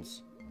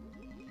 coins.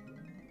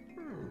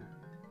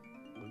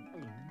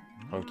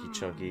 Hunky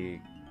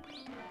chunky.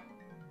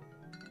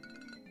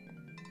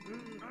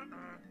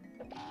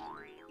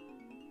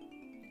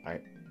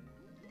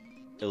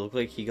 It looked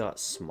like he got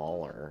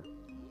smaller.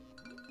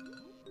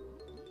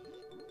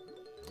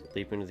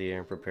 Leap into the air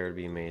and prepare to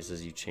be amazed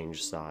as you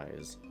change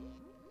size.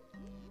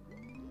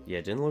 Yeah,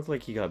 it didn't look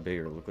like he got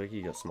bigger. It looked like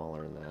he got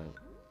smaller than that.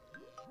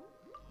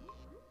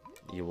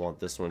 You want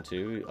this one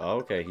too? Oh,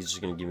 okay, he's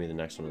just gonna give me the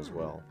next one as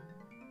well.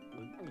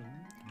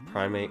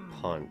 Primate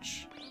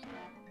Punch.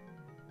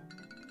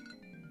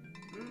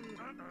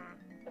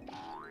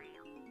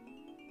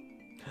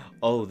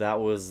 Oh, that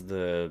was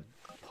the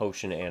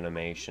potion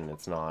animation.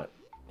 It's not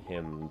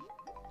him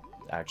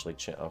actually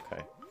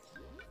okay.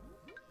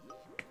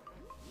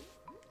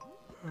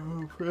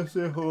 Press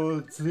and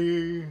hold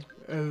Z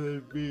and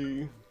then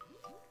B.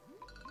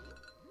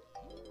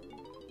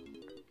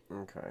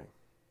 Okay.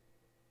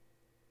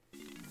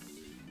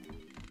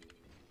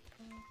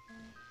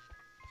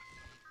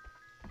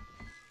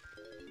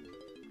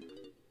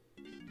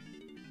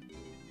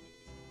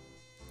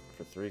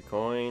 For 3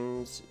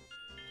 coins,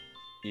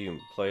 you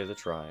can play the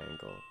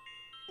triangle.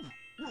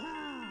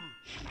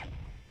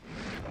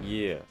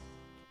 Yeah.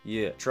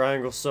 Yeah,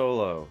 triangle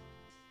solo.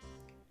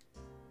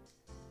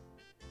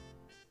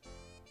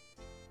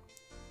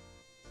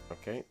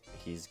 Okay,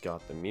 he's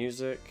got the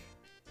music.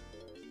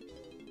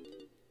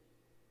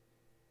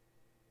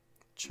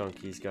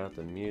 Chunky's got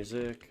the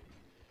music.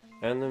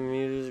 And the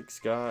music's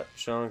got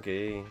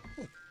Chunky.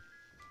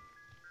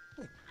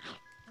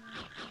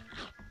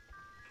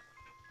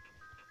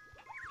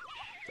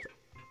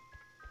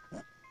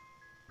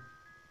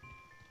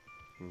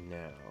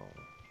 Now,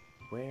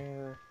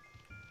 where...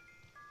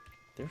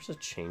 there's a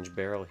change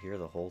barrel here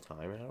the whole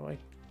time? How do I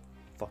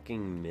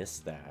fucking miss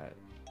that?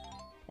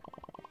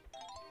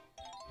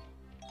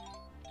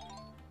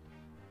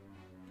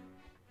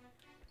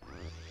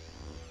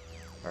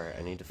 Alright,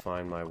 I need to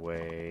find my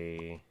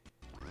way...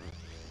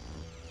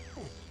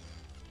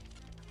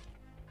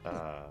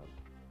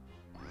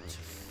 to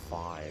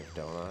 5,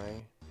 don't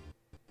I?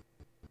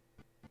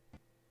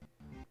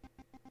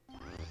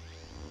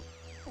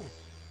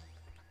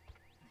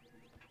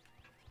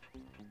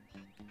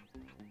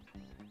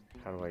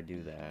 How do I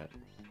do that?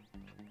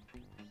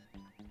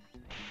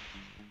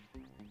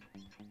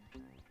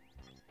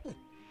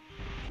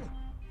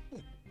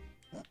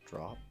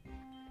 Drop?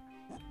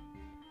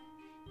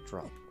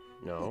 Drop.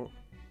 No.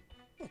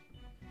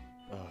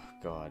 Oh,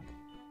 God.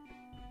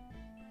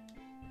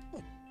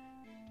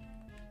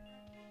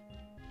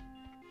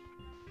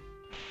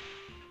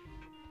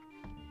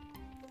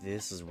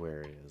 This is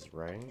where it is,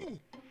 right?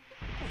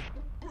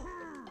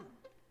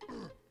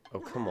 Oh,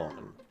 come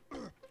on.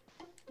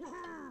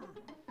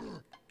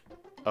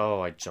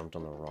 Oh, I jumped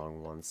on the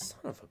wrong one. Son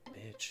of a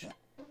bitch.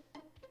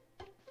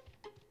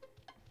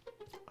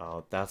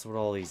 Oh, that's what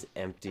all these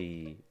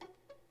empty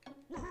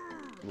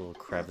little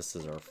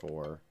crevices are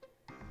for.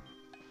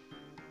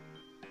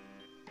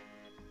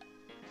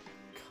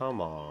 come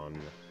on.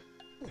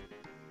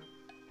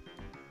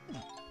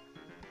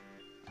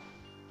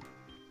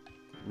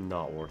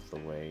 Not worth the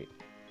wait.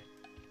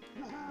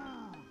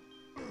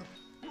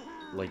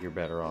 Like, you're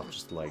better off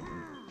just, like,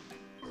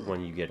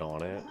 when you get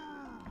on it.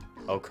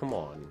 Oh, come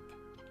on.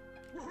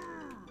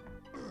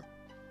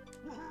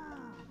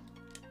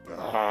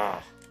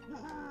 Ah.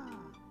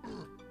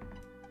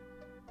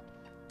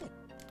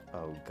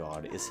 Oh,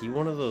 God. Is he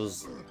one of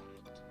those...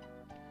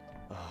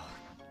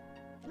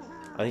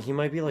 I think he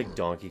might be like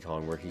Donkey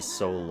Kong, where he's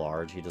so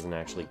large he doesn't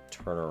actually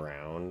turn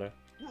around.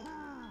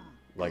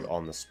 Like,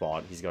 on the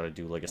spot. He's got to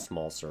do, like, a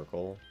small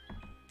circle.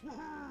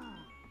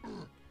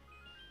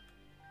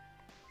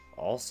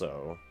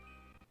 Also...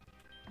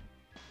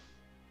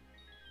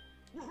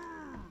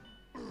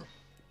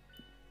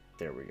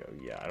 There we go.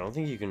 Yeah, I don't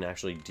think you can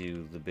actually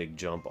do the big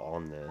jump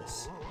on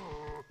this.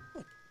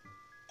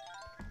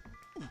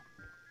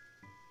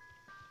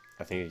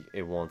 I think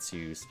it wants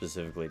you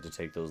specifically to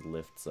take those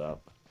lifts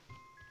up.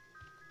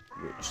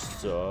 Which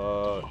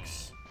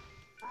sucks.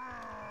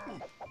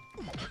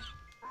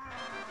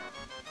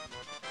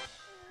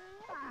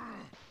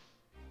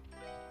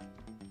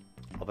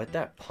 I'll bet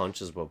that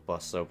punch is what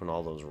busts open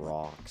all those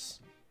rocks.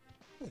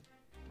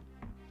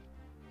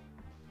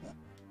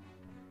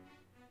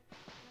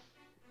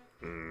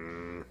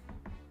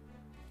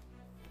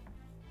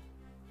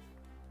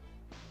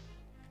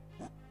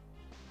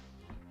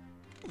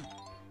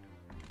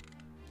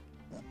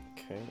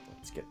 Okay,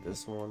 let's get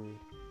this one.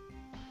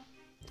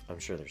 I'm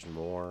sure there's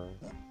more.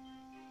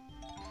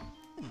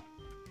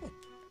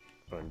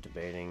 But I'm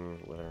debating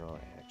whether or not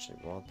I actually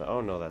want that. Oh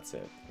no, that's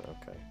it.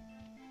 Okay.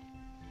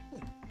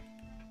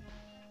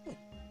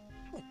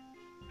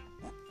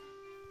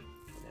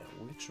 Now,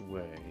 which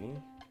way?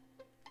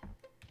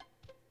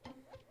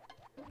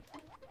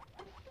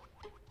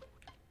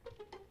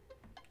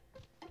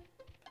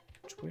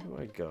 Which way do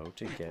I go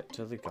to get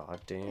to the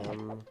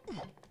goddamn...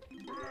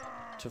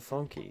 to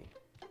Funky?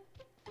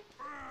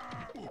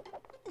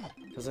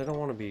 Because I don't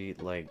want to be,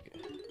 like...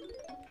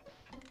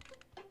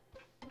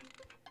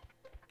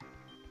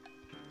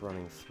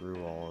 running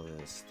through all of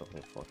this the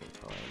whole fucking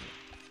time.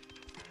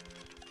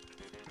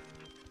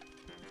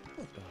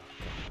 Oh,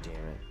 God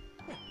damn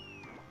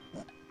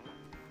it.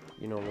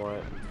 You know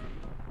what?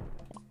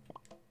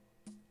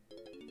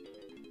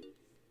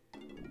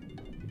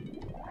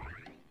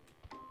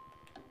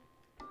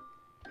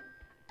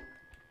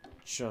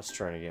 Just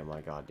trying to get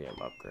my goddamn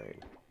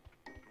upgrade.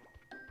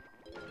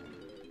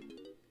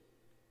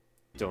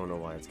 Don't know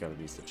why it's gotta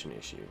be such an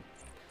issue.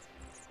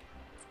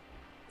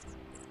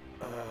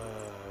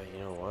 You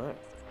know what?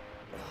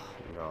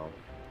 No.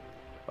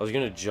 I was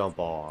gonna jump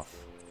off.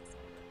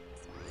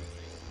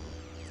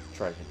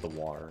 Try to hit the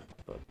water,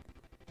 but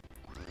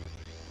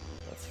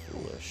that's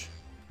foolish.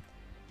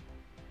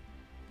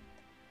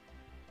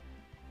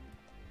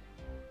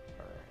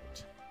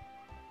 Alright.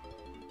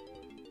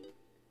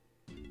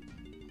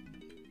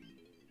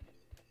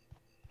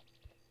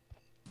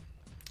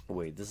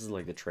 Wait, this is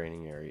like the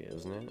training area,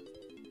 isn't it?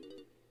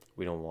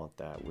 We don't want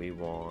that. We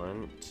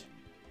want...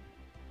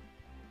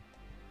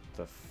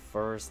 the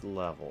first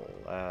level.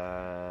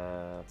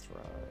 That's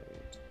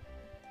right.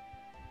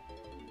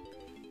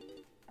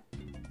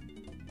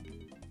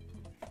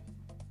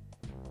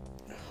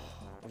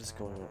 What is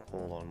going on?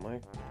 Hold on,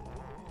 my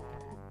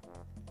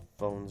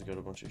phone's got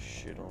a bunch of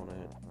shit on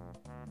it.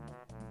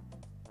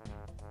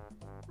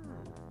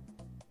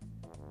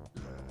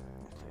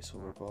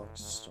 Placeholder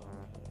box.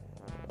 Stop.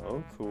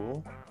 Oh,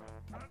 cool.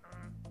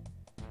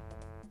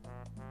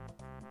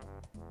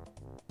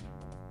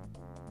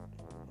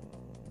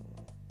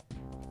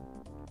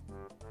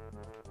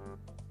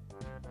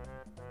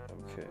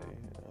 Okay,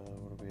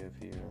 what do we have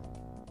here?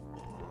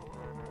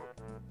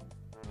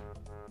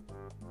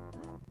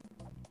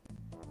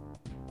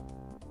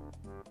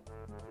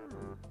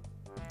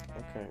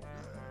 Okay.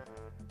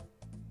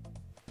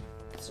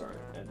 Sorry,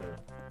 I had to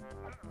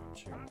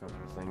check a couple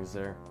of things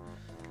there.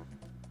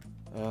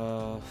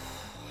 How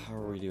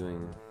are we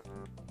doing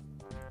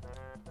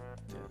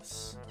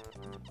this?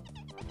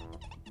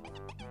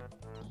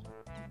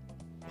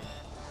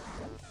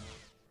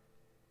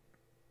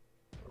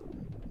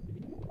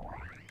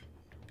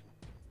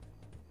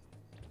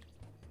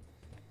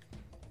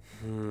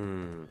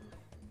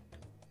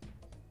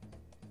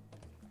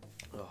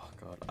 Oh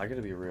god, I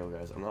gotta be real,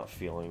 guys. I'm not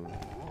feeling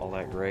all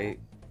that great.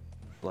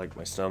 Like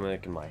my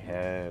stomach and my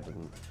head,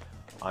 and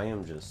I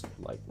am just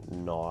like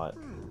not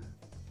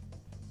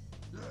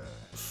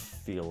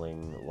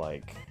feeling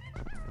like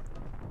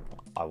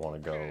I want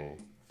to go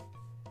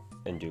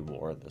and do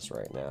more of this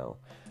right now.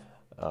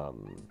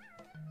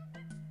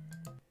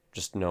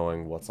 Just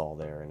knowing what's all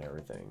there and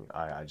everything,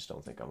 I just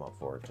don't think I'm up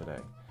for it today.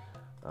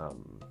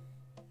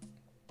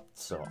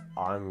 So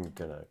I'm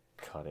gonna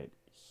cut it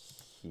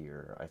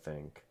here, I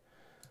think.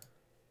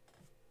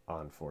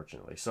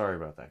 Unfortunately. Sorry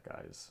about that,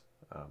 guys.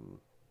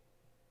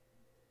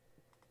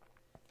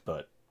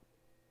 But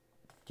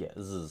yeah,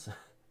 this is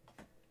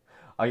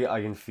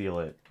I can feel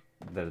it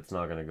that it's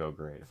not gonna go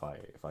great if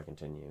I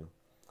continue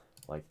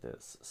like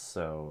this.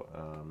 So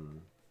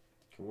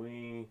can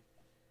we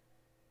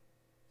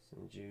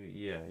Send you,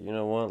 yeah, you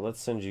know what?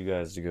 Let's send you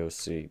guys to go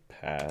see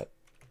Pat.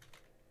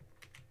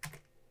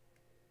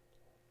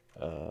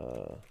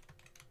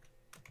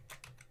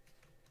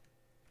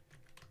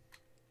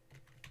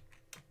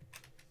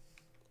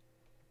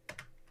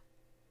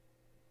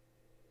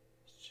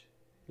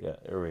 Yeah,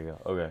 there we go.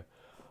 Okay.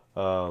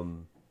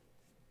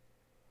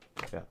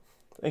 Yeah.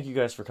 Thank you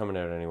guys for coming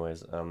out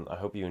anyways. I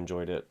hope you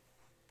enjoyed it.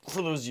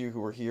 For those of you who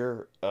were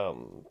here,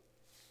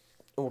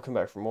 we'll come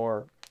back for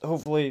more.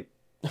 Hopefully,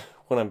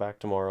 when I'm back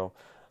tomorrow,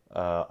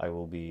 I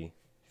will be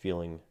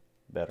feeling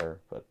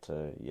better. But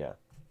yeah.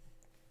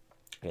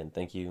 Again,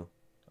 thank you.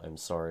 I'm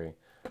sorry.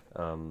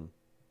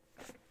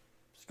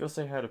 Just go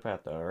say hi to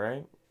Pat though,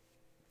 alright?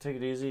 Take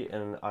it easy,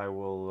 and I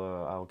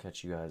will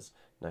catch you guys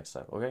next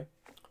time, okay?